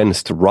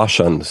against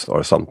Russians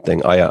or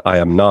something, I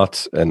am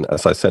not. And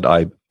as I said,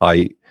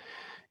 I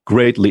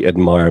greatly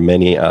admire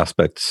many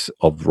aspects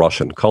of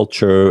Russian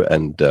culture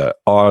and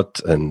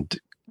art and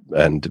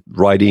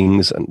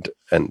writings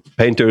and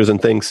painters and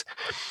things.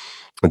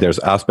 And there's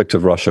aspects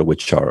of Russia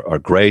which are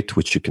great,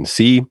 which you can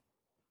see.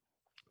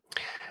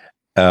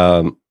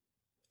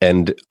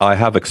 And I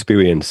have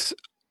experience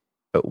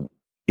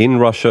in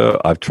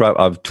Russia. I've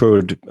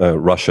toured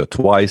Russia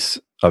twice.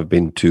 I've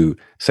been to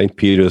St.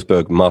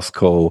 Petersburg,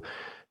 Moscow,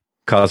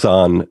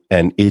 Kazan,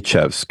 and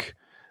Ichevsk,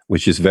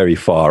 which is very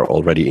far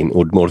already in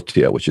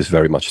Udmurtia, which is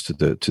very much to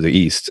the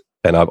east.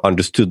 And I've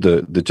understood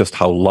the just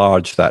how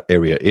large that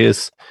area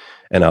is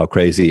and how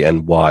crazy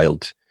and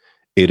wild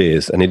it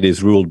is. And it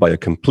is ruled by a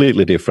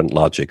completely different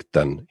logic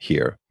than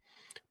here.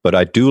 But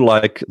I do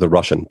like the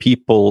Russian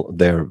people.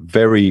 They're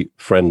very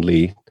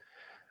friendly.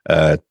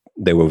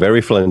 They were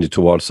very friendly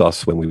towards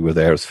us when we were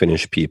there as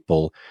Finnish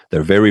people.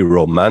 They're very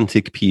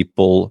romantic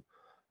people,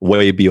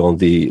 way beyond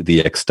the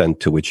extent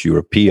to which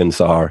Europeans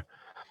are.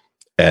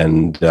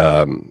 And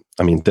I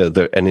mean,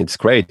 and it's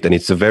great. And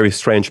it's a very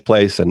strange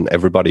place, and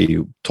everybody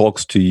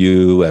talks to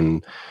you,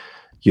 and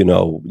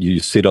you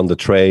sit on the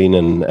train,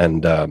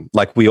 and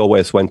like we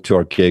always went to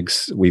our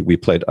gigs.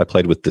 I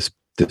played with this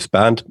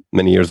band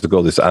many years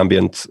ago, this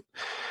ambient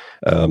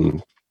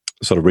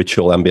sort of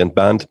ritual ambient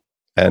band,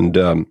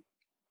 and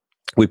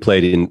we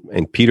played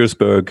in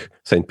Petersburg,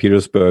 St.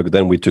 Petersburg.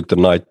 Then we took the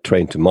night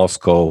train to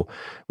Moscow.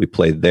 We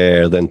played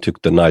there, then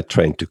took the night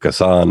train to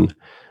Kazan,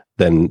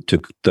 then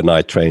took the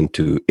night train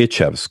to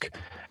Ichevsk.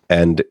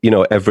 And,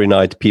 every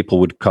night people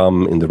would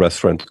come in the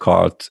restaurant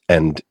cart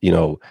and,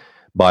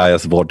 buy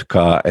us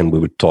vodka, and we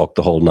would talk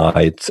the whole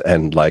night.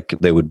 And like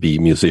there would be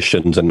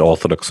musicians and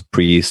Orthodox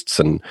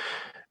priests and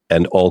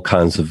all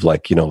kinds of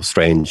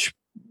strange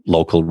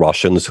local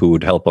Russians who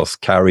would help us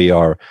carry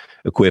our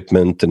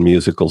equipment and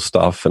musical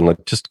stuff, and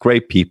just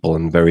great people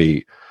and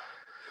very,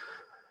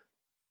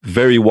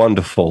 very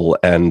wonderful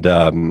and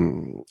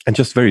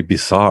just very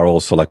bizarre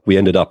also. Like we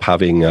ended up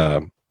having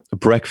a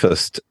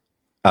breakfast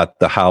at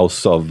the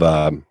house of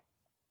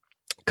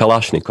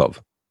Kalashnikov.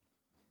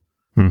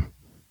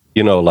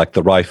 Like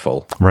the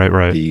rifle.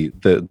 Right.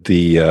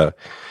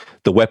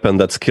 The weapon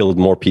that's killed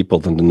more people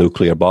than the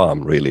nuclear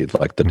bomb, really,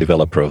 like the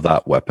developer of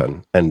that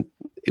weapon. And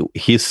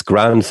his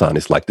grandson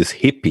is like this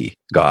hippie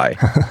guy,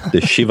 the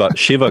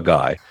Shiva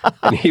guy.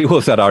 And he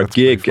was at our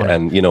gig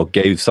and,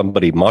 gave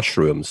somebody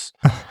mushrooms,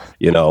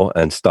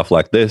 and stuff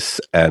like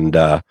this. And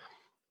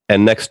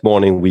next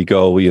morning we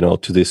go,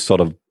 to this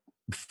sort of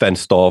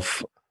fenced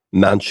off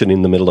mansion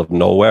in the middle of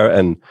nowhere.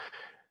 And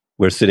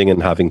we're sitting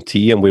and having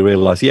tea, and we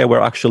realize,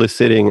 we're actually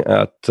sitting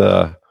at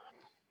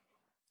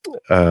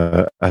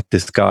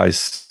this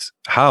guy's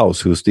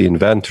house, who's the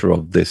inventor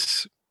of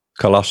this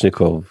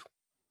Kalashnikov,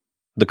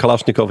 the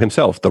Kalashnikov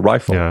himself, the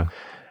rifle. Yeah.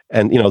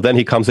 And, then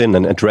he comes in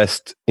and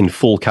dressed in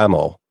full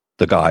camo,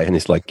 the guy, and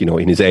he's like,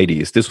 in his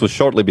 80s. This was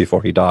shortly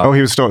before he died. Oh,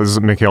 is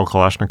Mikhail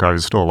Kalashnikov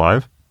is still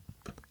alive?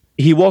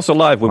 He was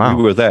alive when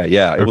we were there,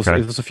 yeah. It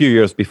was a few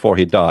years before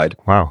he died.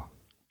 Wow.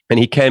 And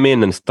he came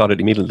in and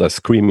started immediately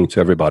screaming to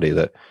everybody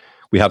that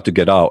we have to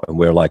get out, and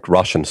we're like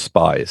Russian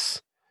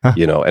spies,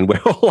 and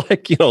we're all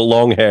like,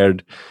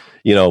 long-haired,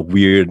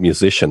 weird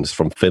musicians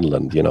from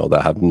Finland,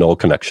 that have no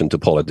connection to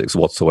politics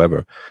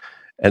whatsoever.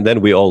 And then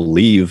we all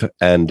leave,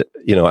 and,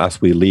 as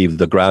we leave,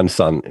 the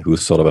grandson,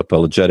 who's sort of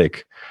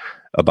apologetic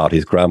about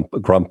his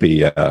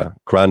grumpy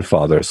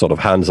grandfather, sort of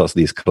hands us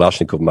these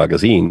Kalashnikov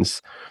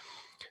magazines,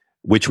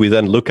 which we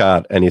then look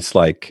at, and it's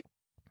like,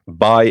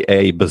 buy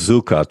a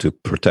bazooka to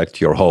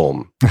protect your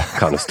home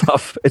kind of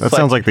stuff. That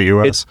sounds like the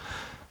U.S.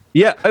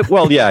 Yeah,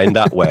 well, yeah, in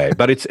that way.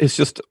 But it's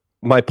just,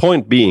 my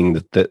point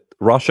being that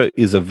Russia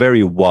is a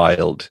very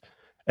wild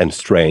and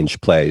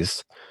strange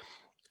place.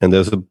 And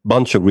there's a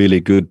bunch of really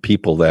good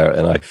people there.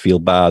 And I feel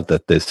bad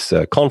that this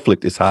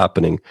conflict is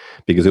happening,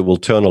 because it will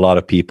turn a lot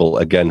of people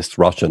against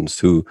Russians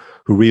who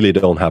really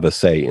don't have a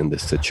say in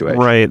this situation.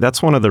 Right.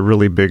 That's one of the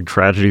really big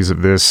tragedies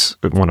of this.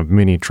 One of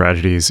many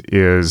tragedies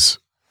is,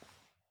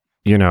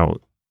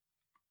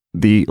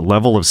 the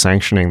level of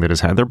sanctioning that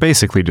is had, they're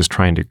basically just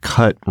trying to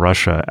cut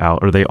Russia out,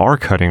 or they are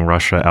cutting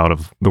Russia out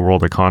of the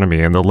world economy.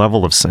 And the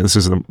level of, this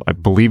is, I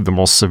believe, the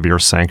most severe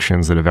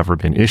sanctions that have ever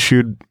been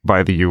issued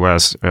by the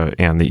US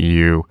and the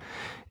EU.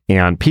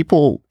 And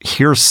people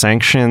hear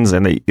sanctions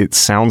and it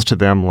sounds to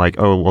them like,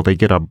 oh, well, they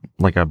get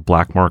a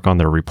black mark on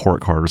their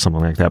report card or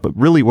something like that. But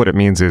really what it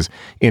means is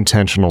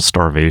intentional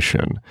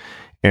starvation.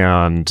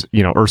 And,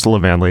 Ursula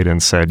von der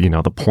Leyen said,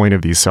 the point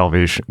of these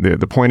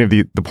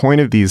the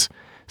point of these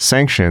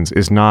sanctions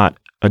is not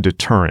a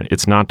deterrent.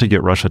 It's not to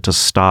get Russia to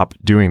stop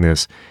doing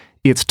this.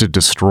 It's to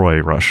destroy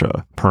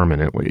Russia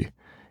permanently.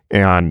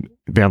 And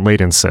von der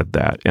Leyen said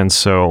that. And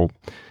so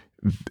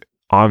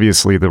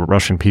obviously the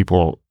Russian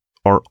people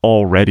are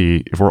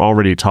already, if we're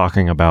already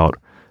talking about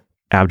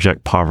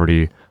abject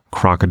poverty,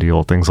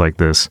 crocodile, things like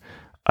this,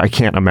 I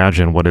can't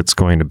imagine what it's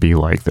going to be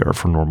like there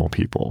for normal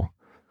people.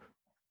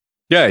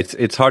 Yeah,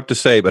 it's hard to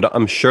say, but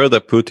I'm sure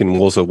that Putin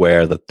was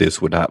aware that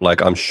this would happen.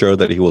 Like, I'm sure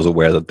that he was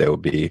aware that there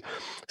would be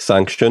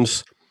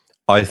sanctions.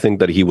 I think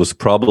that he was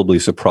probably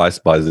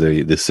surprised by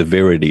the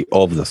severity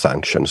of the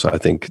sanctions. I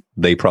think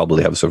they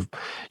probably have,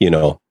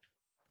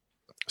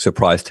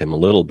 surprised him a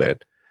little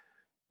bit.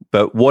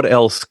 But what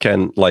else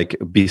can,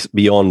 be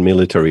beyond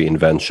military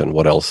invention?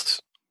 What else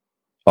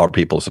are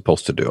people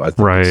supposed to do? I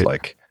think It's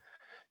like,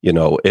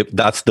 if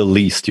that's the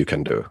least you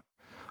can do.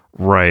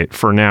 Right,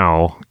 for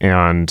now.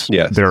 And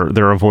yes.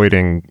 They're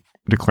avoiding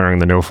declaring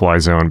the no-fly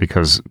zone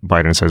because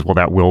Biden says, well,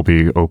 that will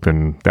be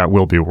open, that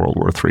will be World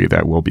War III,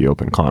 that will be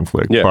open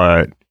conflict. Yeah.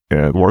 But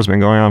the war's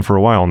been going on for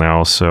a while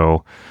now,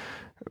 so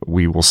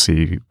we will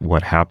see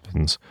what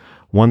happens.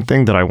 One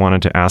thing that I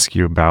wanted to ask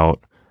you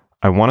about,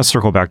 I want to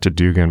circle back to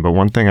Dugin, but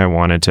one thing I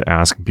wanted to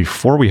ask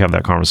before we have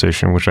that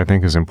conversation, which I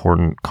think is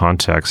important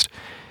context,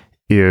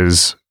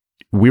 is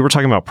we were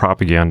talking about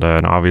propaganda,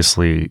 and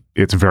obviously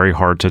it's very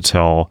hard to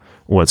tell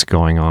what's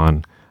going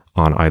on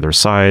either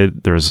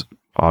side. There's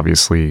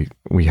obviously,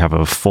 we have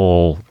a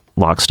full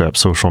lockstep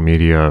social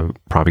media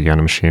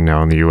propaganda machine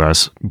now in the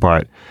US,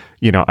 but,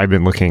 I've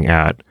been looking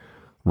at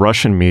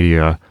Russian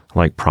media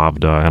like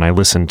Pravda, and I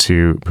listened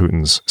to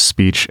Putin's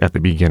speech at the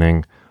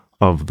beginning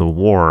of the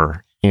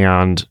war,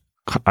 and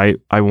I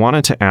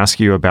wanted to ask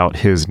you about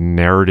his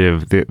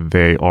narrative that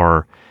they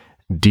are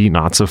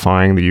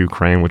denazifying the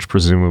Ukraine, which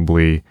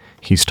presumably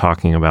he's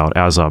talking about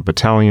Azov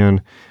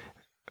Battalion,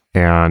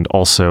 and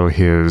also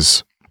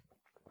his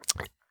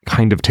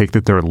kind of take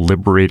that they're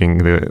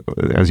liberating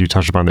as you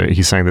touched upon,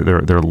 he's saying that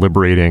they're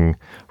liberating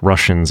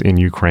Russians in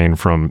Ukraine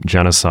from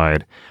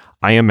genocide.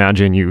 I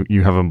imagine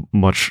you have a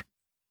much,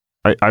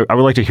 I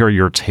would like to hear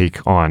your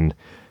take on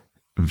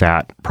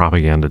that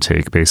propaganda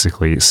take,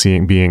 basically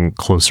being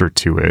closer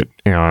to it,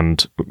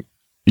 and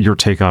your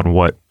take on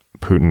what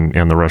Putin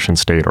and the Russian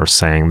state are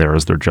saying there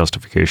as their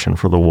justification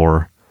for the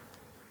war.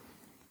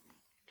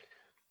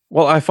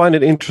 Well, I find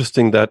it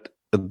interesting that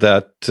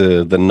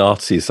the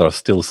Nazis are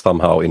still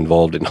somehow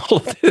involved in all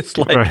of this.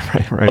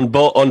 Right.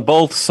 On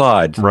both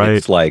sides, right.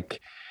 It's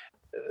like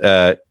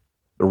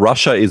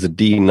Russia is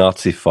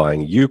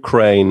denazifying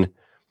Ukraine,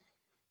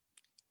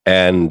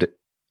 and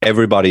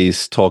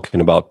everybody's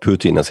talking about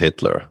Putin as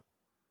Hitler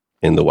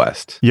in the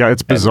West. Yeah,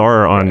 it's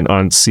bizarre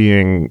on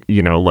seeing,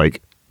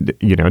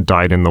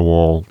 dyed in the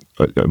wool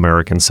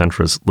American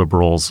centrist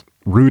liberals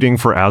rooting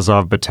for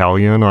Azov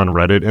Battalion on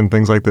Reddit and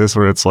things like this,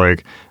 where it's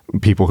like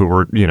people who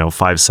were,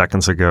 5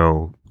 seconds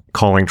ago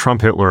calling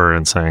Trump Hitler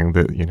and saying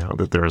that,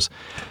 that there's,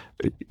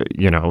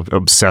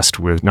 obsessed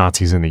with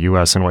Nazis in the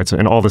US and whites,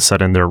 and all of a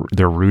sudden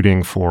they're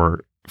rooting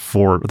for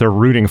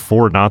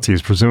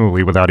Nazis,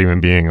 presumably without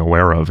even being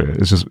aware of it.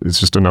 It's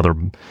just another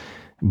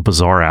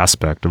bizarre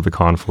aspect of the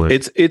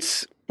conflict.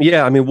 It's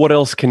yeah. I mean, what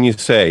else can you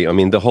say? I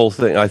mean, the whole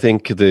thing. I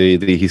think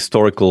the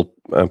historical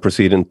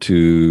precedent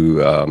to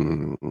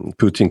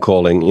Putin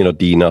calling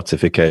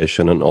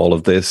denazification and all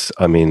of this.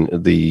 I mean,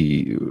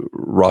 the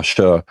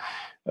Russia,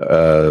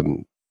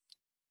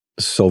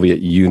 Soviet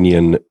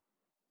Union,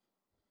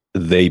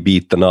 they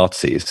beat the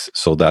Nazis,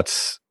 so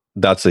that's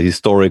a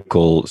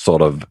historical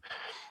sort of.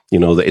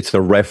 It's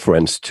a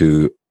reference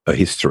to a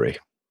history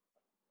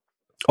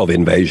of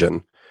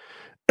invasion.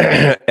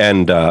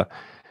 And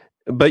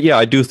but yeah,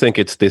 I do think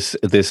it's this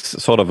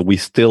sort of we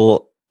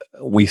still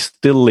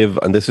live,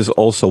 and this is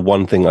also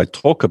one thing I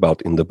talk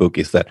about in the book,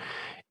 is that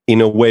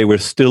in a way we're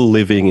still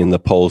living in the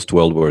post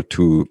World War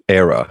II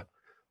era.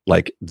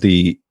 Like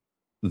the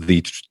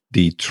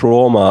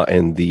trauma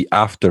and the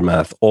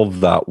aftermath of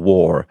that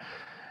war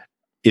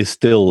is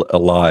still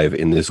alive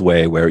in this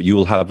way, where you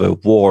will have a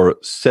war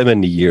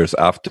 75 years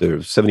after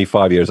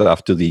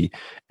the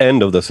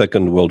end of the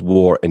Second World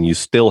War, and you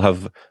still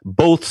have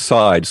both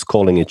sides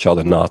calling each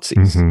other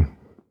Nazis. Mm-hmm.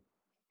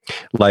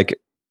 Like,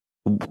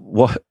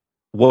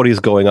 what is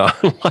going on?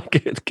 Like,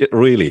 it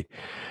really.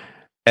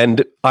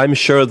 And I'm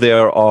sure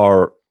there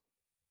are.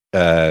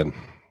 I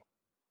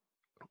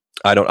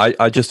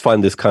just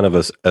find this kind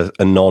of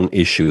a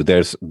non-issue.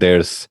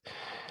 There's.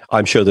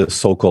 I'm sure there's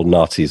so-called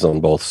Nazis on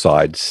both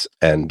sides,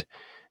 and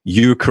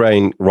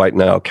Ukraine right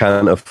now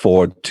can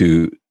afford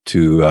to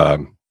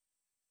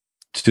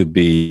to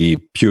be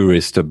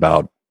purist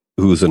about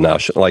who's a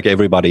national. Like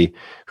everybody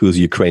who's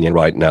Ukrainian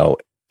right now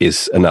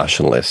is a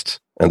nationalist,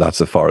 and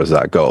that's as far as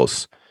that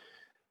goes.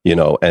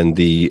 And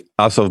the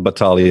Azov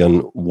battalion,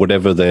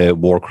 whatever the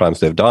war crimes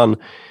they've done,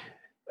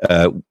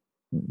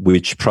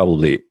 which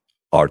probably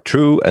are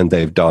true, and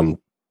they've done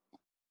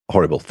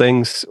horrible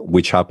things,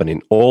 which happen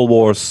in all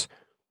wars,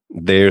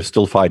 they're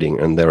still fighting,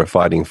 and they're a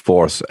fighting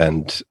force,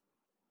 and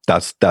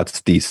that's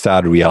the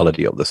sad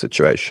reality of the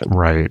situation.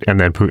 Right, and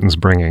then Putin's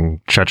bringing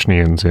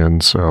Chechnyans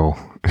in, so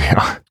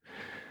yeah.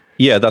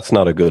 Yeah, that's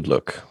not a good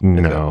look.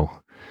 No.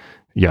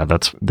 Yeah,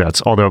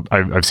 that's although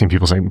I've seen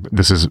people saying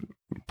this is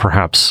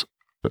perhaps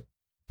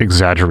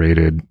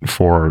exaggerated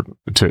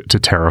to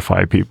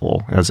terrify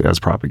people as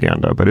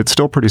propaganda, but it's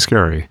still pretty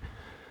scary.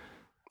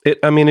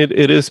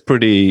 It is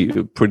pretty.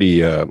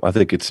 I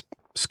think it's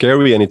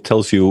scary, and it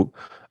tells you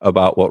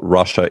about what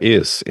Russia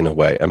is in a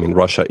way. I mean,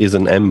 Russia is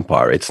an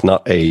empire. It's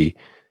not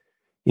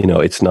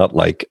it's not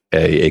like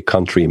a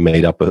country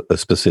made up of a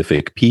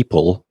specific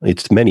people.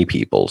 It's many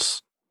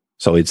peoples.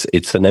 So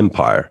it's an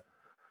empire.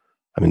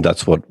 I mean,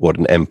 that's what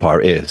an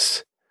empire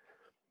is.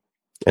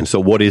 And so,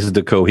 what is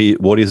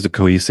the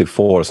cohesive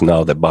force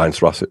now that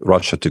binds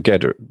Russia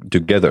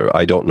together?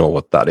 I don't know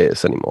what that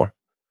is anymore.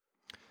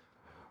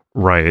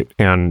 Right,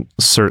 and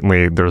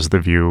certainly there's the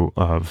view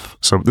of.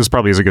 So this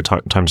probably is a good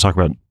time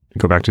to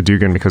go back to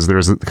Dugin, because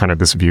there's kind of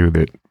this view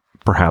that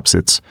perhaps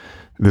it's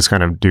this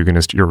kind of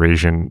Duginist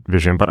Eurasian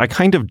vision, but I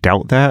kind of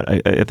doubt that.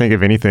 I think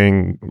if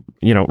anything,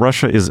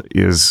 Russia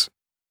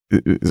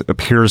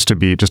appears to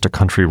be just a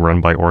country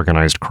run by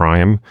organized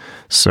crime.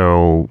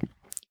 So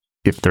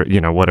if there,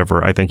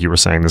 whatever, I think you were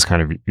saying this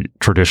kind of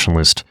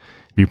traditionalist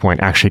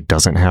viewpoint actually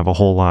doesn't have a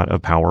whole lot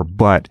of power,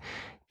 but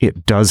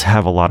it does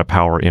have a lot of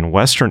power in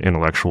Western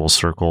intellectual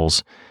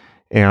circles.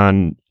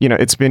 And,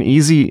 it's been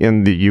easy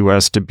in the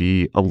US to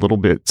be a little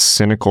bit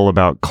cynical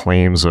about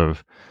claims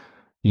of,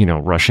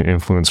 Russian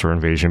influence or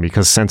invasion,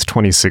 because since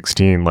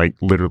 2016, like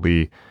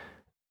literally,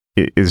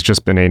 it has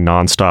just been a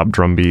nonstop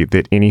drumbeat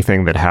that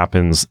anything that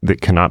happens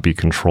that cannot be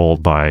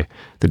controlled by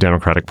the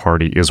Democratic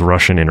Party is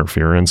Russian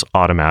interference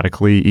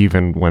automatically,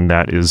 even when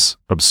that is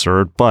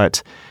absurd.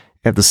 But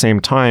at the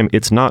same time,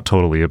 it's not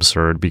totally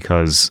absurd,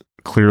 because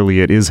clearly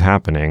it is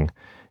happening.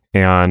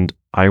 And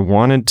I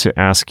wanted to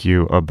ask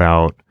you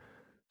about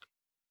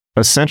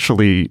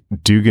essentially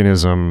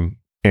Duginism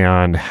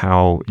and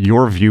how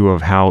your view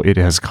of how it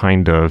has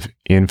kind of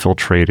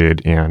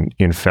infiltrated and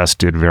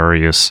infested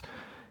various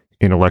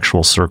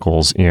intellectual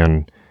circles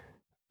in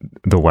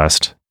the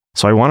West.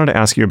 So I wanted to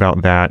ask you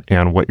about that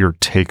and what your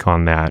take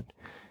on that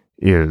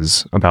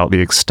is, about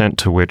the extent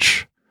to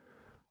which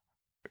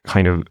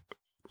Duginism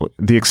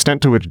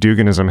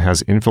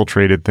has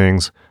infiltrated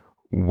things,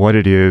 what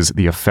it is,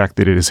 the effect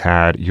that it has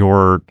had,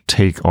 your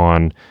take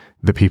on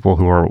the people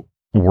who are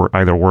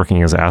either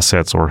working as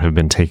assets or have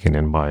been taken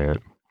in by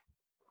it.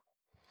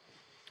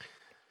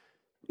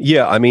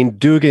 Yeah, I mean,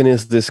 Dugin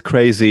is this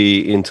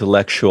crazy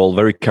intellectual,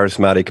 very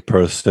charismatic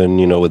person,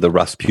 with a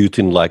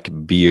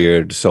Rasputin-like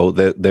beard. So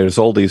there's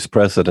all these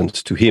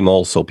precedents to him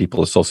also.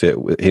 People associate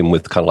him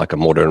with kind of like a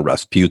modern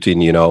Rasputin,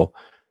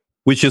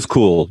 which is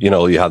cool.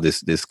 You have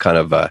this kind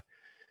of a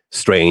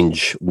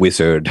strange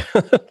wizard,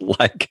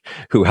 like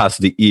who has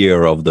the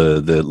ear of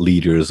the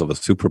leaders of a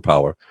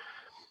superpower.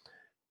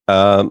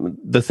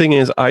 The thing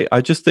is,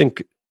 I just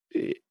think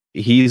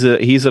he's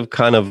a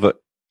kind of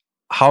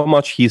how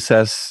much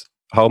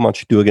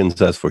Dugin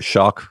says for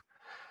shock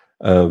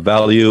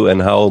value and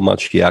how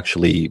much he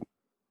actually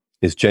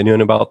is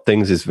genuine about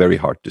things is very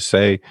hard to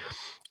say.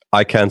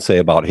 I can't say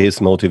about his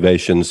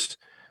motivations.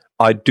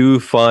 I do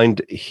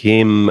find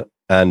him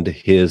and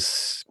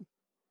his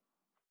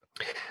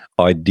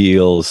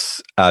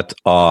ideals at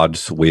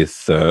odds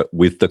with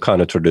the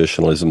kind of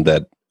traditionalism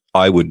that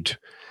I would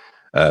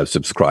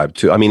subscribe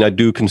to. I mean, I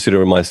do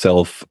consider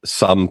myself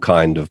some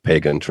kind of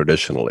pagan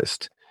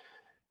traditionalist.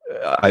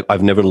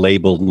 I've never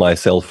labeled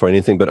myself for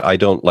anything, but I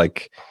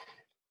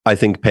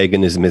think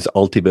paganism is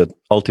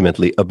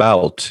ultimately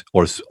about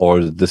or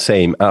the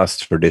same as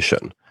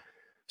tradition.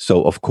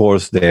 So of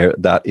course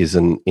that is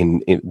in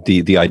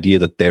the idea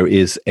that there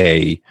is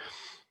a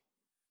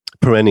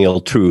perennial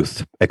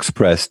truth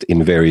expressed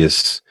in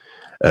various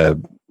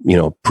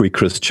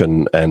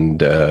pre-Christian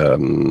and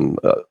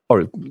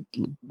or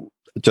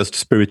just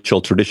spiritual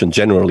tradition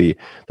generally,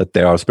 that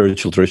there are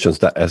spiritual traditions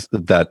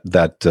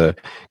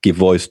that give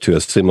voice to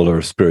a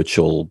similar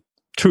spiritual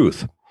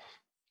truth,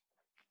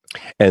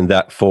 and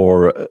that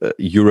for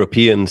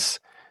Europeans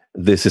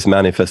this is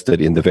manifested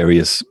in the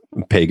various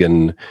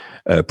pagan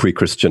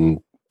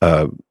pre-Christian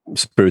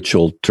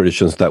spiritual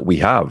traditions that we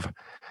have,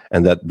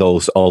 and that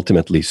those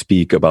ultimately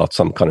speak about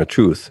some kind of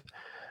truth.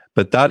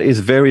 But that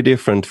is very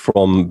different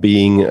from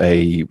being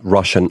a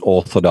Russian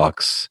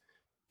Orthodox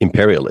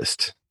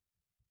imperialist,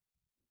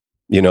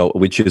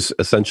 which is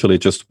essentially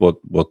just what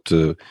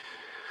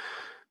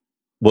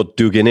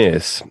Dugin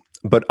is.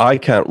 But I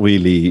can't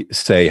really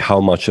say how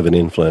much of an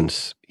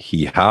influence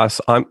he has.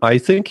 I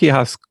think he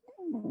has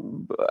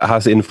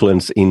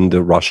influence in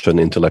the Russian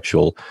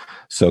intellectual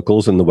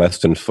circles in the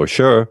Western, for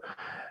sure.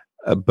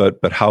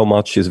 but how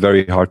much is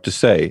very hard to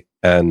say.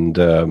 And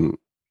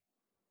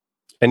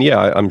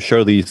yeah, I'm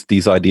sure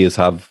these ideas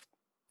have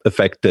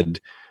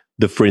affected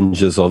the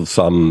fringes of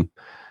some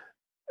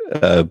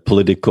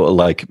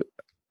political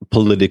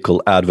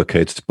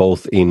advocates,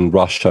 both in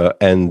Russia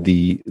and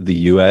the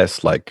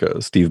US, like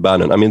Steve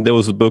Bannon. I mean, there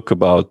was a book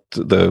about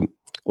what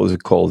was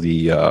it called,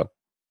 the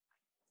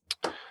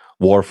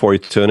War for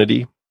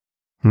Eternity.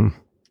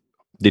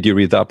 Did you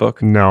read that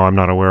book? No, I'm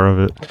not aware of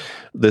it.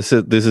 This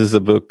is a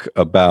book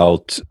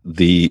about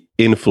the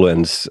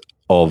influence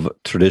of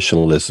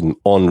traditionalism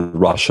on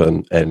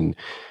Russian and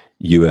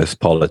US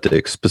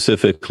politics,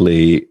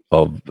 specifically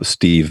of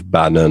Steve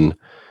Bannon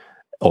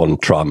on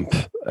Trump,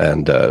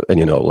 and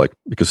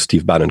because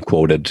Steve Bannon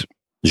quoted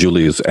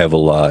Julius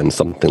Evola and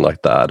something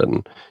like that,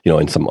 and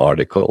in some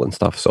article and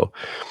stuff. So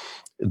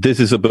this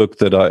is a book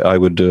that I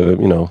would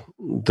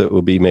that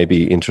would be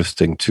maybe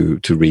interesting to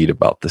read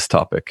about this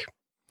topic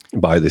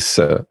by this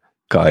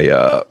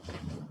guy.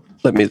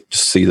 Let me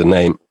just see the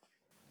name.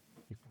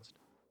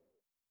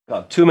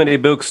 Got too many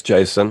books,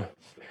 Jason.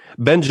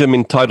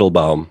 Benjamin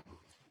Teitelbaum.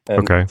 And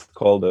okay. It's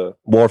called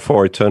War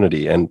for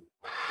Eternity, and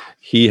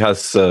he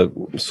has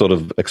sort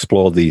of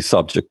explored the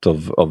subject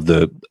of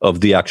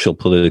the actual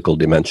political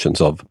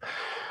dimensions of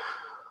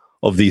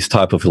these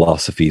type of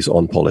philosophies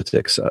on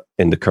politics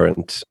in the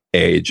current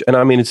age. And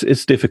I mean,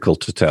 it's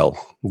difficult to tell.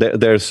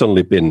 There's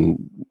certainly been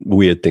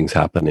weird things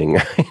happening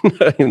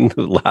in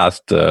the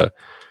last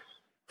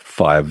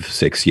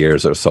 5-6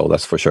 years or so.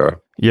 That's for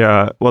sure.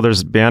 Yeah, well,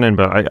 there's Bannon,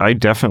 but I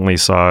definitely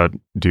saw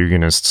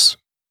Duginists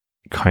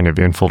kind of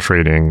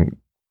infiltrating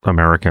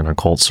American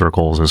occult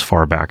circles as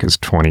far back as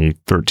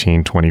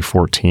 2013,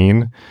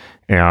 2014.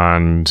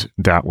 And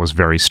that was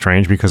very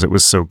strange because it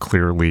was so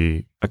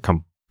clearly a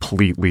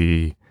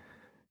completely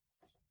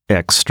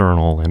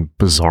external and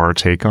bizarre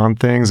take on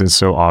things. It's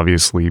so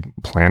obviously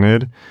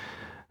planted.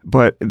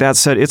 But that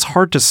said, it's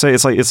hard to say.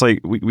 It's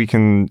like we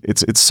can,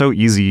 it's so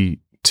easy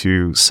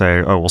to say,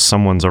 oh, well,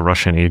 someone's a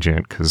Russian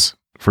agent because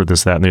for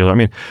this, that, and the other. I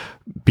mean,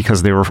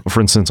 because they were, for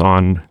instance,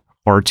 on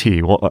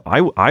RT. Well,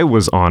 I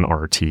was on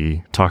RT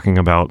talking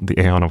about the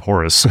Aeon of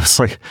Horus. So it's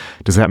like,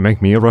 does that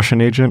make me a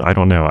Russian agent? I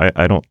don't know.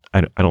 I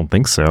don't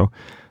think so.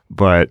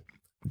 But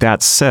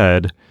that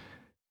said,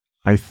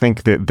 I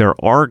think that there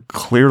are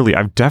clearly,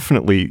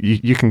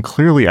 you can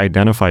clearly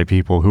identify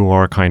people who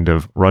are kind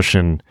of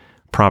Russian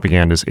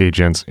propagandist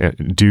agents,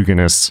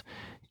 Duginists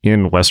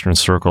in Western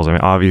circles. I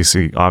mean,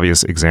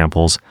 obvious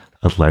examples,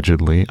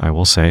 allegedly, I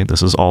will say,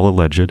 this is all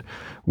alleged,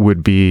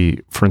 would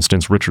be, for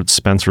instance, Richard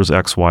Spencer's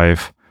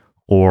ex-wife,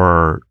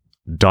 or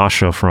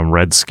Dasha from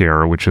Red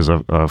Scare, which is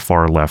a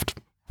far left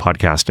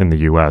podcast in the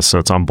US. So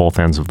it's on both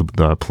ends of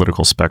the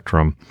political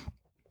spectrum.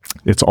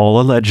 It's all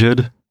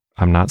alleged.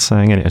 I'm not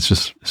saying it. It's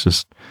just,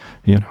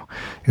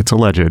 it's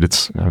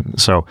alleged.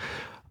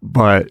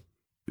 But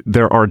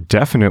there are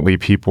definitely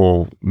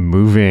people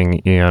moving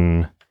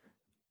in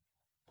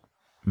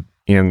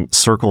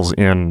circles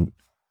in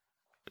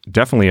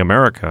definitely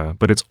America,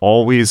 but it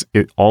always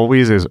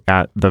is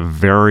at the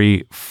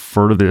very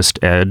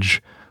furthest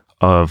edge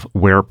of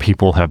where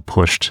people have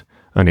pushed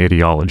an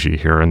ideology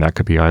here. And that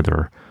could be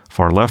either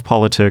far left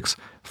politics,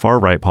 far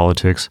right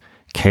politics,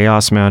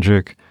 chaos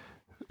magic,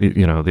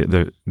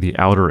 the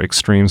outer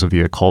extremes of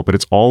the occult, but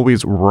it's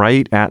always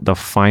right at the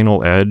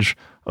final edge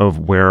of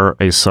where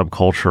a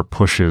subculture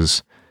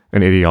pushes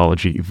an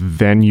ideology.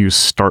 Then you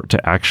start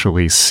to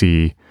actually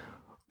see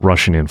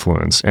Russian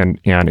influence. And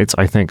it's,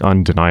 I think,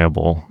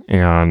 undeniable.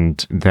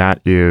 And that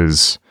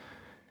is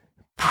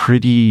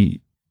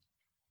pretty,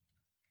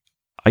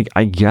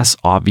 I guess,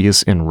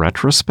 obvious in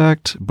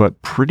retrospect,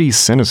 but pretty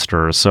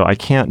sinister. So I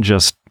can't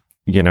just,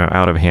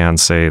 out of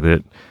hand say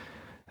that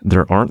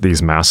there aren't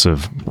these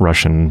massive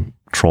Russian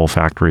troll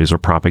factories or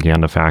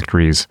propaganda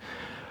factories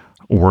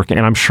working.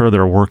 And I'm sure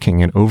they're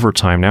working in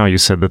overtime now. You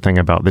said the thing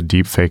about the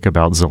deep fake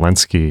about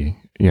Zelensky,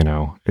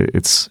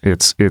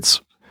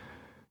 it's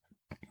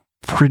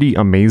pretty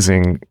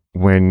amazing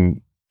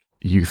when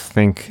you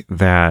think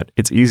that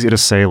it's easy to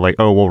say like,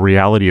 oh, well,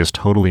 reality is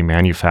totally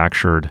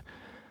manufactured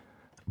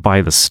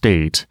by the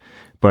state,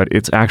 but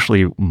it's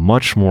actually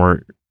much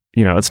more,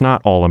 it's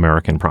not all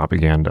American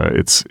propaganda.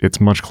 It's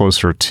much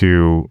closer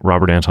to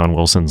Robert Anton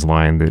Wilson's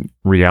line that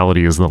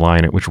reality is the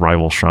line at which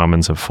rival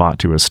shamans have fought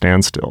to a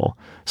standstill.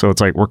 So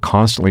it's like we're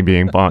constantly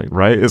being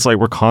right? It's like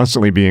we're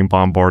constantly being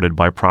bombarded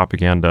by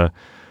propaganda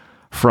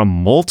from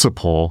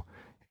multiple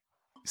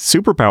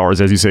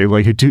superpowers, as you say,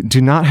 like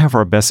do not have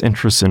our best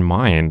interests in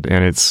mind.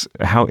 And it's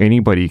how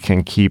anybody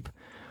can keep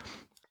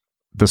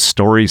the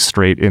story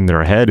straight in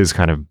their head is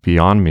kind of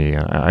beyond me.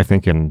 I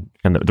think and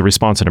the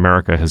response in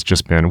America has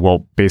just been,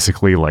 well,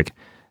 basically like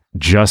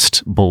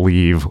just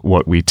believe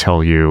what we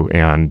tell you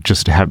and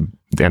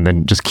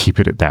then just keep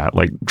it at that,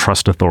 like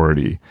trust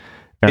authority.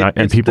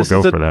 And people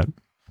go for that.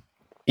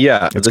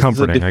 Yeah. It's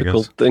comforting, I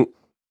guess. Thing.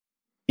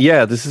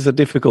 Yeah, this is a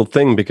difficult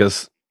thing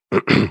because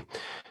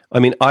I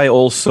mean, I've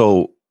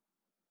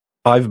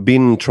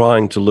been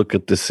trying to look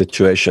at this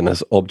situation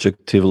as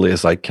objectively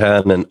as I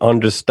can and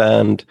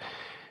understand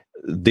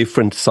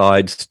different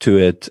sides to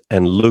it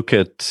and look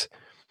at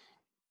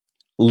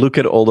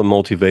all the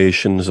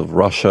motivations of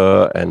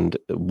Russia and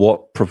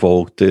what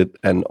provoked it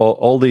and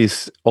all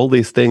these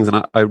things.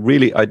 And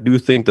I do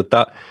think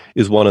that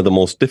is one of the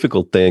most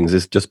difficult things,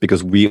 is just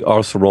because we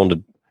are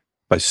surrounded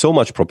by so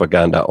much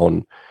propaganda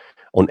on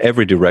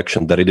every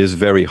direction that it is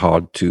very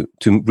hard to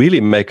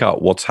really make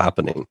out what's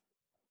happening.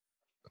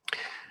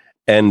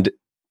 And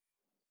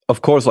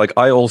of course, like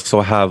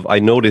I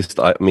noticed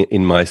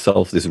in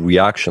myself this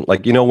reaction,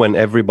 like, when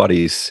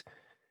everybody's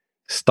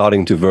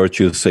starting to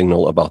virtue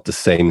signal about the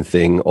same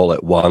thing all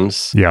at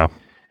once. Yeah.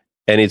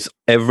 And it's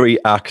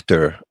every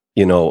actor,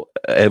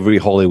 every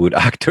Hollywood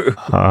actor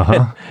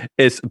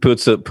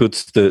puts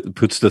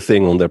the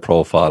thing on their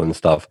profile and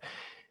stuff.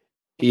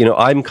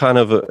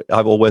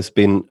 I've always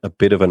been a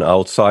bit of an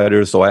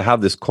outsider, so I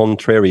have this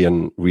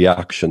contrarian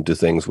reaction to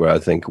things where I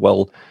think,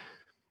 well,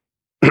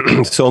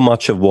 so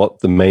much of what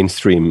the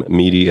mainstream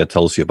media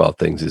tells you about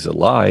things is a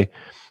lie,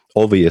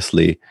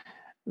 obviously,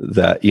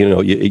 that,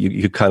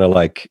 you kind of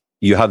like,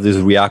 you have this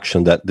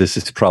reaction that this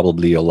is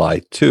probably a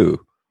lie too,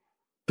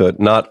 but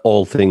not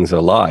all things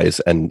are lies.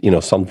 And,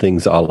 some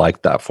things are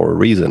like that for a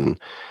reason.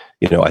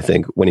 I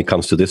think when it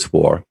comes to this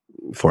war,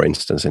 for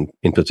instance,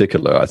 in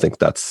particular, I think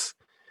that's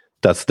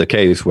the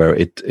case where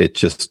it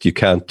just, you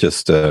can't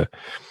just, I've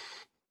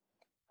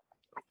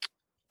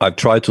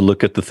tried to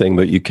look at the thing,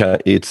 but you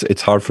can't,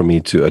 it's hard for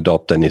me to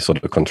adopt any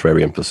sort of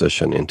contrarian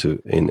position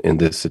in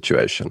this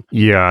situation.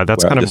 Yeah.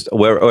 That's kind of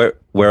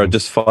where I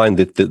just find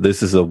that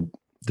this is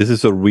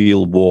a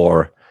real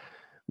war,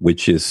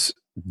 which is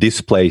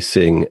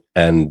displacing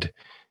and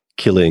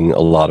killing a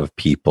lot of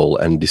people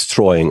and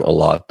destroying a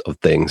lot of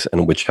things,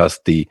 and which has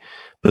the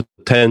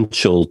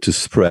potential to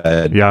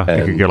spread. Yeah,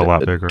 and it could get a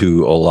lot bigger,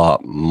 do a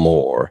lot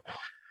more.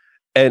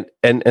 And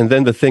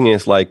then the thing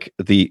is, like,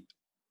 we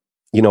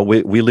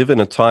live in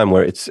a time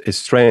where it's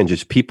strange.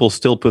 It's people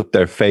still put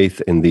their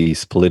faith in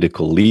these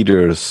political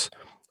leaders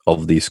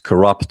of these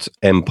corrupt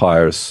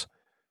empires.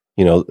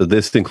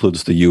 This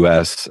includes the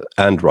US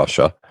and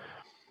Russia,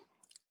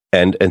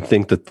 and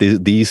think that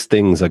these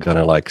things are going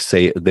to, like,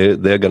 say they're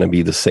going to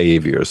be the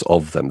saviors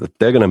of them, that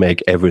they're going to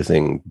make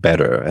everything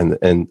better.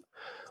 And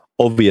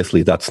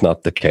obviously that's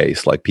not the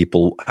case. Like,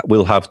 people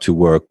will have to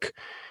work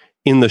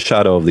in the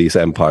shadow of these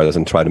empires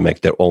and try to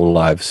make their own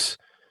lives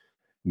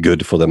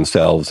good for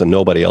themselves, and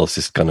nobody else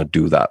is going to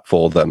do that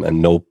for them.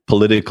 And no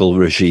political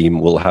regime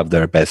will have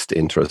their best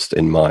interest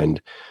in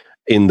mind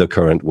in the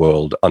current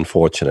world,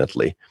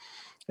 unfortunately.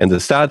 And the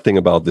sad thing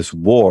about this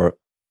war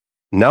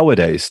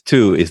nowadays,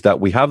 too, is that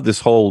we have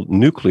this whole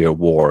nuclear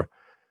war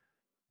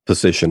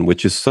position,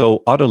 which is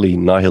so utterly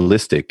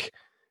nihilistic.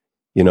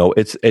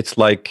 It's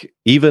like,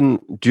 even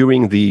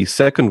during the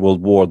Second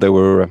World War, there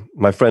were,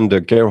 my friend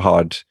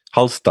Gerhard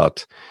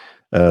Hallstatt,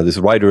 this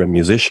writer and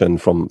musician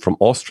from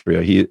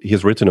Austria,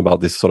 he's written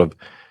about this sort of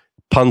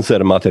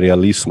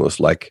Panzermaterialismus,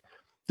 like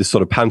this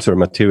sort of panzer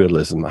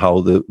materialism,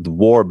 how the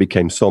war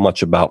became so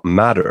much about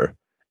matter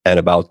and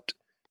about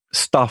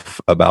stuff,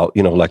 about,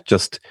 like,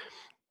 just,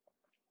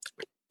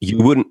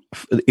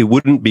 it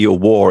wouldn't be a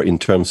war in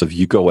terms of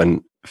you go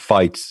and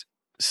fight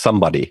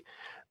somebody,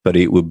 but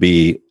it would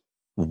be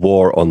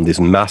war on this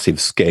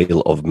massive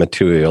scale of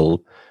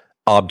material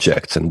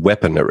objects and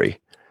weaponry.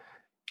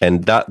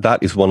 And that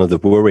is one of the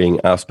worrying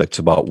aspects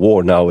about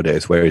war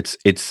nowadays, where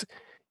it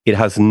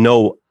has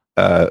no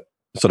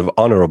sort of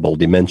honorable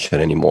dimension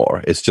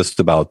anymore. It's just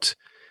about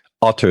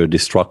utter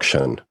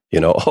destruction,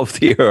 of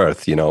the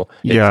earth.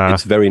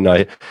 It's very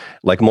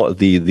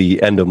the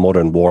end of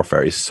modern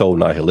warfare is so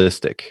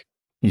nihilistic.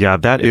 Yeah,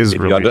 that is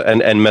really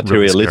and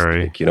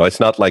materialistic. Really, it's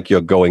not like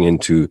you're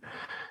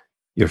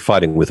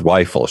fighting with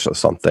rifles or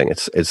something.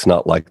 It's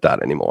not like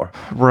that anymore.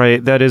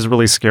 Right. That is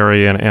really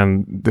scary,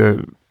 and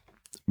the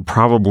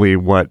probably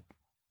what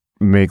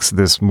makes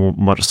this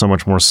so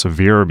much more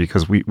severe,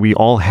 because we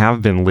all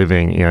have been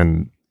living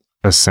in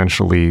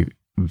essentially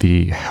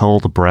the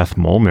held breath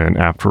moment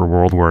after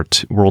World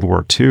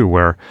War II,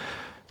 where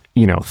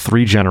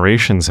 3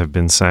 generations have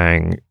been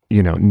saying,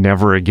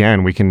 never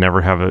again. We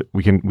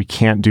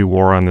can't do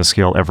war on this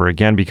scale ever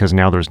again, because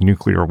now there's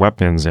nuclear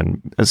weapons,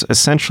 and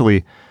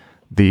essentially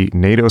the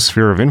NATO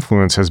sphere of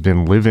influence has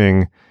been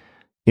living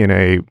in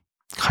a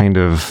kind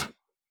of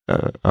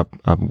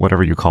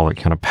whatever you call it,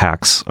 kind of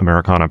Pax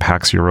Americana,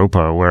 Pax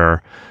Europa,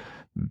 where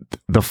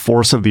the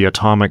force of the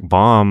atomic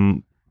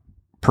bomb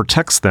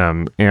protects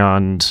them.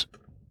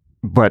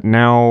 But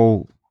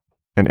now,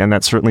 and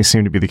that certainly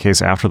seemed to be the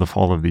case after the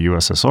fall of the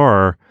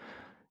USSR,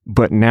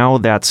 but now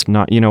that's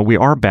not, we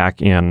are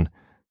back in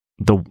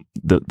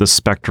the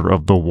specter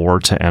of the war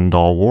to end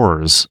all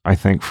wars, I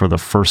think, for the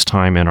first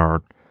time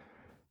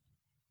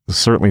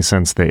certainly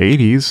since the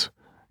 80s.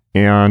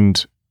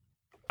 And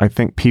I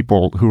think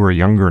people who are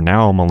younger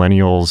now,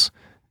 millennials,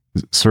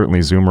 certainly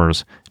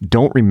Zoomers,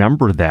 don't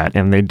remember that,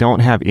 and they don't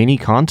have any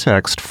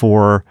context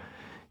for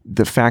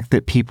the fact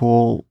that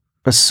people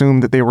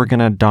assumed that they were going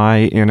to die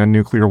in a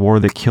nuclear war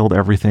that killed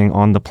everything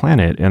on the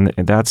planet, and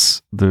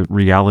that's the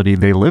reality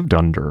they lived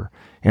under,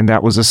 and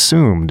that was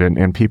assumed,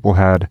 and people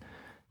had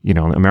in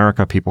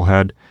America, people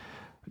had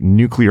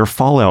nuclear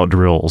fallout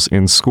drills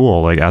in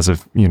school, like as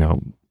if,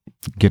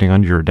 getting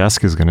under your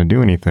desk is going to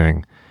do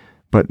anything.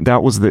 But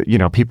that was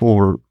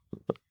people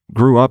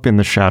grew up in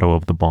the shadow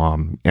of the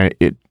bomb, and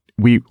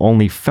we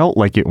only felt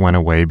like it went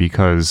away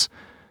because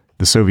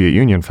the Soviet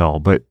Union fell.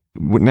 But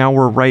now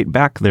we're right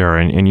back there,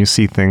 and you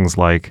see things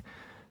like,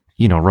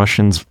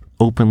 Russians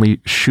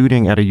openly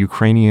shooting at a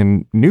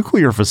Ukrainian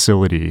nuclear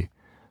facility,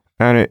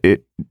 and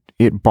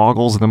it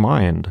boggles the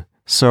mind.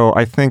 So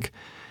I think,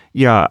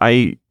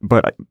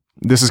 but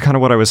this is kind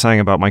of what I was saying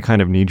about my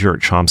kind of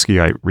knee-jerk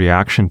Chomsky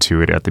reaction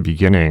to it at the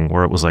beginning,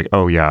 where it was like,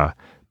 oh yeah,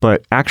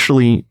 but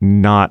actually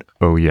not,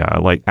 oh yeah,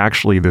 like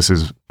actually this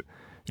is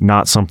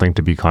not something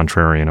to be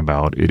contrarian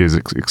about. It is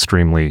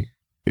extremely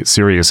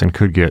serious and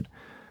could get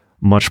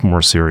much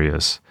more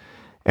serious.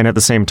 And at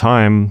the same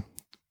time,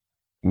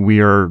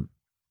 we are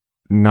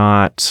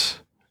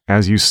not,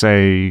 as you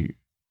say,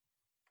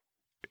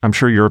 I'm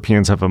sure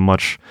Europeans have a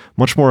much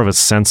more of a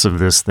sense of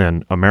this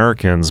than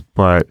Americans,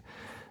 but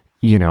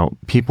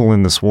people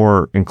in this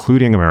war,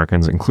 including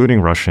Americans,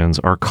 including Russians,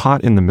 are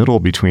caught in the middle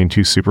between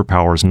two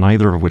superpowers,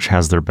 neither of which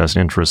has their best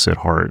interests at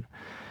heart.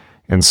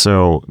 And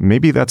so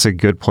maybe that's a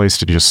good place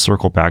to just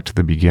circle back to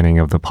the beginning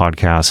of the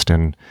podcast,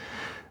 and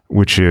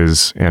which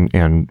is and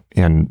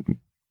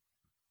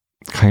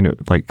kind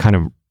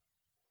of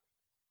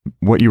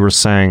what you were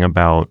saying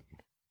about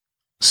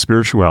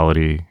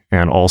spirituality,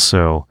 and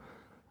also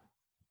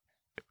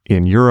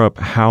in Europe,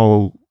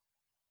 how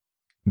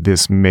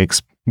this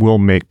will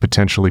make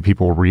potentially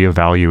people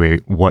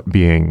reevaluate what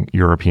being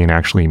European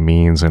actually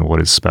means and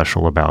what is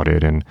special about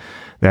it. And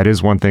that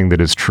is one thing that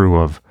is true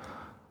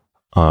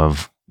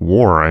of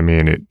war. I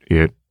mean,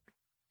 it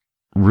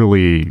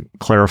really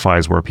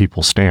clarifies where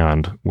people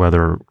stand,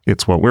 whether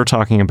it's what we're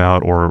talking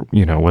about or,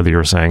 whether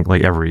you're saying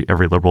like every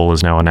liberal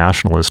is now a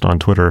nationalist on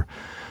Twitter.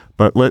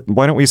 But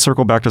why don't we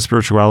circle back to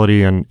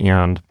spirituality and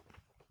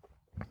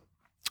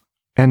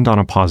end on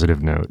a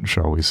positive note,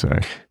 shall we say?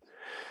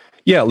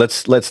 Yeah,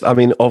 let's. I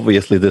mean,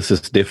 obviously, this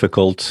is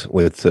difficult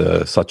with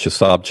such a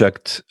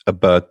subject,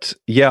 but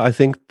yeah, I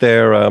think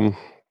there. I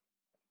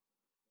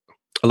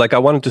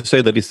wanted to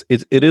say that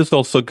it is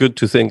also good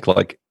to think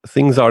like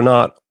things are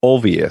not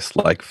obvious.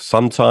 Like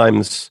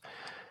sometimes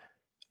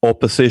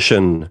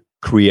opposition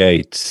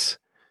creates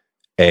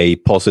a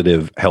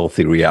positive,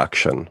 healthy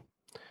reaction.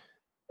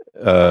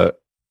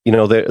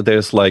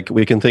 There's like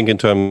we can think in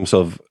terms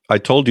of. I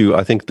told you,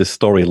 I think this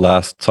story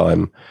last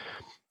time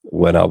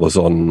when I was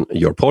on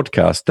your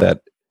podcast,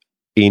 that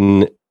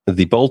in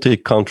the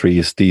Baltic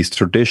countries, these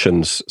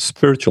traditions,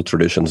 spiritual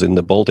traditions in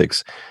the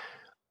Baltics,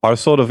 are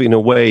sort of in a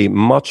way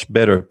much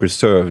better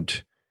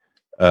preserved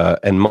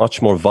and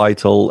much more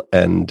vital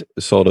and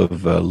sort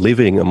of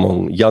living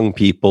among young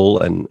people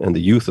and the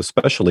youth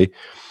especially,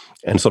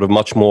 and sort of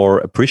much more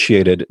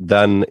appreciated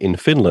than in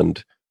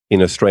Finland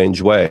in a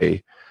strange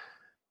way.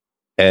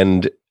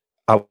 And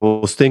I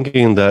was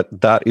thinking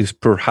that is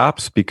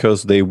perhaps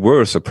because they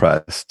were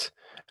suppressed,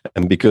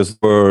 and because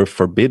they were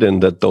forbidden,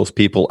 that those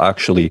people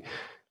actually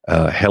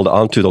held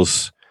on to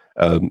those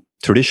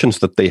traditions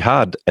that they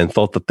had and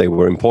thought that they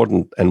were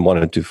important and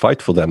wanted to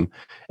fight for them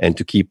and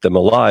to keep them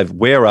alive.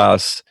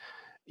 Whereas,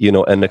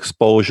 an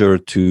exposure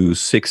to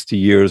 60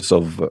 years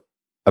of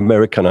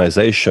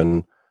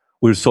Americanization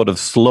will sort of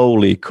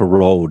slowly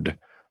corrode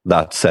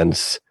that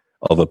sense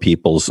of a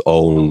people's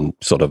own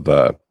sort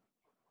of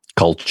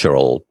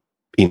cultural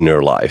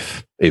inner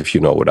life, if you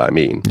know what I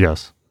mean.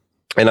 Yes.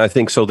 And I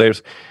think so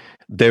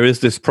there is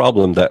this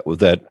problem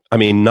that I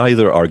mean,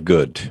 neither are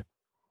good.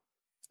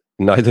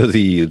 Neither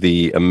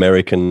the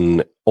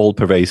American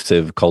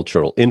all-pervasive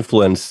cultural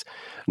influence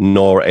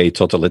nor a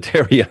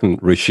totalitarian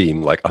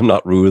regime. Like, I'm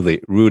not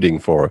really rooting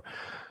for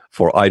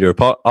either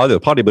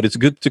party, but it's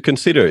good to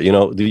consider.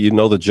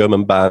 The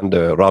German band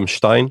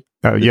Rammstein,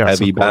 yes,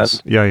 heavy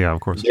band. Yeah, of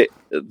course.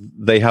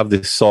 They have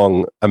this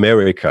song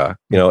America,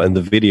 and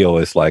the video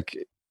is like,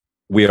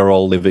 we are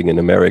all living in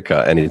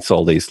America, and it's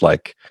all these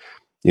like,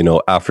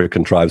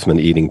 African tribesmen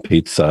eating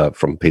pizza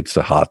from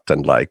Pizza Hut,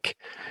 and like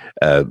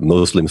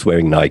Muslims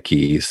wearing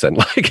Nikes, and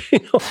like,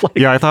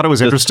 yeah, I thought it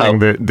was interesting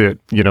that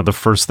the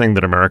first thing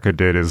that America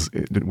did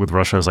with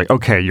Russia is like,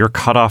 okay, you're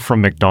cut off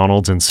from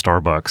McDonald's and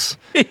Starbucks,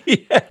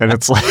 yeah. And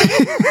it's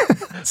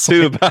like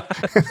too bad,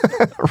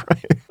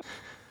 right?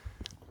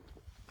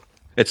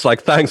 It's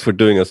like, thanks for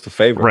doing us the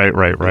favor,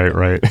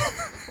 right.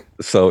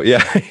 So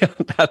yeah,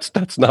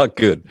 that's not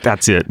good.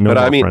 That's it. No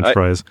more French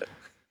fries.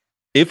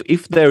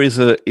 If there is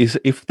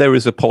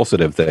a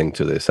positive thing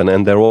to this,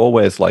 and there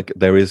always like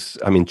there is,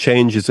 I mean,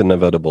 change is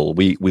inevitable.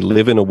 We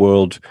live in a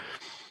world.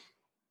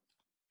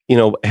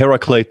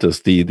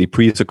 Heraclitus, the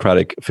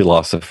pre-Socratic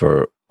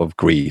philosopher of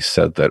Greece,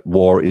 said that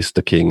war is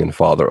the king and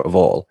father of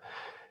all.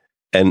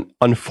 And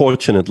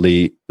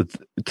unfortunately,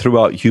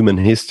 throughout human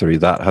history,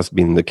 that has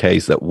been the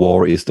case, that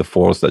war is the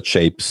force that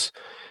shapes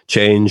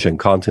change and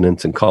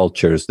continents and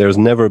cultures. There's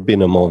never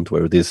been a moment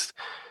where this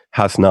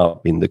has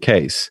not been the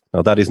case.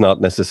 Now, that is not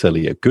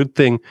necessarily a good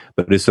thing,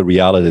 but it's a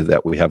reality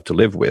that we have to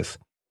live with.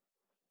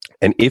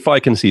 And if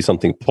I can see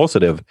something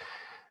positive,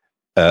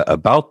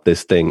 about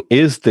this thing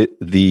is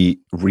the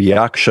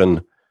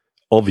reaction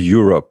of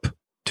Europe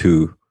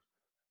to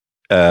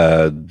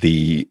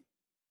the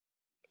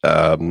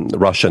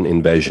Russian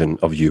invasion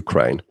of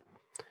Ukraine.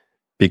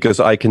 Because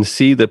I can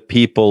see that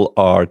people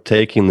are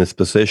taking this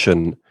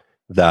position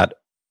that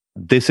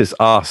this is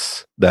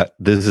us, that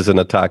this is an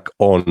attack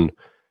on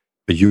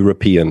a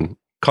European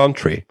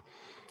country,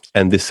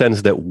 and the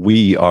sense that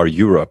we are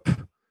Europe.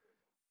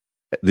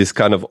 This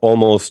kind of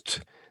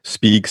almost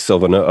speaks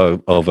of an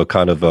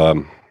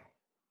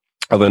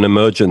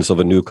emergence of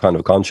a new kind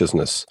of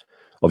consciousness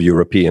of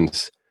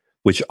Europeans,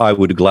 which I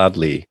would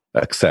gladly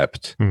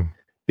accept,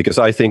 because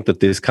I think that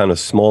this kind of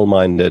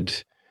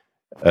small-minded,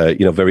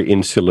 very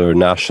insular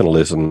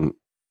nationalism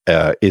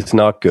is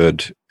not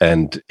good.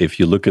 And if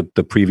you look at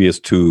the previous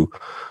two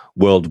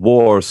world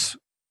wars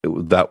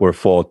that were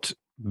fought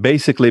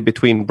basically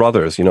between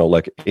brothers,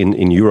 like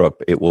in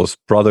Europe, it was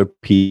brother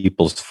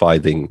peoples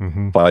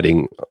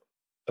fighting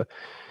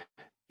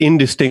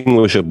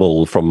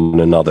indistinguishable from one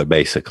another.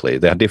 Basically,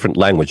 they had different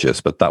languages,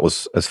 but that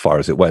was as far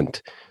as it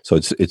went. So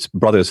it's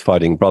brothers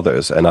fighting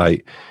brothers, and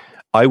I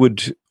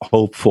would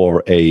hope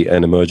for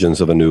an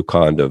emergence of a new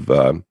kind of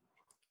a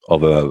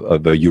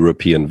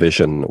European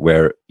vision,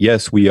 where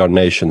yes, we are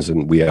nations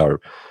and we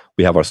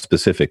have our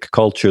specific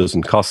cultures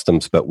and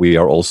customs, but we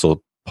are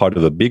also part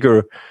of a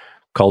bigger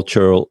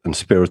cultural and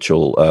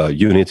spiritual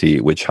unity,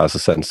 which has a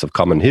sense of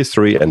common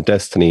history and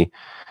destiny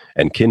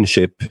and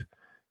kinship,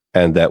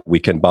 and that we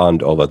can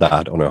bond over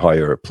that on a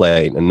higher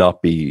plane and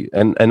not be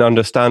and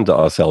understand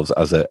ourselves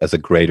as a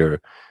greater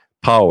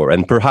power.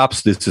 And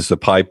perhaps this is a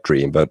pipe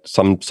dream, but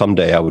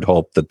someday I would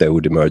hope that there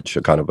would emerge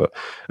a kind of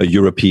a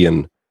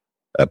European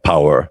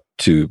power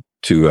to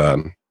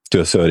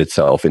assert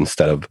itself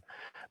instead of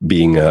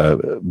being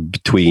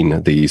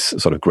between these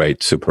sort of great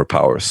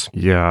superpowers.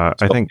 Yeah,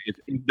 so I think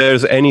if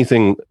there's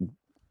anything,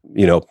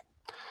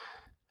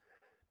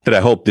 that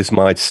I hope this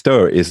might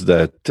stir, is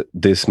that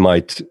this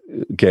might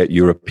get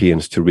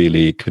Europeans to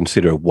really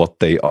consider what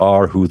they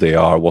are, who they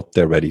are, what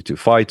they're ready to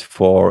fight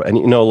for. And,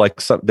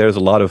 there's a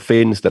lot of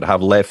Finns that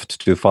have left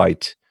to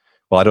fight.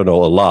 Well, I don't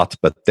know a lot,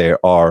 but there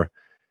are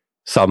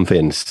some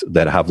Finns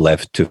that have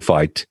left to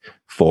fight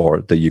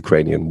for the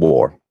Ukrainian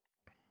war.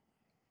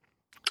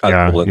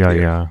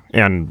 Yeah.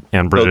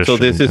 And British so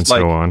this and is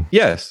so on.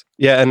 Yes.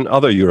 Yeah, and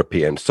other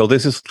Europeans. So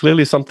this is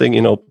clearly something,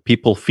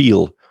 people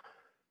feel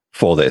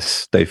for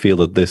this. They feel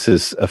that this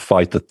is a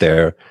fight that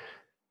they're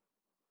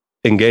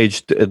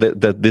engaged,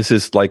 that this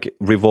is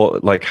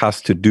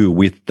has to do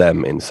with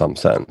them in some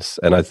sense.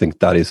 And I think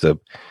that is a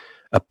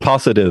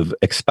positive,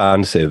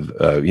 expansive,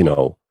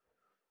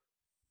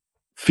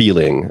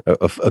 feeling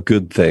of a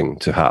good thing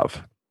to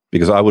have.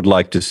 Because I would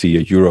like to see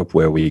a Europe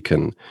where we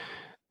can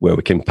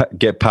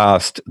get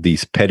past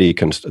these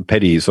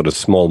petty sort of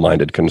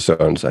small-minded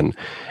concerns and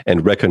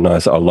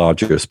recognize our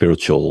larger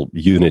spiritual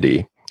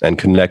unity and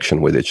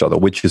connection with each other,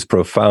 which is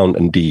profound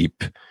and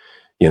deep,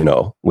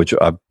 which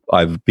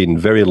I've been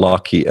very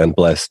lucky and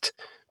blessed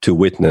to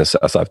witness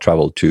as I've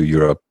traveled through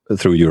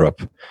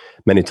Europe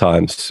many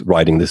times,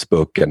 writing this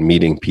book and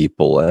meeting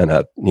people, and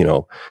at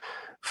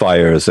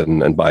fires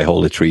and by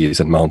holy trees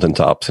and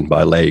mountaintops and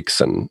by lakes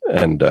and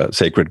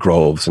sacred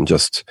groves, and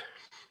just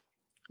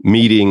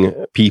meeting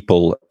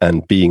people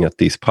and being at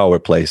these power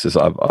places.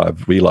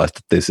 I've realized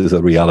that this is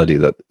a reality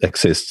that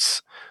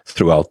exists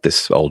throughout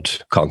this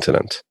old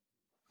continent.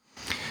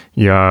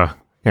 Yeah,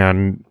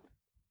 and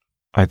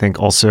I think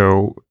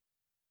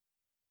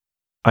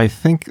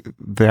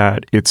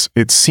that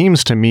it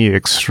seems to me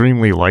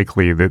extremely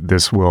likely that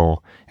this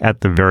will, at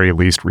the very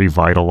least,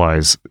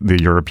 revitalize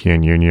the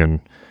European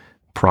Union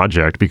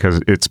project, because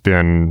it's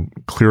been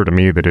clear to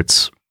me that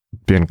it's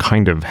been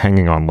kind of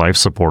hanging on life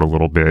support a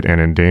little bit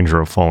and in danger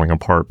of falling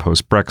apart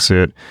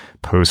post-Brexit,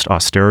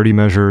 post-austerity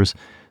measures,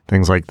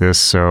 things like this.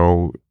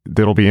 So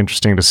it'll be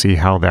interesting to see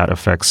how that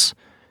affects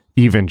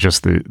even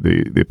just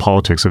the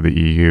politics of the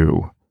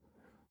EU,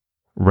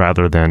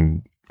 rather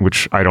than,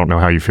 which I don't know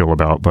how you feel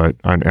about, but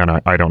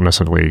I don't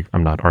necessarily,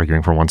 I'm not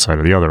arguing for one side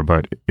or the other,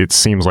 but it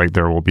seems like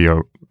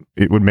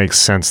it would make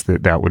sense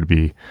that would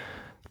be,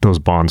 those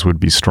bonds would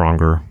be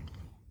stronger.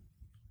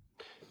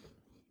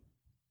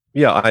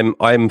 Yeah,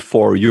 I'm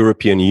for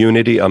European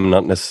unity. I'm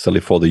not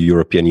necessarily for the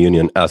European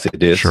Union as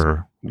it is.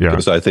 Sure. Yeah.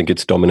 Because I think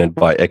it's dominated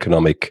by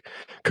economic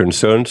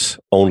concerns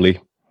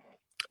only.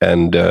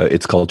 And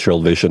its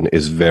cultural vision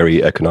is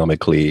very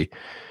economically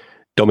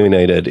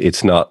dominated.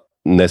 It's not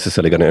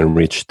necessarily going to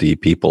enrich the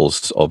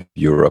peoples of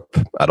Europe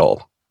at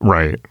all.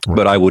 Right.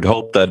 But I would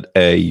hope that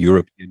a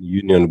European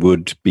Union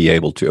would be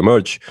able to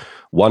emerge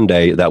one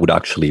day that would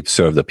actually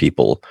serve the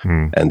people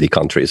and the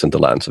countries and the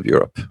lands of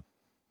Europe.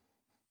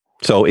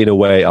 So in a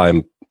way,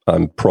 I'm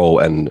pro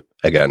and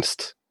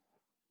against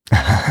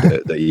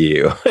the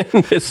EU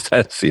in this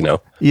sense,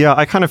 Yeah,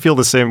 I kind of feel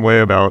the same way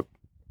about.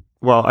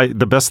 Well,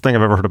 the best thing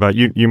I've ever heard about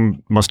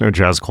you must know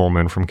Jaz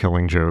Coleman from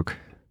Killing Joke.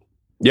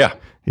 Yeah.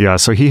 Yeah.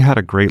 So he had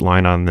a great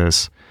line on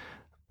this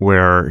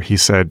where he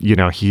said,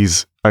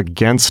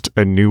 against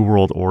a new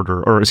world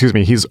order, or excuse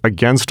me, he's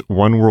against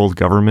one world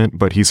government,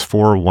 but he's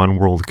for one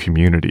world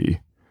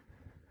community,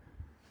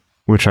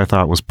 which I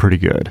thought was pretty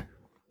good.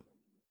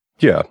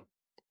 Yeah.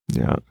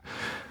 Yeah.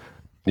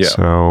 Yeah.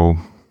 So,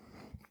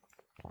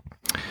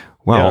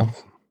 well. Yeah.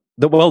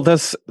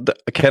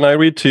 Can I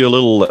read to you a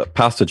little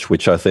passage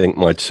which I think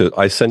might suit?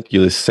 I sent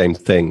you the same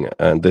thing,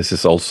 and this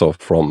is also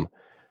from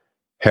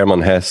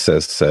Hermann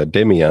Hesse's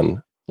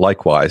Demian,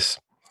 likewise.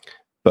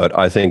 But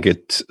I think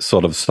it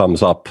sort of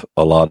sums up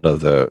a lot of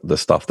the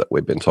stuff that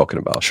we've been talking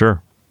about.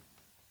 Sure.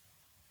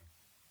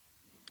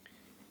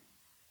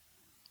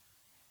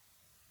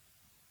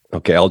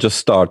 Okay, I'll just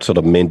start sort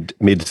of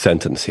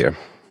mid-sentence here.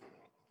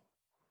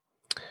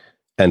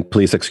 And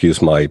please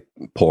excuse my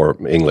poor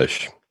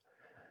English.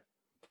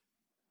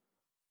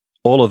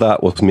 All of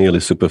that was merely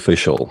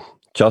superficial,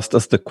 just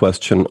as the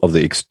question of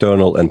the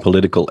external and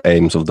political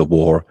aims of the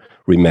war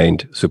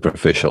remained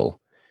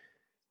superficial.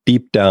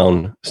 Deep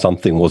down,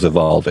 something was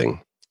evolving,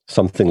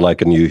 something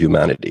like a new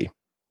humanity.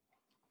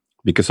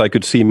 Because I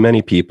could see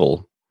many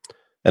people,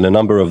 and a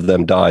number of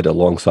them died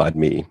alongside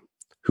me,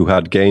 who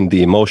had gained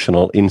the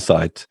emotional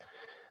insight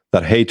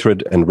that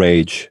hatred and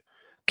rage,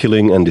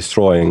 killing and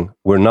destroying,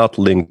 were not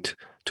linked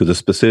to the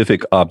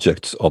specific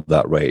objects of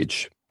that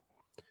rage.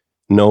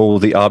 No,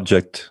 the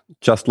object,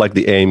 just like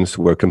the aims,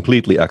 were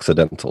completely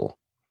accidental.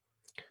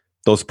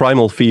 Those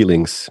primal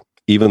feelings,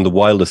 even the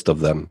wildest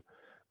of them,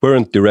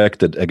 weren't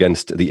directed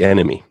against the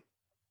enemy.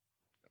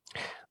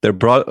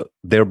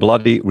 Their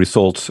bloody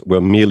results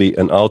were merely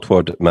an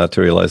outward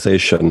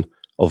materialization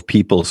of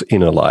people's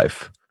inner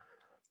life,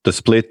 the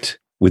split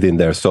within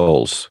their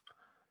souls,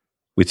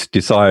 which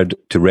desired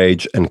to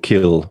rage and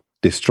kill,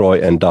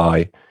 destroy and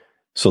die,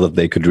 so that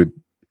they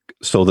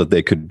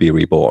could be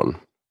reborn.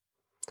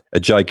 A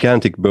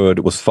gigantic bird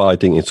was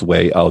fighting its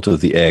way out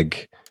of the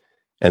egg,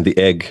 and the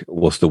egg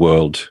was the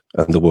world,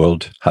 and the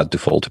world had to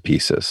fall to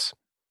pieces.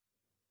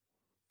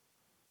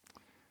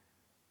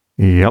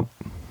 Yep.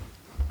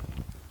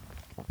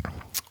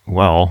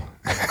 Well,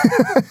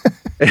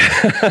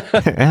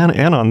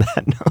 and on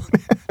that note.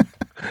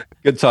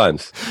 Good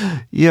times.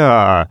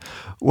 Yeah.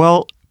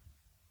 Well,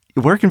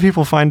 where can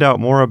people find out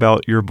more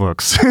about your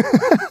books?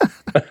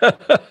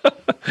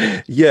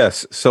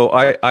 Yes. So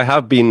I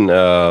have been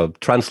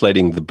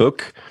translating the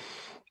book,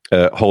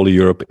 Holy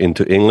Europe,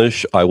 into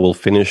English. I will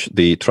finish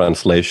the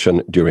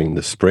translation during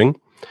the spring,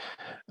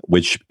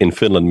 which in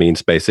Finland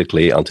means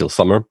basically until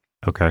summer.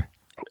 Okay.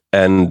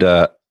 And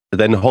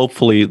then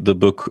hopefully the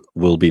book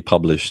will be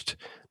published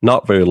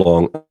not very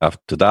long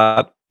after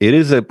that. It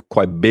is a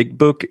quite big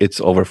book. It's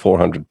over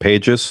 400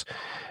 pages.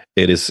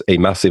 It is a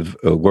massive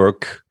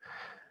work.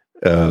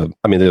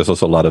 There's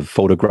also a lot of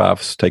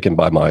photographs taken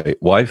by my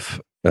wife,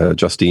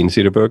 Justine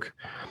Cederberg,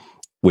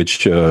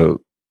 which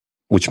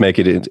make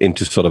it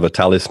into sort of a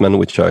talisman,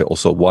 which I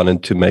also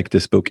wanted to make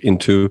this book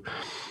into.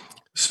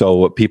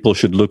 So people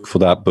should look for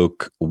that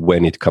book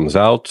when it comes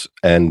out.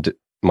 And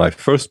my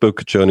first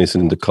book, Journeys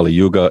in the Kali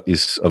Yuga,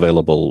 is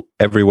available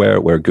everywhere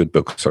where good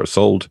books are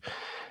sold.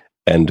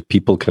 And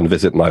people can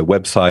visit my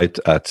website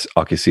at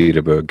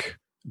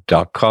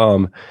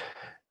akicederberg.com.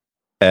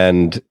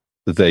 And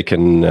they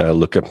can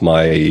look at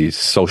my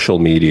social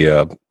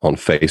media on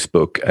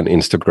Facebook and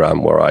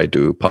Instagram, where I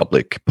do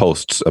public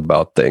posts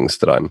about things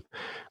that I'm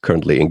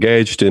currently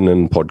engaged in,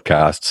 and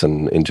podcasts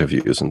and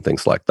interviews and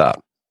things like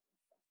that.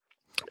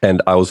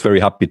 And I was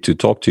very happy to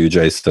talk to you,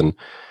 Jason.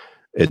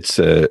 It's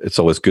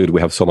always good.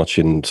 We have so much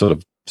in sort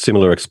of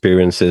similar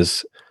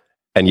experiences,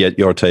 and yet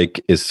your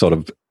take is sort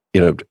of,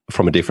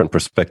 from a different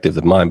perspective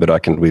than mine, but I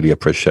can really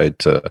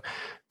appreciate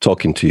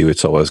talking to you.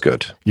 It's always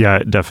good. Yeah,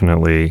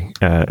 definitely.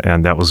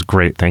 And that was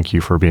great. Thank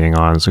you for being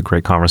on. It's a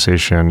great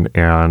conversation,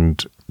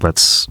 and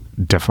let's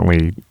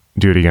definitely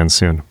do it again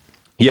soon.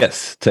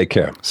 Yes. Take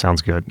care.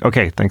 Sounds good.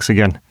 Okay. Thanks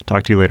again.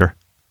 Talk to you later.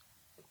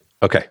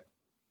 Okay.